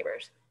to their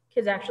neighbors.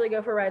 Kids actually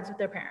go for rides with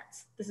their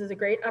parents. This is a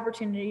great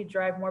opportunity to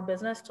drive more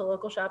business to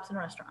local shops and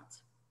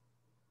restaurants.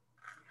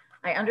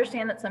 I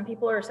understand that some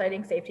people are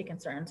citing safety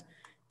concerns,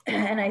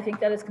 and I think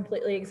that is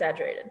completely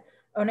exaggerated.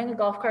 Owning a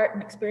golf cart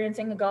and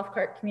experiencing a golf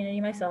cart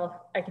community myself,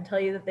 I can tell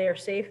you that they are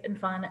safe and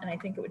fun, and I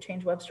think it would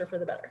change Webster for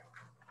the better.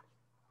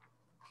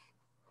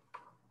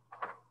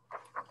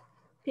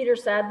 Peter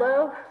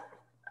Sadlow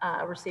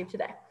received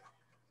today.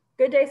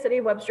 Good day, City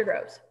of Webster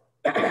Groves.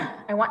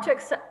 I want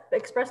to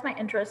express my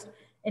interest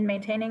in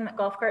maintaining that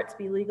golf carts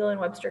be legal in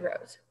Webster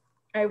Groves.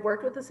 I have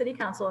worked with the City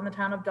Council in the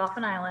town of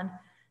Dauphin Island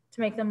to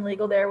make them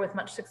legal there with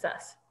much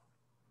success.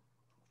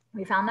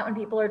 We found that when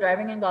people are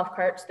driving in golf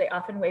carts, they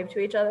often wave to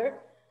each other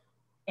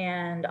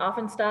and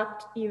often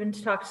stopped even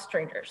to talk to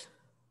strangers.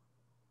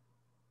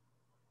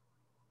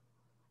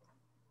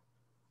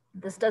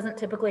 This doesn't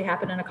typically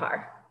happen in a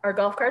car. Our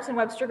golf carts in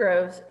Webster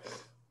Groves,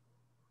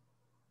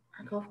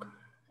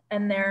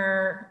 and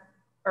there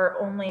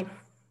are only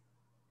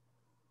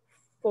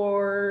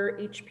 4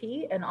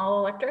 HP and all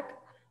electric.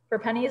 For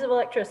pennies of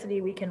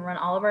electricity, we can run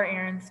all of our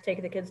errands,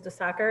 take the kids to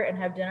soccer, and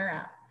have dinner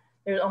out.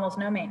 There's almost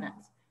no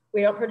maintenance.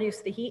 We don't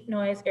produce the heat,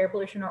 noise, air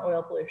pollution, or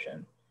oil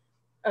pollution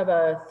of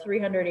a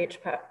 300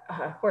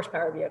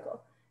 horsepower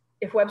vehicle.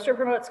 If Webster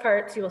promotes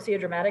carts, you will see a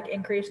dramatic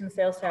increase in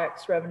sales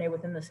tax revenue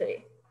within the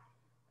city.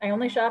 I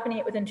only shop and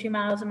eat within 2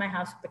 miles of my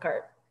house with the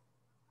cart.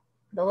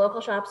 The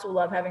local shops will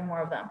love having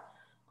more of them.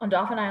 On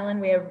Dauphin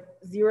Island, we have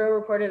 0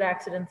 reported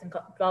accidents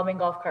involving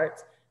golf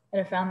carts and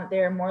have found that they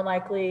are more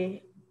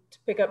likely to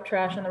pick up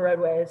trash on the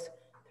roadways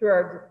through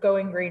our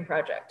Going Green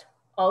project.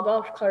 All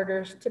golf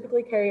carters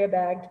typically carry a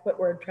bag to put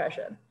word trash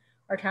in.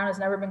 Our town has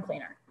never been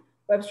cleaner.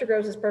 Webster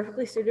Groves is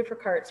perfectly suited for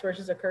carts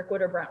versus a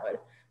Kirkwood or Brentwood.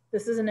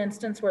 This is an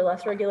instance where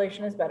less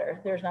regulation is better.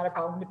 There's not a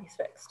problem to be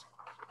fixed.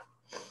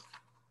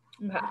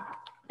 Okay.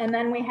 And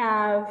then we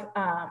have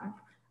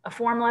a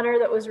form letter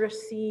that was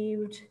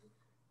received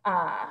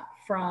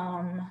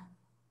from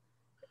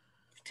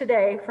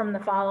today from the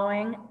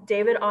following: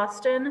 David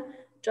Austin,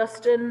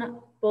 Justin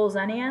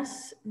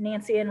Bolzenius,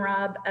 Nancy and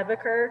Rob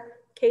Eviker,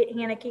 Kate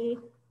Haneke,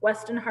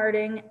 Weston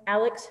Harding,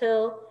 Alex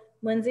Hill,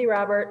 Lindsay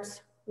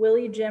Roberts,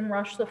 Willie Jim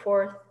Rush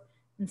IV,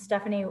 and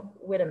Stephanie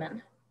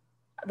Whitteman.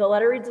 The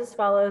letter reads as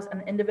follows,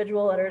 and the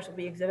individual letters will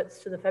be exhibits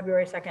to the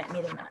February 2nd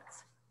meeting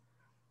minutes.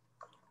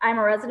 I'm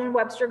a resident of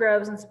Webster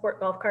Groves and support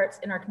golf carts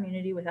in our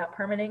community without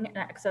permitting and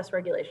excess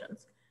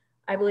regulations.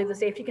 I believe the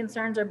safety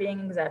concerns are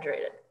being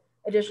exaggerated.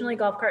 Additionally,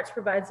 golf carts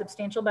provide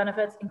substantial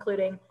benefits,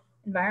 including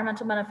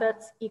environmental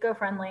benefits,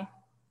 eco-friendly,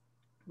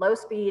 low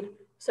speed,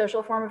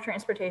 social form of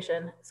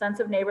transportation, sense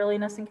of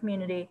neighborliness and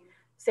community,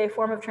 safe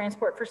form of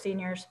transport for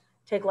seniors,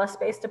 take less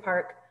space to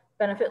park,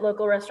 benefit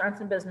local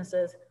restaurants and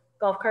businesses.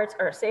 Golf carts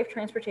are a safe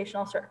transportation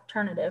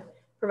alternative,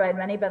 provide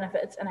many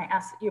benefits, and I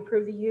ask that you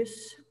approve the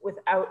use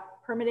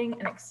without permitting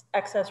and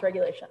excess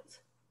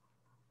regulations.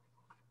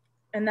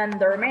 And then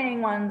the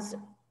remaining ones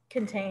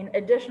contain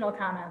additional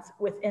comments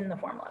within the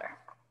form letter.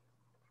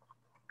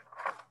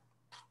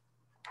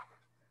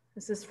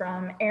 This is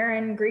from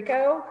Aaron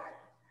Greco,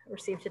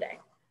 received today.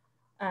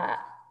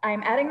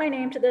 I'm adding my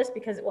name to this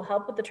because it will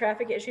help with the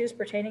traffic issues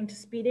pertaining to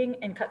speeding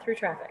and cut through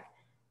traffic.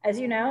 As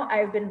you know,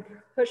 I've been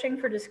pushing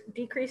for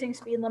decreasing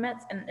speed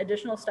limits and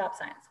additional stop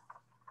signs.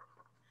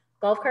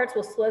 Golf carts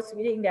will slow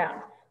speeding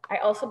down. I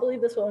also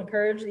believe this will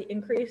encourage the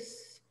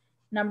increased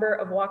number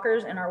of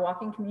walkers in our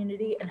walking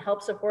community and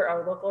help support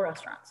our local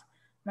restaurants.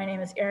 My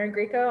name is Aaron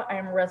Greco. I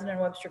am a resident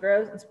of Webster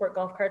Groves and support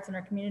golf carts in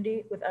our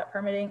community without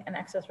permitting and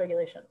excess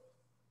regulation.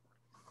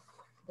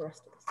 The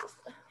rest of this is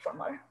the form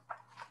letter.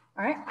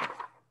 All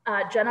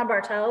right. Jenna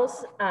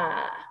Bartels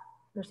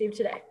received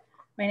today.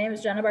 My name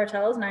is Jenna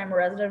Bartels, and I am a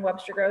resident of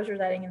Webster Groves,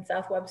 residing in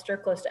South Webster,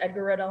 close to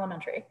Edgar Road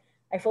Elementary.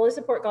 I fully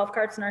support golf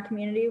carts in our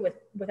community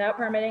without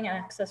permitting and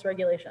access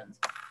regulations.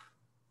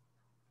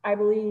 I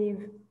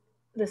believe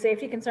the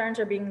safety concerns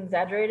are being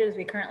exaggerated, as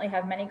we currently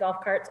have many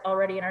golf carts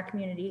already in our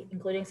community,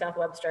 including South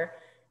Webster,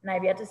 and I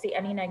have yet to see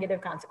any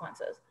negative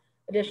consequences.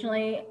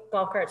 Additionally,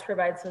 golf carts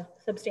provide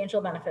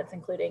substantial benefits,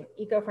 including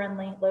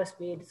eco-friendly,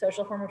 low-speed,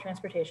 social form of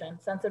transportation,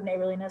 sense of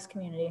neighborliness,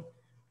 community,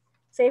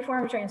 safe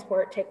form of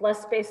transport, take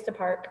less space to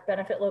park,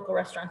 benefit local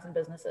restaurants and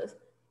businesses.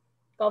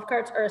 Golf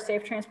carts are a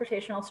safe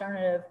transportation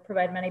alternative,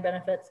 provide many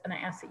benefits, and I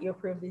ask that you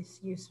approve this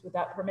use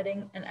without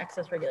permitting and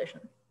excess regulation.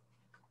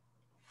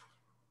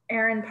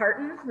 Erin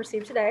Parton,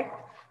 received today.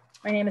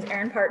 My name is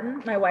Erin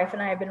Parton. My wife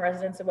and I have been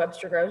residents of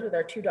Webster Groves with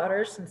our 2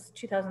 daughters since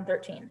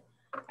 2013.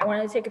 I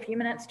wanted to take a few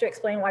minutes to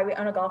explain why we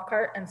own a golf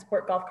cart and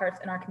support golf carts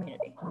in our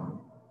community.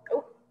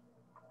 Oh.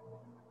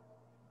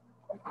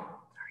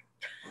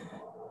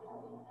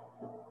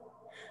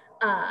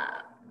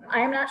 I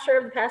am not sure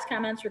of the past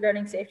comments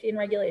regarding safety and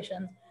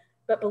regulations,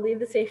 but believe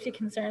the safety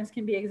concerns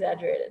can be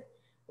exaggerated.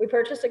 We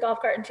purchased a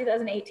golf cart in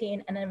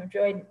 2018 and have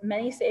enjoyed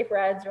many safe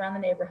rides around the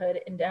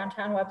neighborhood in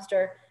downtown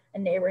Webster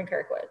and neighboring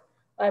Kirkwood.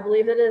 While I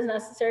believe that it is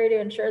necessary to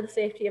ensure the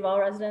safety of all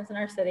residents in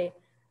our city,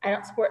 I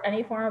don't support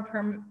any form of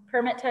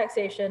permit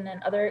taxation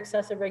and other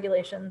excessive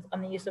regulations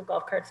on the use of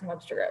golf carts in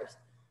Webster Groves.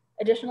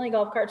 Additionally,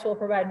 golf carts will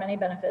provide many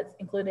benefits,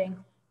 including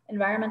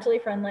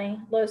environmentally friendly,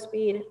 low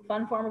speed,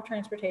 fun form of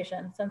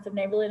transportation, sense of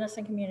neighborliness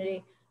and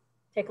community,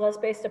 take less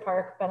space to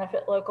park,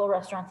 benefit local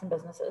restaurants and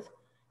businesses.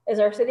 As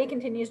our city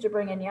continues to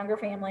bring in younger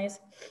families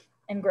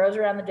and grows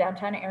around the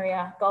downtown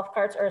area, golf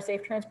carts are a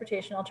safe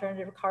transportation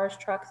alternative to cars,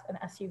 trucks, and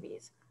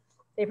SUVs.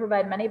 They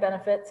provide many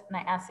benefits, and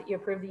I ask that you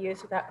approve the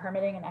use without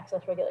permitting and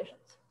excess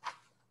regulations.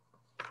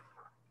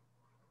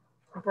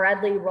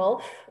 Bradley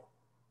Rolfe,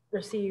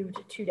 received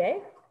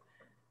today.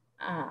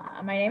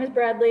 My name is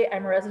Bradley.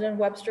 I'm a resident of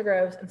Webster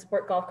Groves and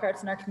support golf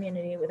carts in our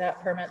community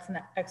without permits and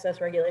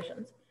excess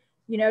regulations.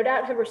 You no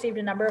doubt have received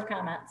a number of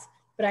comments,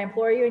 but I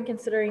implore you in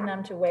considering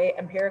them to weigh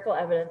empirical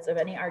evidence of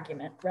any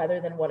argument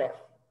rather than what if.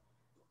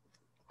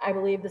 I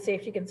believe the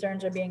safety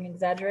concerns are being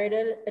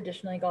exaggerated.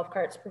 Additionally, golf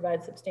carts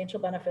provide substantial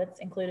benefits,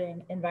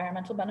 including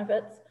environmental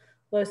benefits,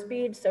 low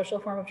speed, social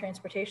form of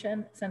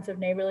transportation, sense of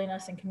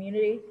neighborliness and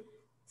community,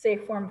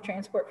 safe form of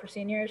transport for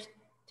seniors,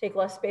 take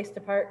less space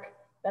to park,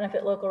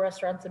 benefit local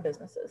restaurants and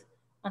businesses.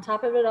 On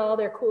top of it all,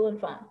 they're cool and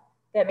fun.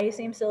 That may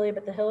seem silly,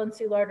 but the Hill and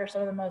Soulard are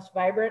some of the most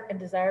vibrant and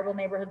desirable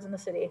neighborhoods in the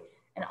city,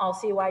 and all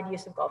see wide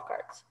use of golf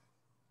carts.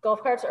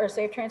 Golf carts are a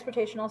safe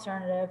transportation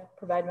alternative,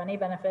 provide many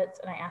benefits,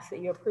 and I ask that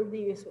you approve the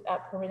use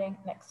without permitting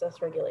and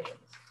excess regulations.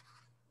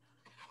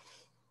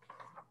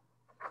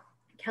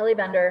 Kelly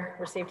Bender,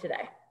 received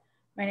today.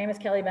 My name is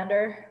Kelly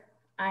Bender.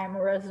 I am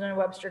a resident of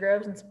Webster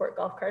Groves and support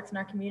golf carts in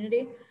our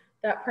community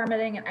without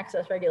permitting and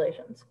excess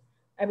regulations.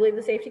 I believe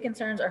the safety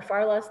concerns are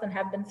far less than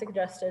have been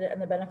suggested,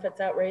 and the benefits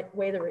outweigh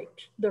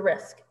the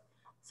risk.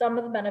 Some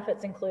of the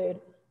benefits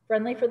include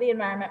friendly for the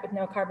environment with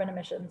no carbon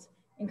emissions,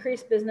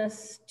 increased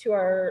business to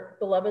our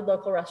beloved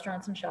local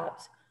restaurants and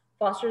shops,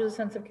 fosters a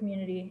sense of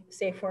community,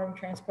 safe form of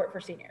transport for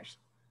seniors.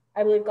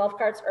 I believe golf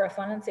carts are a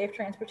fun and safe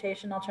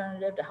transportation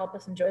alternative to help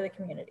us enjoy the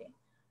community.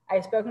 I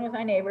have spoken with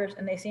my neighbors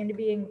and they seem to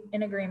be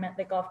in agreement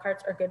that golf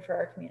carts are good for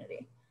our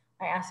community.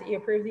 I ask that you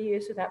approve the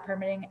use without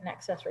permitting and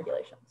excess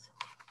regulations.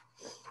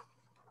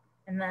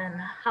 And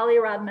then Holly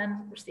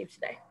Rodman, received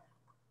today.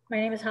 My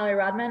name is Holly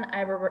Rodman.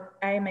 I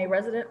am a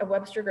resident of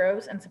Webster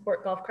Groves and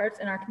support golf carts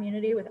in our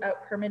community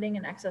without permitting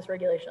and excess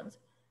regulations.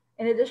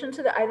 In addition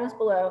to the items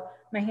below,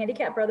 my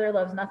handicapped brother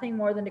loves nothing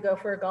more than to go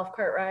for a golf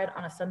cart ride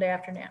on a Sunday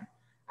afternoon.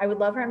 I would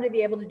love for him to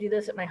be able to do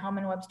this at my home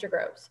in Webster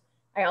Groves.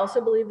 I also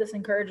believe this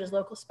encourages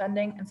local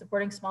spending and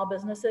supporting small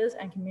businesses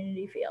and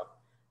community feel.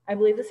 I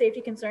believe the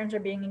safety concerns are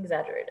being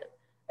exaggerated.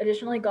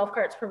 Additionally, golf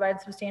carts provide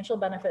substantial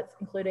benefits,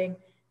 including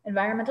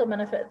environmental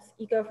benefits,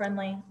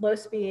 eco-friendly, low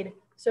speed,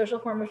 social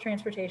form of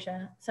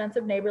transportation, sense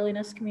of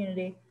neighborliness,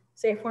 community,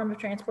 safe form of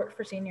transport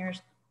for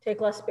seniors, take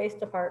less space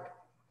to park,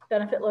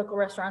 benefit local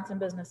restaurants and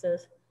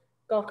businesses.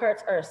 Golf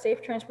carts are a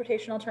safe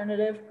transportation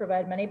alternative,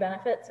 provide many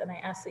benefits, and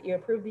I ask that you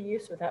approve the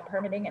use without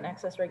permitting and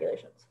excess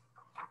regulations.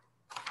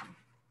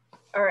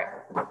 All right,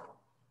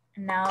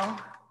 and now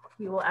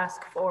we will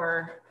ask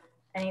for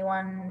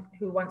anyone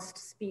who wants to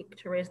speak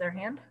to raise their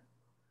hand.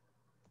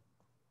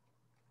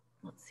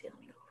 Let's see, let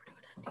me go over to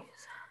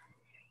attendees.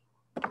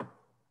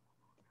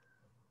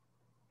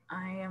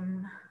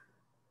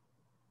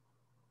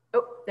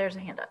 Oh, there's a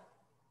hand up.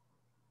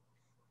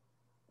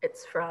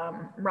 It's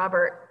from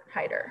Robert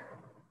Hyder.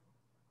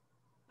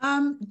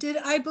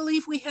 I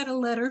believe we had a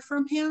letter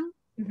from him?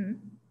 Mm-hmm.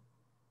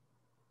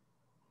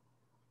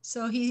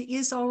 So he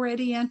is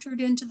already entered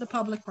into the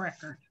public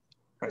record.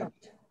 Right.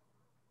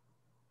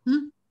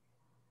 Hmm?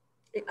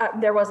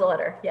 There was a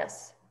letter,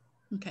 yes.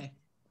 Okay.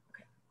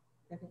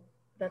 Okay.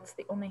 That's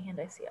the only hand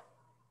I see up.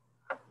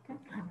 Okay.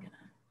 I'm gonna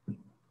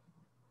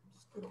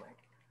just go away.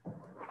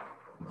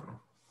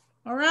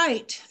 All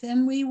right,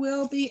 then we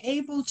will be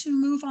able to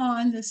move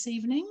on this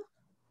evening.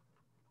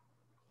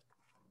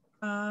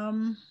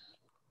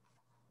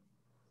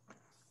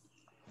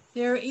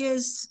 There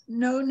is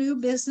no new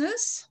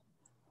business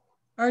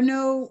or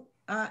no,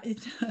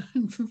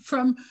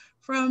 from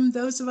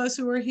those of us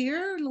who are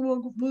here,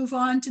 we'll move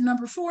on to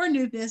number 4,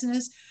 new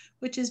business,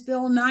 which is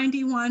Bill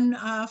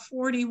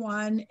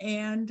 9141.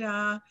 And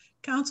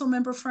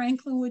Councilmember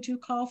Franklin, would you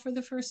call for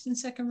the first and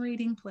second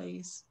reading,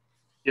 please?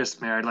 Yes,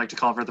 Mayor, I'd like to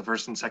call for the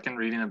first and second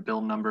reading of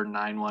Bill number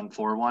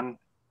 9141.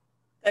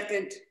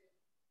 Second.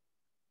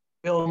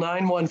 Bill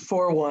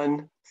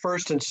 9141,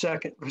 first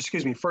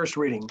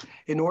reading.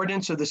 An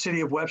ordinance of the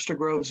City of Webster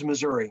Groves,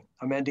 Missouri,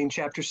 amending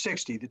Chapter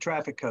 60, the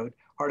Traffic Code,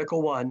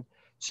 Article 1,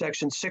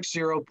 Section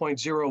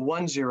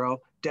 60.010,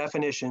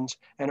 definitions,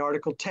 and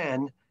Article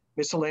 10,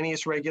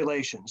 miscellaneous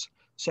regulations,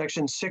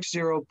 Section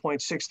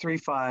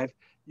 60.635,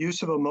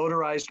 use of a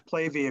motorized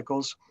play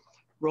vehicles,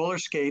 roller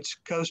skates,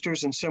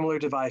 coasters, and similar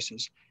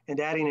devices, and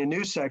adding a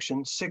new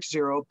section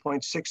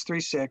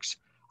 60.636,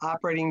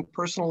 operating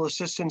personal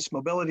assistance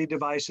mobility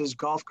devices,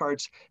 golf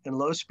carts, and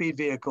low-speed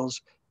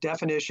vehicles,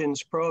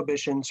 definitions,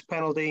 prohibitions,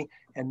 penalty,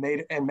 and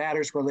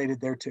matters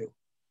related thereto.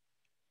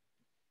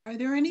 Are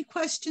there any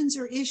questions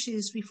or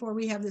issues before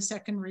we have the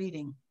second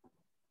reading?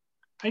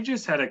 I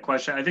just had a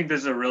question. I think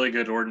this is a really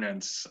good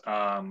ordinance.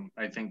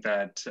 I think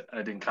that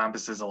it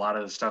encompasses a lot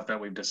of the stuff that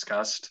we've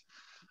discussed.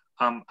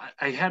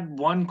 I had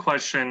one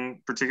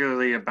question,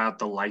 particularly about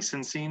the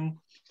licensing.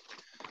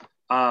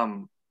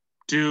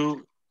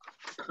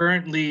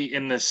 Currently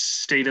in the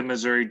state of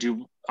Missouri,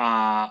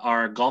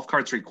 are golf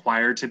carts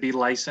required to be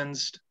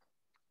licensed?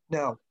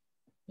 No.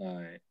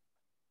 All right.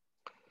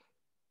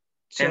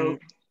 So,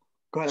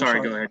 go ahead.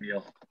 Sorry, go ahead,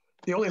 Neil.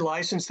 The only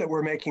license that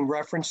we're making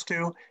reference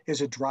to is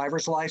a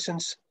driver's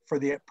license for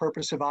the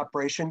purpose of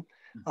operation.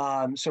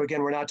 So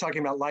again, we're not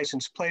talking about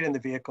license plate in the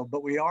vehicle,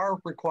 but we are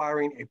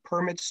requiring a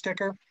permit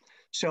sticker.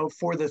 So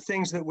for the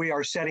things that we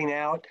are setting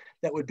out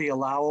that would be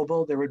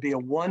allowable, there would be a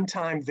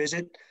one-time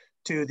visit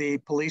to the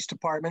police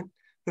department,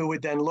 who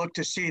would then look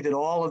to see that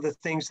all of the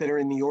things that are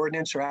in the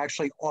ordinance are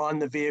actually on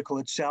the vehicle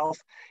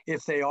itself.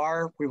 If they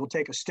are, we will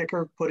take a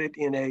sticker, put it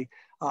in a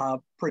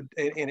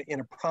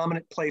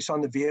prominent place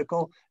on the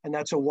vehicle, and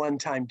that's a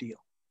one-time deal.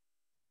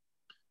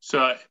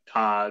 So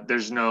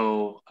there's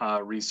no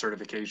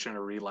recertification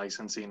or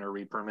relicensing or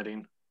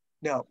repermitting?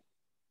 No.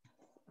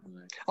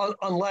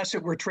 Unless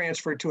it were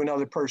transferred to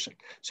another person.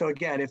 So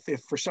again,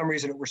 if for some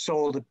reason it were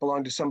sold, it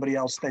belonged to somebody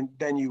else,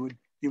 then you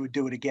would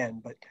do it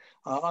again. But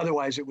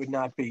otherwise, it would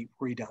not be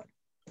redone.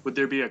 Would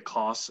there be a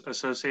cost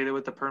associated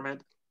with the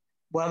permit?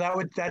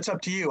 Well, that's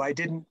up to you. I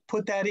didn't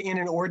put that in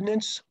an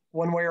ordinance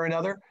one way or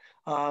another.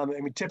 I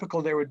mean,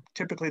 typically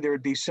there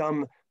would be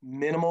some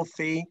minimal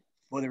fee,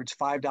 whether it's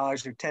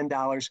 $5 or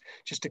 $10,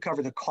 just to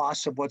cover the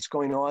costs of what's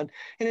going on.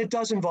 And it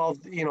does involve,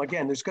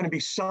 again, there's going to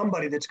be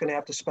somebody that's going to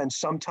have to spend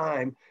some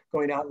time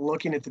going out and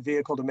looking at the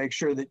vehicle to make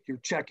sure that you're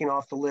checking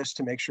off the list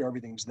to make sure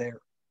everything's there.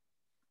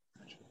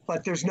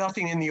 But there's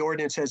nothing in the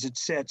ordinance as it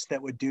sits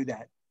that would do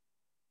that.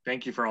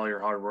 Thank you for all your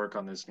hard work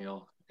on this,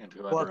 Neil.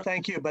 Well,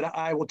 thank you. But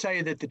I will tell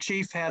you that the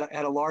chief had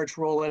a large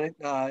role in it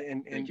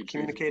and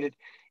communicated.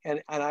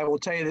 And I will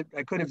tell you that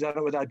I couldn't have done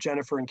it without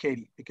Jennifer and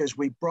Katie, because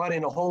we brought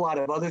in a whole lot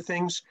of other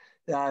things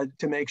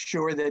to make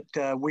sure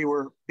that we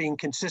were being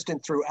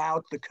consistent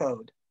throughout the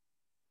code.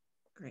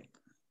 Great.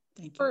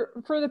 Thank you.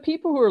 For the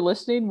people who are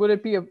listening,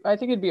 I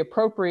think it'd be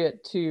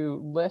appropriate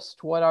to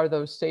list what are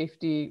those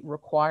safety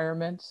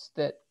requirements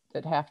that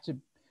have to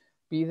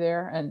be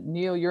there. And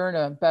Neil, you're in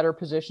a better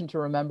position to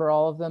remember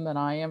all of them than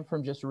I am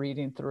from just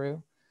reading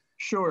through.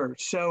 Sure.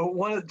 So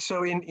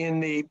in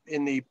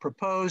the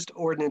proposed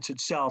ordinance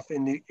itself,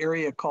 in the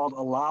area called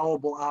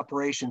allowable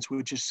operations,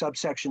 which is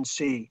subsection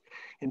C,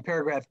 in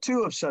paragraph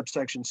 2 of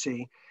subsection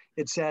C,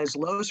 it says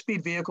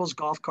low-speed vehicles,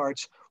 golf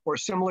carts, or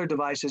similar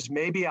devices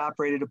may be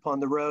operated upon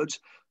the roads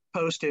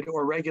posted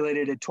or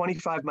regulated at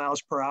 25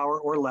 miles per hour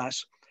or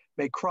less,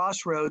 may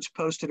cross roads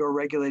posted or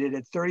regulated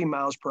at 30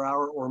 miles per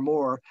hour or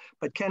more,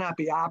 but cannot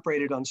be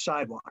operated on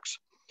sidewalks.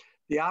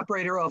 The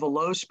operator of a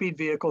low-speed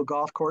vehicle,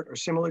 golf cart, or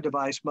similar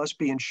device must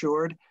be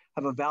insured,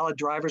 have a valid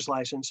driver's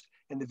license,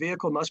 and the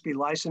vehicle must be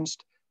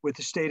licensed with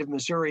the state of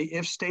Missouri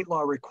if state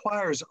law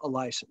requires a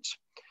license.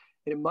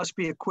 It must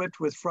be equipped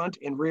with front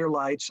and rear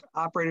lights.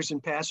 Operators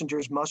and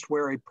passengers must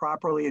wear a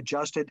properly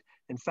adjusted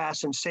and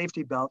fastened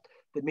safety belt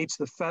that meets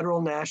the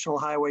Federal National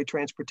Highway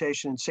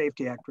Transportation and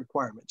Safety Act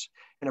requirements,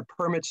 and a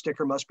permit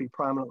sticker must be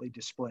prominently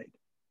displayed.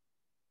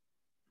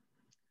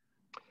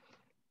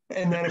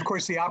 And then, of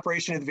course, the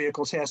operation of the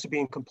vehicles has to be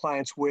in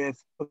compliance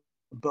with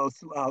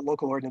both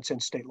local ordinance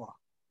and state law.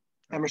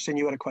 Emerson,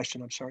 you had a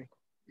question, I'm sorry.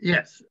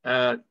 Yes,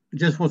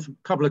 just want a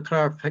couple of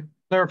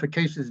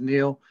clarifications,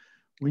 Neil.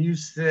 When you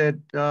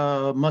said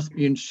must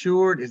be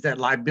insured, is that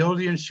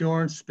liability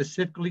insurance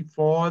specifically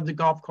for the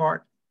golf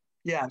cart?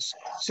 Yes.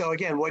 So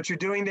again, what you're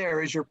doing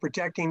there is you're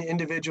protecting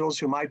individuals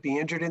who might be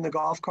injured in the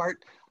golf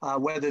cart,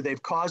 whether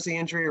they've caused the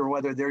injury or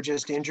whether they're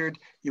just injured.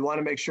 You want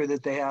to make sure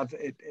that they have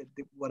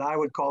what I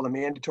would call the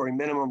mandatory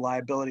minimum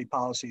liability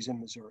policies in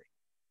Missouri.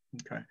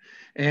 Okay.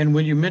 And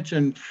when you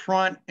mentioned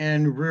front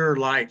and rear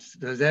lights,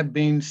 does that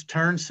mean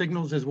turn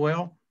signals as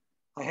well?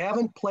 I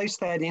haven't placed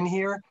that in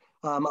here.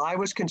 I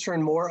was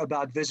concerned more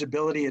about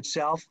visibility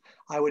itself.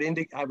 I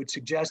would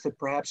suggest that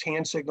perhaps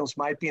hand signals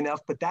might be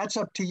enough, but that's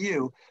up to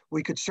you.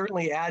 We could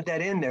certainly add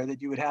that in there,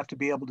 that you would have to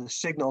be able to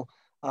signal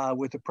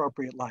with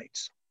appropriate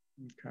lights.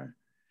 Okay.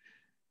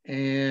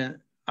 And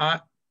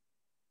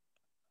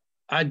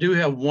I do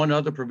have one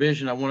other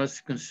provision I want us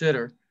to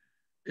consider,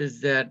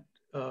 is that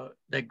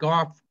that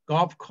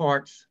golf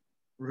carts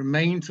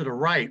remain to the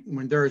right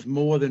when there is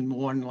more than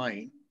one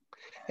lane.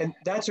 And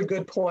that's a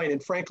good point.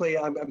 And frankly,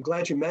 I'm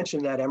glad you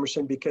mentioned that,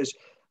 Emerson, because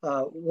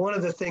one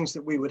of the things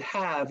that we would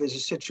have is a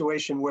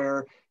situation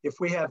where if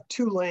we have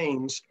two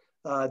lanes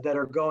that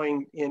are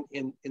going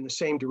in the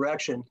same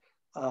direction,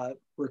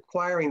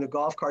 requiring the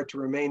golf cart to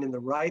remain in the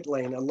right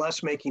lane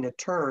unless making a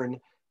turn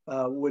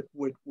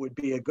would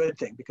be a good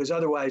thing, because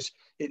otherwise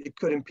it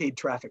could impede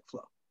traffic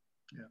flow.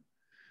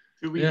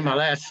 Yeah. My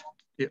last,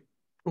 yeah.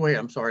 Go ahead.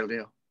 I'm sorry,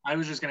 Leo. I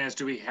was just going to ask,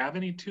 do we have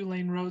any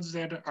 2-lane roads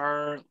that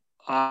are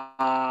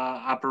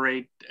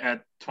operate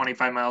at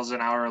 25 miles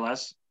an hour or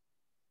less?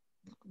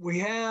 We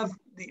have,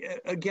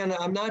 again,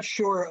 I'm not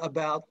sure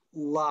about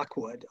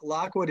Lockwood.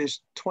 Lockwood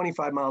is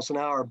 25 miles an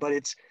hour, but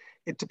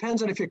it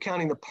depends on if you're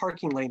counting the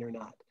parking lane or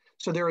not.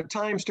 So there are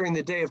times during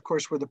the day, of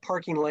course, where the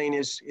parking lane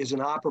is an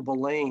operable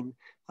lane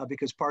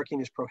because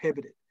parking is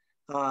prohibited.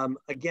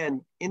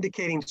 Again,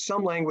 indicating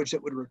some language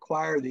that would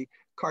require the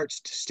carts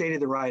to stay to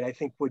the right, I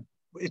think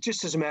it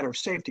just as a matter of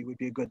safety would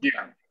be a good thing.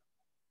 Yeah.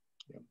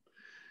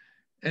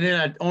 And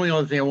then the only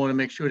other thing I want to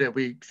make sure that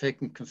we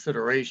take in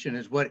consideration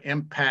is what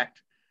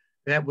impact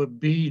that would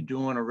be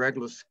during a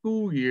regular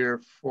school year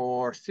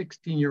for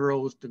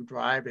 16-year-olds to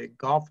drive a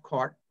golf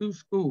cart through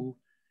school,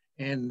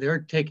 and they're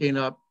taking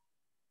up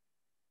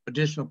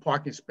additional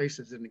parking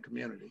spaces in the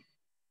community.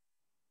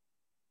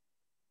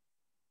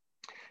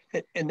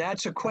 And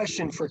that's a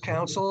question for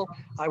council.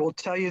 I will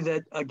tell you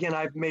that, again,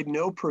 I've made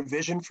no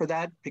provision for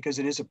that because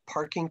it is a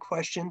parking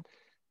question.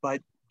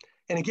 But,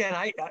 and again,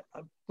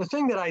 the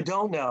thing that I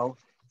don't know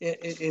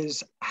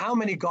is how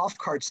many golf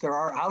carts there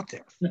are out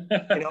there.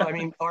 You know, I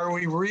mean, are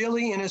we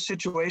really in a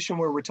situation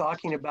where we're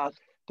talking about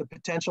the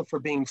potential for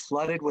being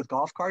flooded with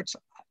golf carts?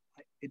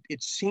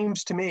 It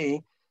seems to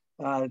me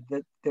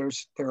that there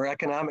are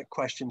economic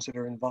questions that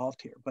are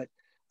involved here. But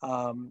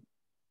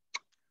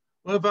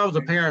well, if I was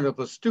a parent of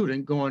a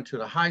student going to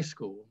the high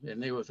school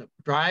and they was a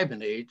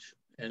driving age,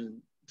 and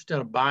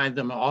instead of buying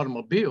them an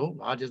automobile,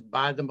 I'll just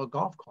buy them a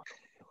golf cart.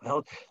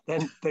 Well,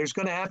 then there's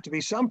going to have to be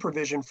some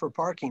provision for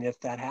parking if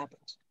that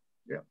happens.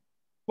 Yeah.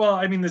 Well,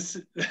 I mean,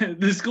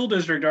 the school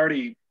district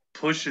already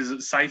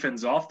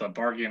siphons off the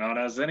parking on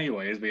us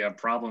anyways. We have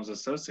problems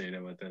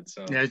associated with it.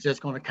 So yeah, it's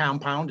just going to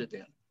compound it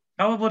then.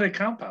 How would it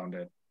compound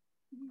it?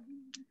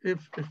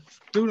 If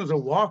students are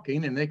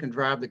walking and they can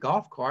drive the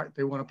golf cart,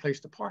 they want a place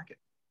to park it.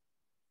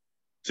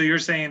 So you're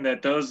saying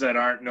that those that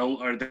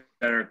that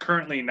are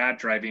currently not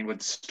driving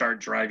would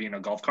start driving a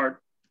golf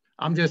cart?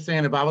 I'm just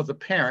saying, if I was a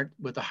parent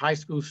with a high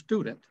school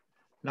student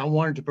and I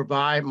wanted to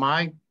provide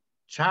my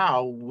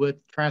child with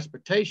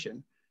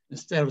transportation,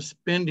 instead of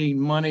spending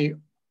money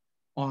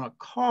on a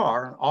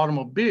car, an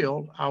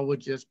automobile, I would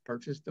just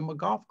purchase them a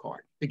golf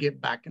cart to get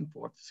back and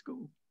forth to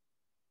school.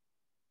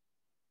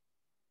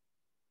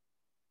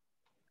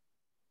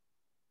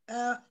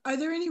 Are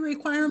there any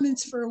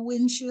requirements for a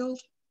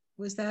windshield?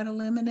 Was that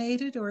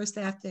eliminated or is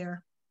that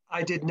there?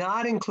 I did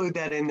not include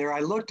that in there. I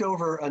looked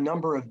over a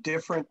number of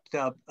different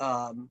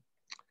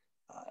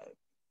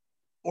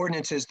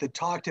ordinances that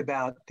talked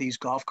about these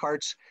golf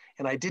carts,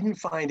 and I didn't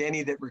find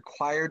any that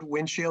required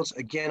windshields.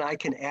 Again, I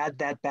can add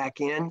that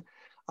back in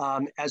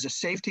as a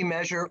safety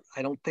measure.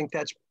 I don't think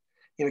that's,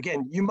 you know,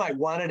 again, you might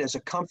want it as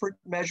a comfort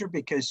measure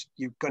because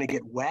you're going to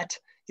get wet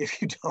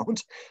if you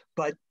don't.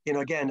 But, you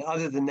know, again,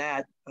 other than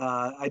that,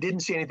 I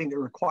didn't see anything that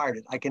required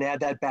it. I can add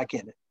that back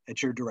in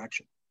at your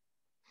direction.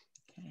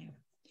 Okay.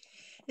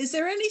 Is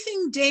there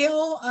anything,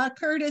 Dale,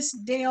 Curtis,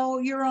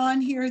 Dale, you're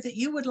on here that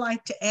you would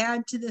like to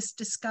add to this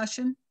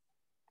discussion?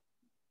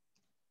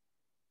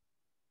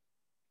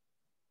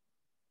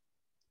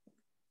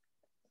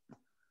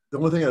 The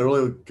only thing I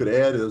really could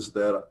add is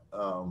that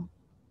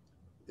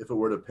if it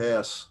were to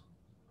pass,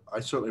 I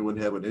certainly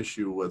wouldn't have an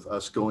issue with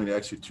us going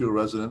actually to a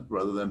resident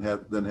rather than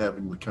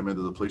having to come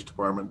into the police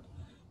department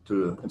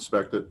to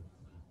inspect it.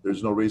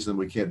 There's no reason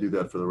we can't do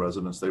that for the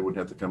residents. They wouldn't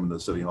have to come into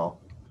the city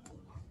hall.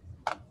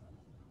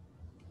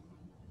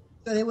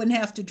 So they wouldn't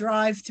have to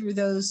drive through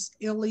those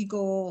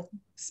illegal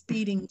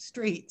speeding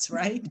streets,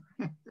 right?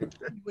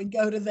 We'd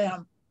go to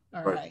them.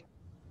 All right.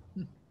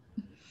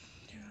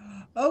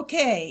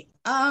 Okay.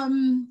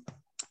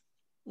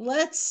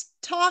 Let's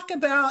talk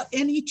about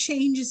any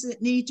changes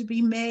that need to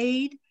be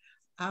made,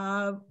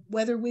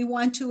 whether we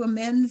want to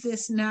amend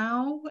this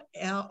now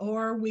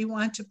or we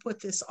want to put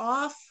this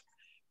off.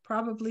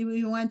 Probably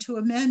we want to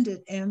amend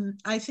it. And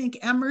I think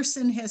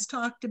Emerson has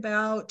talked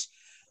about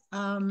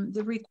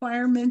the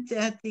requirement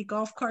that the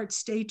golf carts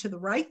stay to the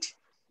right.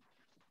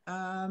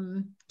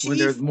 When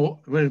there's more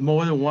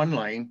than one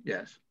lane,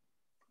 yes.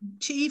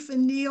 Chief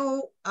and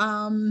Neil,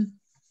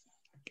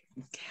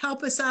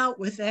 help us out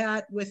with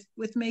that,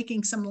 with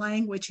making some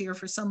language here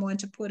for someone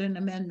to put an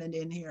amendment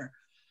in here.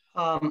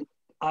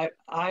 I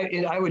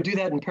would do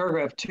that in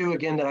paragraph 2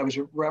 again that I was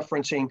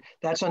referencing.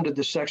 That's under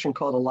the section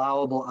called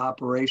allowable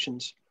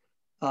operations.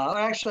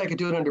 Actually, I could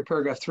do it under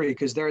paragraph 3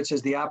 because there it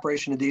says the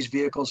operation of these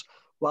vehicles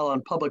while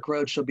on public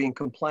roads shall be in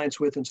compliance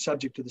with and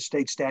subject to the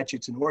state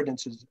statutes and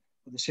ordinances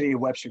of the city of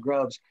Webster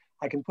Groves.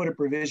 I can put a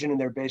provision in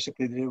there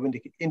basically that would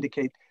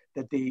indicate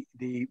that the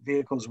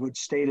vehicles would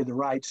stay to the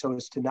right so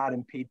as to not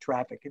impede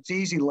traffic. It's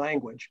easy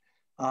language,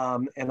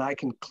 and I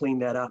can clean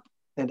that up.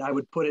 And I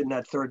would put it in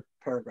that 3rd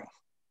paragraph.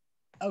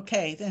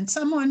 Okay, then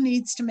someone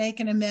needs to make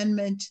an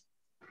amendment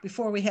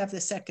before we have the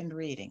 2nd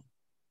reading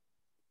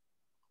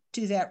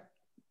to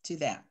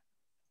that,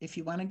 if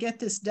you want to get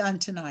this done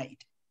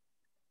tonight.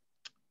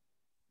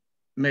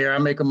 Mayor, I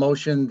make a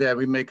motion that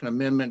we make an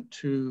amendment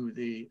to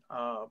the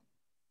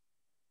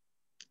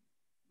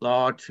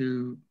law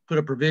to put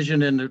a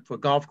provision in it for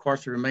golf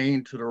carts to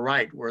remain to the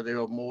right where there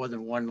are more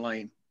than one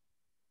lane.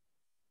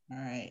 All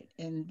right,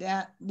 and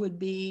that would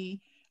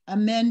be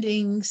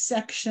amending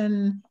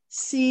section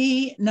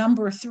C,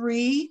 number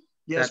 3.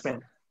 Yes,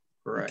 ma'am.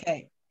 Correct.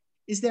 Okay,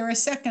 is there a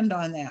second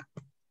on that?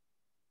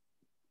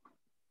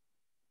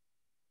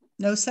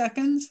 No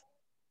seconds?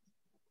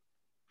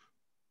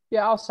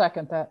 Yeah, I'll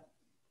second that.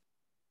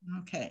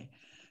 Okay,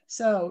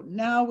 so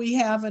now we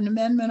have an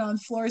amendment on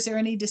the floor. Is there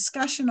any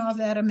discussion of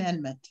that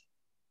amendment?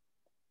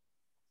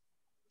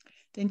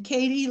 Then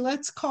Katie,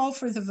 let's call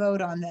for the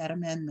vote on that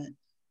amendment.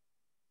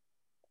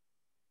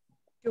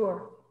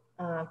 Sure.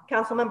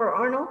 Councilmember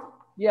Arnold?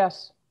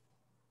 Yes.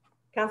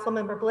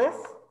 Councilmember Bliss?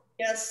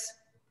 Yes.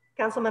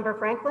 Councilmember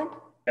Franklin?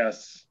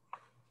 Yes.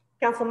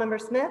 Councilmember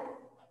Smith?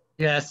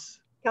 Yes.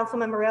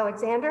 Councilmember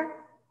Alexander?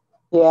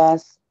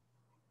 Yes.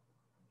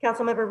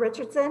 Councilmember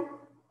Richardson?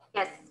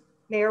 Yes.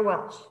 Mayor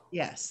Welch?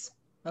 Yes.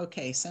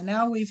 Okay, so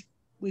now we've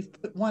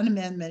put one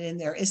amendment in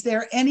there. Is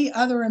there any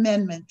other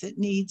amendment that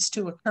needs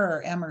to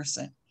occur,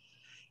 Emerson?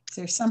 Is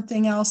there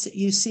something else that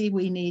you see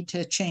we need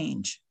to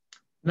change?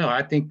 No,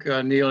 I think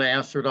Neil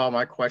answered all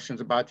my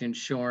questions about the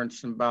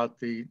insurance and about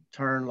the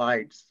turn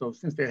lights. So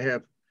since they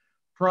have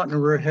front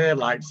and rear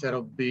headlights,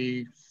 that'll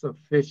be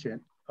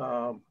sufficient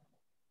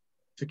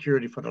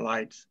security for the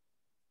lights.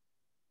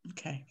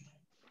 Okay.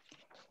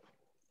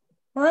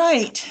 All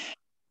right.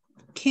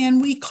 Can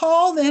we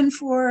call then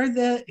for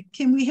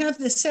can we have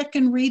the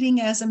 2nd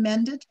reading as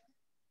amended?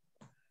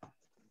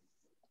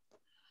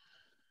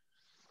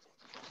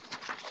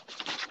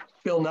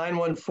 Bill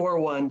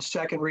 9141,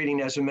 2nd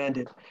reading as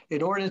amended.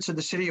 An ordinance of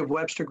the city of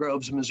Webster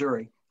Groves,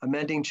 Missouri,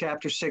 amending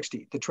chapter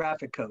 60, the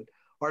traffic code,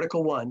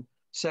 article 1,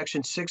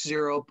 section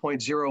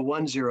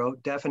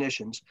 60.010,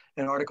 definitions,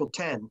 and article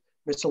 10,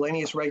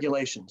 miscellaneous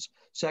regulations,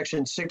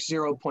 section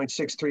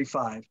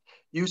 60.635,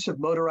 use of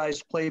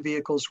motorized play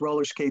vehicles,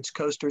 roller skates,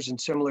 coasters,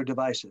 and similar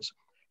devices,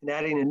 and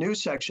adding a new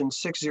section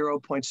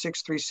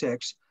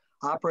 60.636,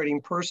 operating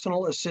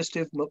personal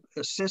assistive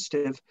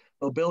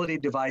mobility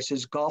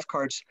devices, golf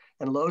carts,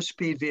 and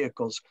low-speed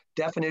vehicles,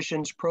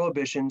 definitions,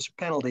 prohibitions,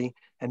 penalty,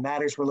 and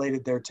matters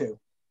related thereto.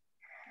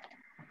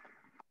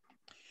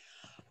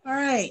 All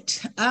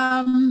right.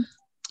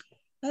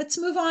 Let's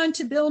move on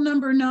to bill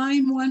number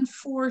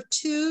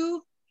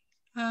 9142.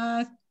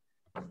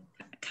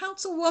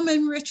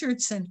 Councilwoman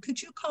Richardson,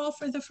 could you call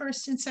for the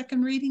 1st and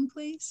 2nd reading,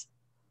 please?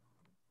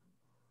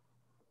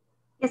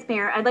 Yes,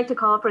 Mayor. I'd like to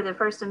call for the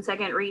 1st and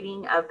 2nd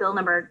reading of bill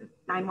number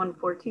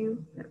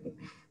 9142.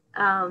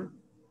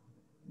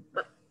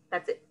 But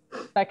that's it.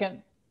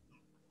 Second.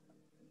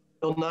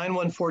 Bill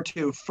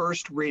 9142,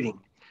 1st reading.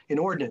 An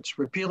ordinance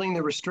repealing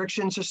the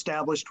restrictions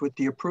established with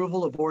the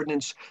approval of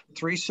ordinance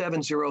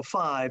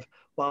 3705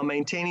 while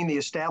maintaining the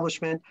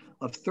establishment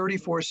of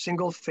 34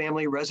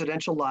 single-family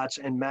residential lots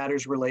and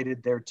matters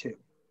related thereto.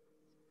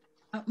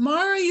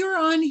 Mara, you're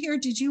on here.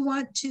 Did you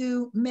want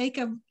to make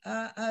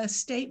a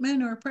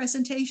statement or a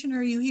presentation, or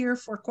are you here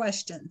for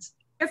questions?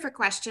 Here for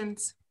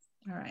questions.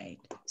 All right.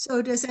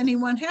 So does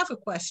anyone have a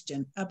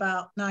question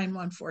about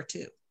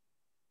 9142?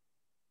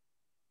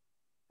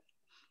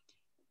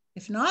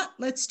 If not,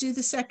 let's do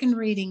the 2nd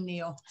reading,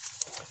 Neil.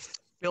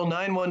 Bill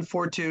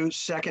 9142,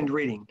 2nd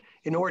reading.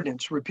 An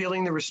ordinance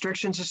repealing the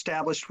restrictions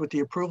established with the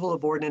approval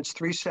of ordinance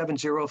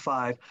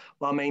 3705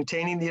 while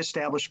maintaining the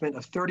establishment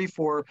of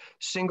 34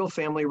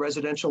 single-family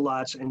residential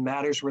lots and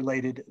matters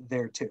related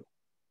thereto.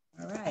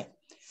 All right.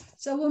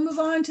 So we'll move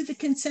on to the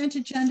consent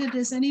agenda.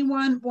 Does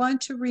anyone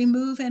want to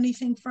remove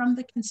anything from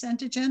the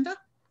consent agenda?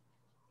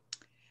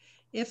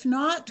 If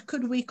not,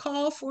 could we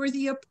call for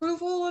the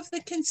approval of the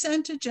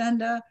consent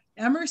agenda?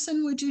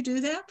 Emerson, would you do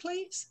that,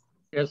 please?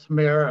 Yes,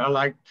 Mayor, I'd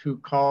like to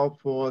call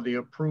for the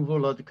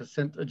approval of the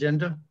consent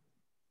agenda.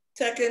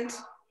 Second.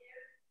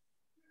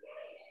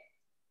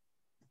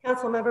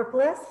 Councilmember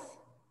Bliss?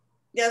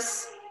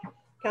 Yes.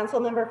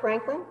 Councilmember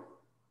Franklin?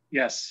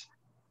 Yes.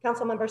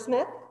 Councilmember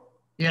Smith?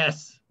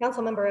 Yes.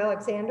 Councilmember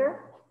Alexander?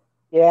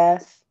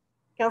 Yes.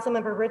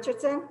 Councilmember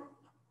Richardson?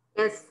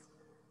 Yes.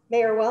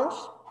 Mayor Welch?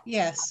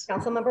 Yes.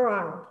 Councilmember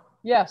Arnold?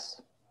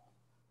 Yes.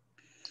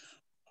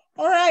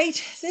 All right,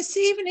 this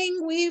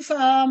evening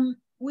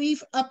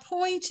we've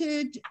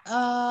appointed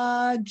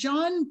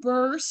John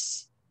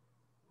Burse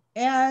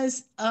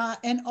as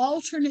an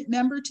alternate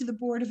member to the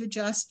Board of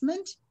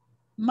Adjustment,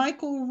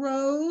 Michael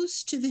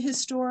Rose to the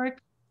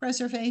Historic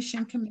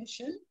Preservation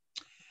Commission.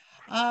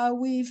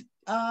 We've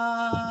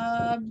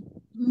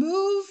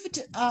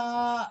moved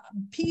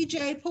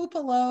PJ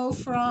Pupalo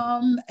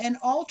from an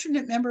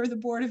alternate member of the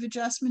Board of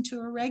Adjustment to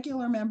a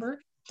regular member,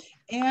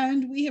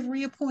 and we have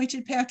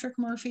reappointed Patrick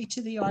Murphy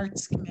to the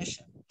Arts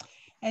Commission.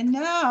 And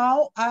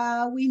now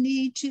we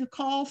need to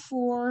call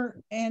for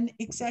an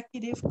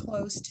executive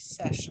closed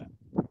session.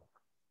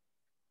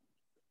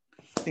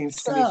 I think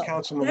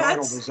Councilman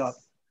Arnold is up.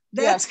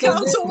 That's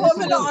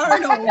Councilwoman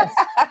Arnold's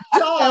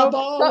job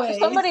always.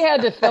 Somebody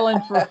had to fill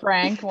in for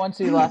Frank once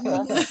he left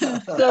us.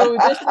 So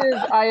this is,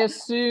 I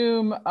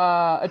assume,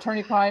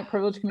 attorney-client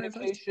privilege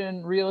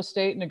communication, real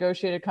estate,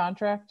 negotiated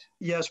contract?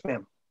 Yes,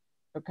 ma'am.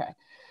 Okay.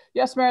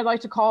 Yes, Mayor, I'd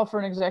like to call for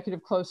an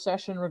executive closed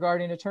session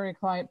regarding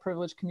attorney-client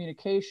privilege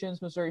communications,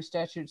 Missouri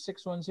Statute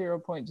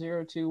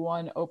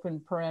 610.021, open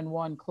paren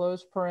 1,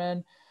 close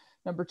paren.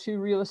 Number 2,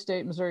 real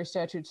estate, Missouri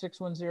Statute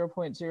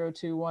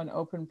 610.021,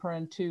 open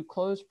paren 2,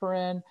 close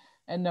paren.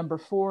 And number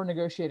 4,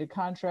 negotiated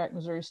contract,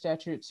 Missouri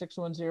Statute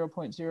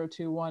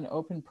 610.021,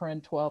 open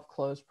paren 12,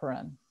 close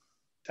paren.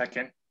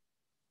 Second.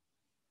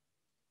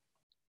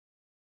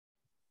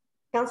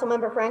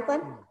 Councilmember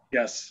Franklin?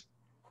 Yes.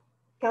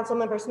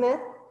 Councilmember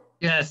Smith?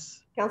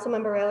 Yes.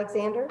 Councilmember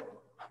Alexander?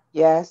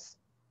 Yes.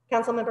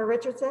 Councilmember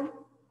Richardson?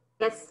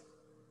 Yes.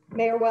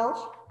 Mayor Welsh?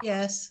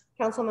 Yes.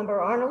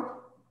 Councilmember Arnold?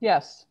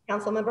 Yes.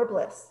 Councilmember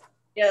Bliss?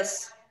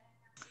 Yes.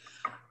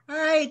 All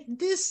right,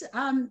 this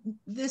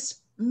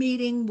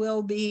meeting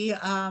will be,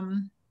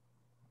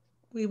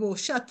 we will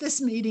shut this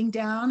meeting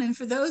down. And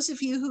for those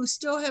of you who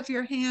still have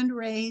your hand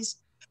raised,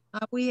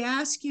 we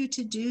ask you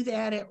to do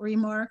that at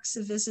remarks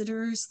of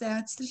visitors.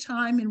 That's the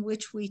time in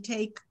which we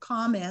take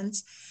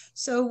comments.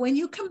 So when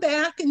you come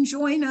back and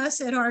join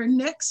us at our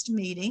next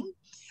meeting,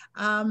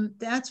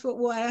 that's what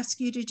we'll ask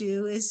you to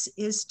do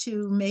is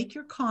to make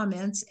your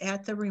comments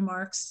at the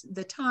remarks,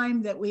 the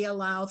time that we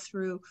allow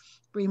through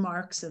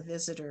remarks of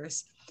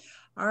visitors.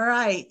 All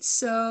right,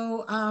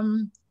 so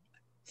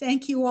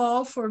thank you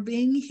all for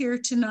being here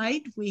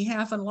tonight. We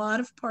have a lot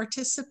of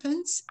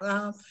participants.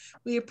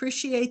 We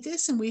appreciate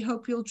this, and we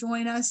hope you'll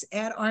join us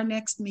at our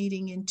next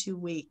meeting in 2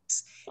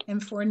 weeks.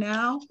 And for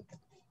now,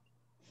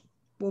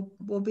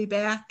 we'll be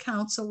back,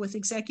 Council, with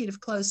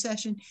executive closed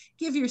session.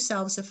 Give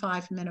yourselves a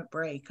 5-minute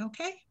break,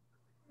 okay?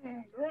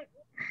 All right.